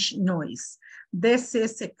strange noise. This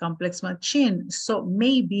is a complex machine, so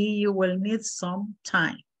maybe you will need some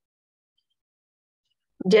time.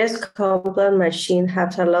 Yes, complex machine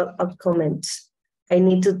has a lot of comments. I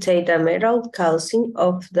need to take the metal causing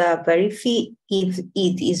of the verify if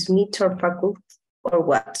it is meet or faculty or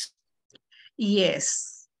what.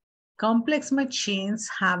 Yes, complex machines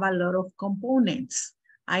have a lot of components.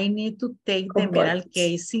 I need to take the metal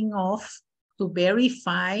casing off to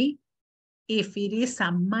verify if it is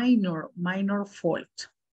a minor fault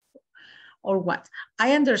or what.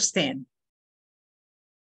 I understand.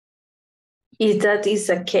 If that is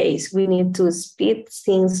the case, we need to speed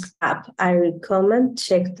things up. I recommend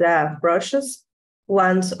check the brushes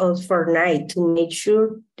once or fortnight to make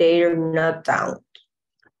sure they're not down.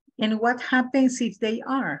 And what happens if they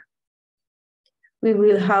are? We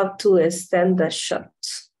will have to extend the shot.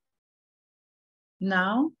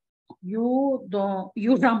 Now, you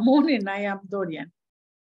Ramon and I am Dorian.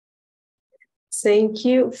 Thank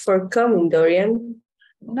you for coming, Dorian.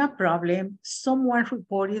 No problem. Someone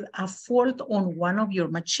reported a fault on one of your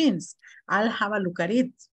machines. I'll have a look at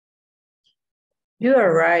it. You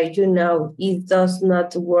are right. You know, it does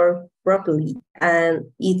not work properly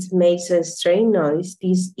and it makes a strange noise.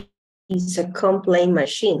 This is a complaint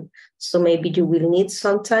machine, so maybe you will need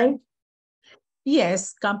some time.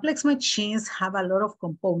 Yes, complex machines have a lot of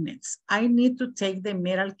components. I need to take the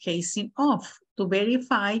metal casing off to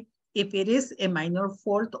verify if it is a minor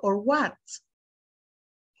fault or what.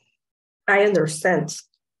 I understand.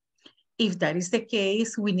 If that is the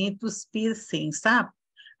case, we need to speed things up.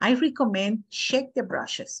 I recommend check the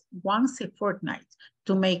brushes once a fortnight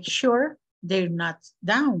to make sure they're not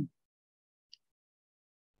down.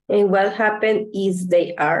 And what happens if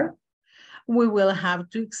they are? We will have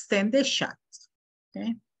to extend the shot.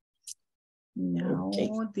 Okay. Now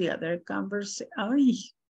the other conversation.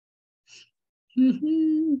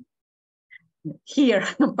 Here,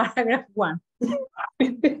 paragraph 1.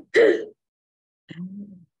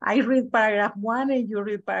 I read paragraph 1 and you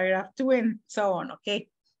read paragraph 2 and so on, okay?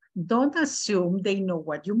 Don't assume they know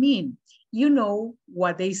what you mean. You know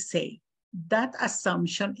what they say. That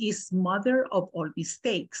assumption is mother of all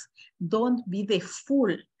mistakes. Don't be the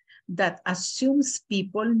fool that assumes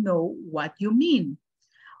people know what you mean.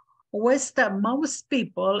 Most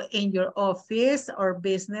people in your office or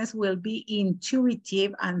business will be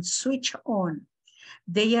intuitive and switch on.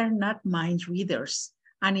 They are not mind readers.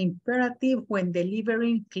 An imperative when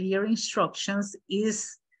delivering clear instructions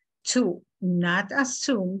is to not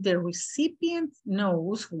assume the recipient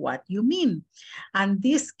knows what you mean. And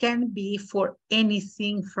this can be for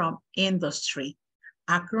anything from industry,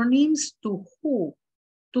 acronyms to who,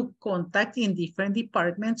 to contact in different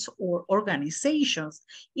departments or organizations.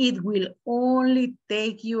 It will only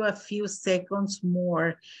take you a few seconds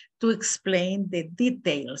more to explain the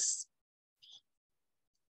details.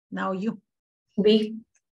 Now you. Be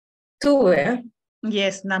 2, eh?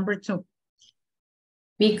 Yes, number 2.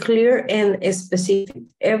 Be clear and specific.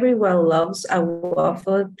 Everyone loves a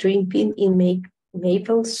waffle dripping in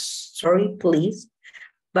maple syrup, please.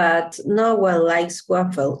 But no one likes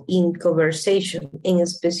waffle in conversation, and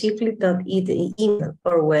specifically not in the email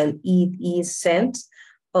or when it is sent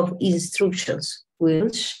of instructions,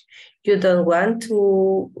 which you don't want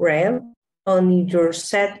to read on your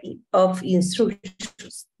set of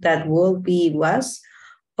instructions. That will be waste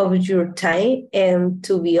of your time, and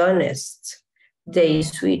to be honest, they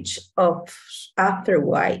switch off after a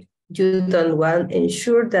while. You don't want to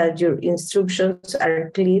ensure that your instructions are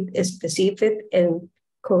clear, specific, and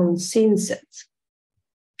consistent.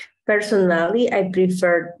 Personally, I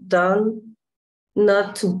prefer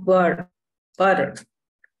not to butter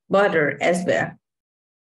as well.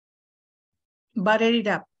 Butter it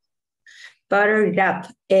up. butter it up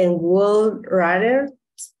and would rather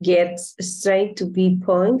get straight to the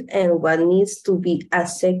point and what needs to be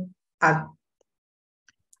actions or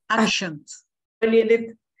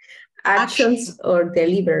delivered. Actions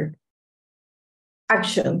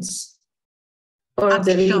or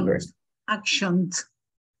delivered. Actions.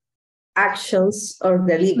 Actions or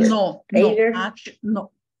delivered. No,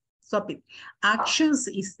 no. Stop it. Actions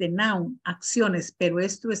is the noun, acciones, pero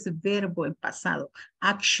esto es verbo en pasado.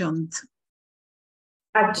 Actions.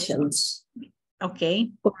 Actions.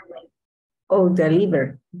 Okay. Or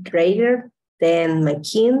delivered. Greater than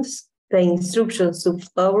McKinn's, the instructions to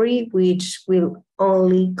Flowery, which will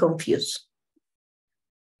only confuse.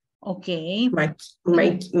 Okay.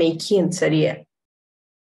 McKinn sería.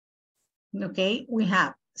 Okay, we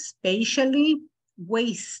have spatially,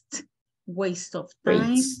 waste of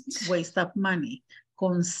time, waste of money.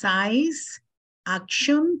 Concise,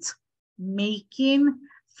 actions, making,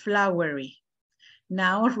 flowery.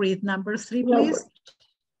 Now read number 3, please.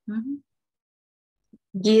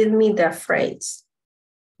 Give me the phrase.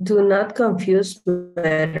 Do not confuse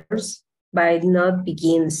matters by not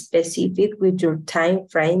being specific with your time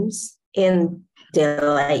frames and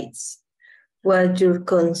deadlines. What you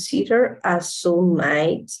consider as soon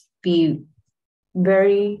might be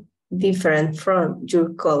very different from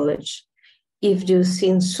your college. If you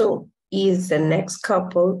think soon is the next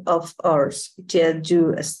couple of hours, yet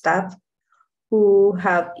you staff who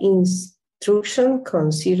have instruction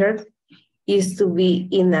considered is to be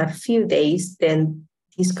in a few days, then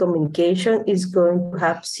this communication is going to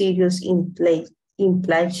have serious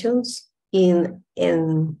implications in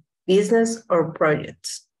business or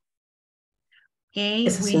projects. Okay,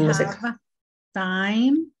 we have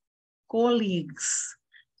time, colleagues,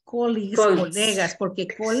 colegas, porque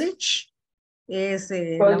college es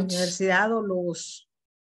la universidad o los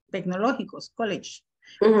tecnológicos, college.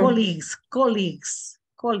 Colleagues.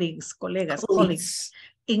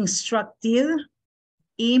 Instructive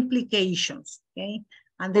implications, okay?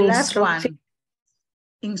 And the last one,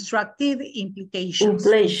 instructive implications.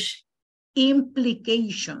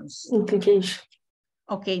 Implications.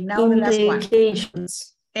 Okay, now the last one.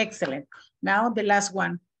 Excellent. Now the last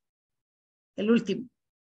one. El último.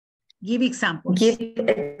 Give examples. Give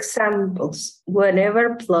examples.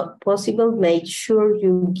 Whenever possible, make sure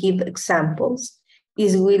you give examples.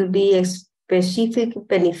 It will be specific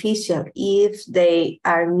beneficial if they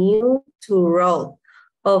are new to role,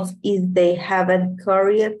 or if they haven't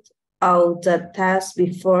carried out the task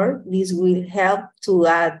before. This will help to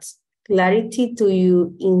add clarity to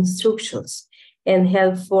your instructions and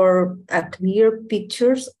help for a clear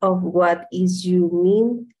pictures of what is you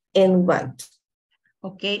mean and want.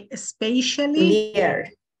 Okay, especially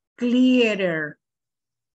clearer.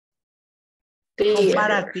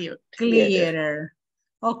 Comparative, clearer.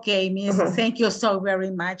 Okay, Miss, thank you so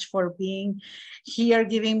very much for being here,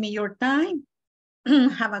 giving me your time.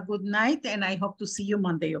 Have a good night, and I hope to see you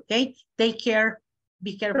Monday, okay? Take care.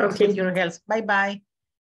 Be careful with your health. Bye-bye.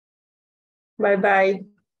 Bye-bye.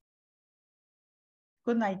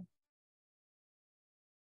 Good night.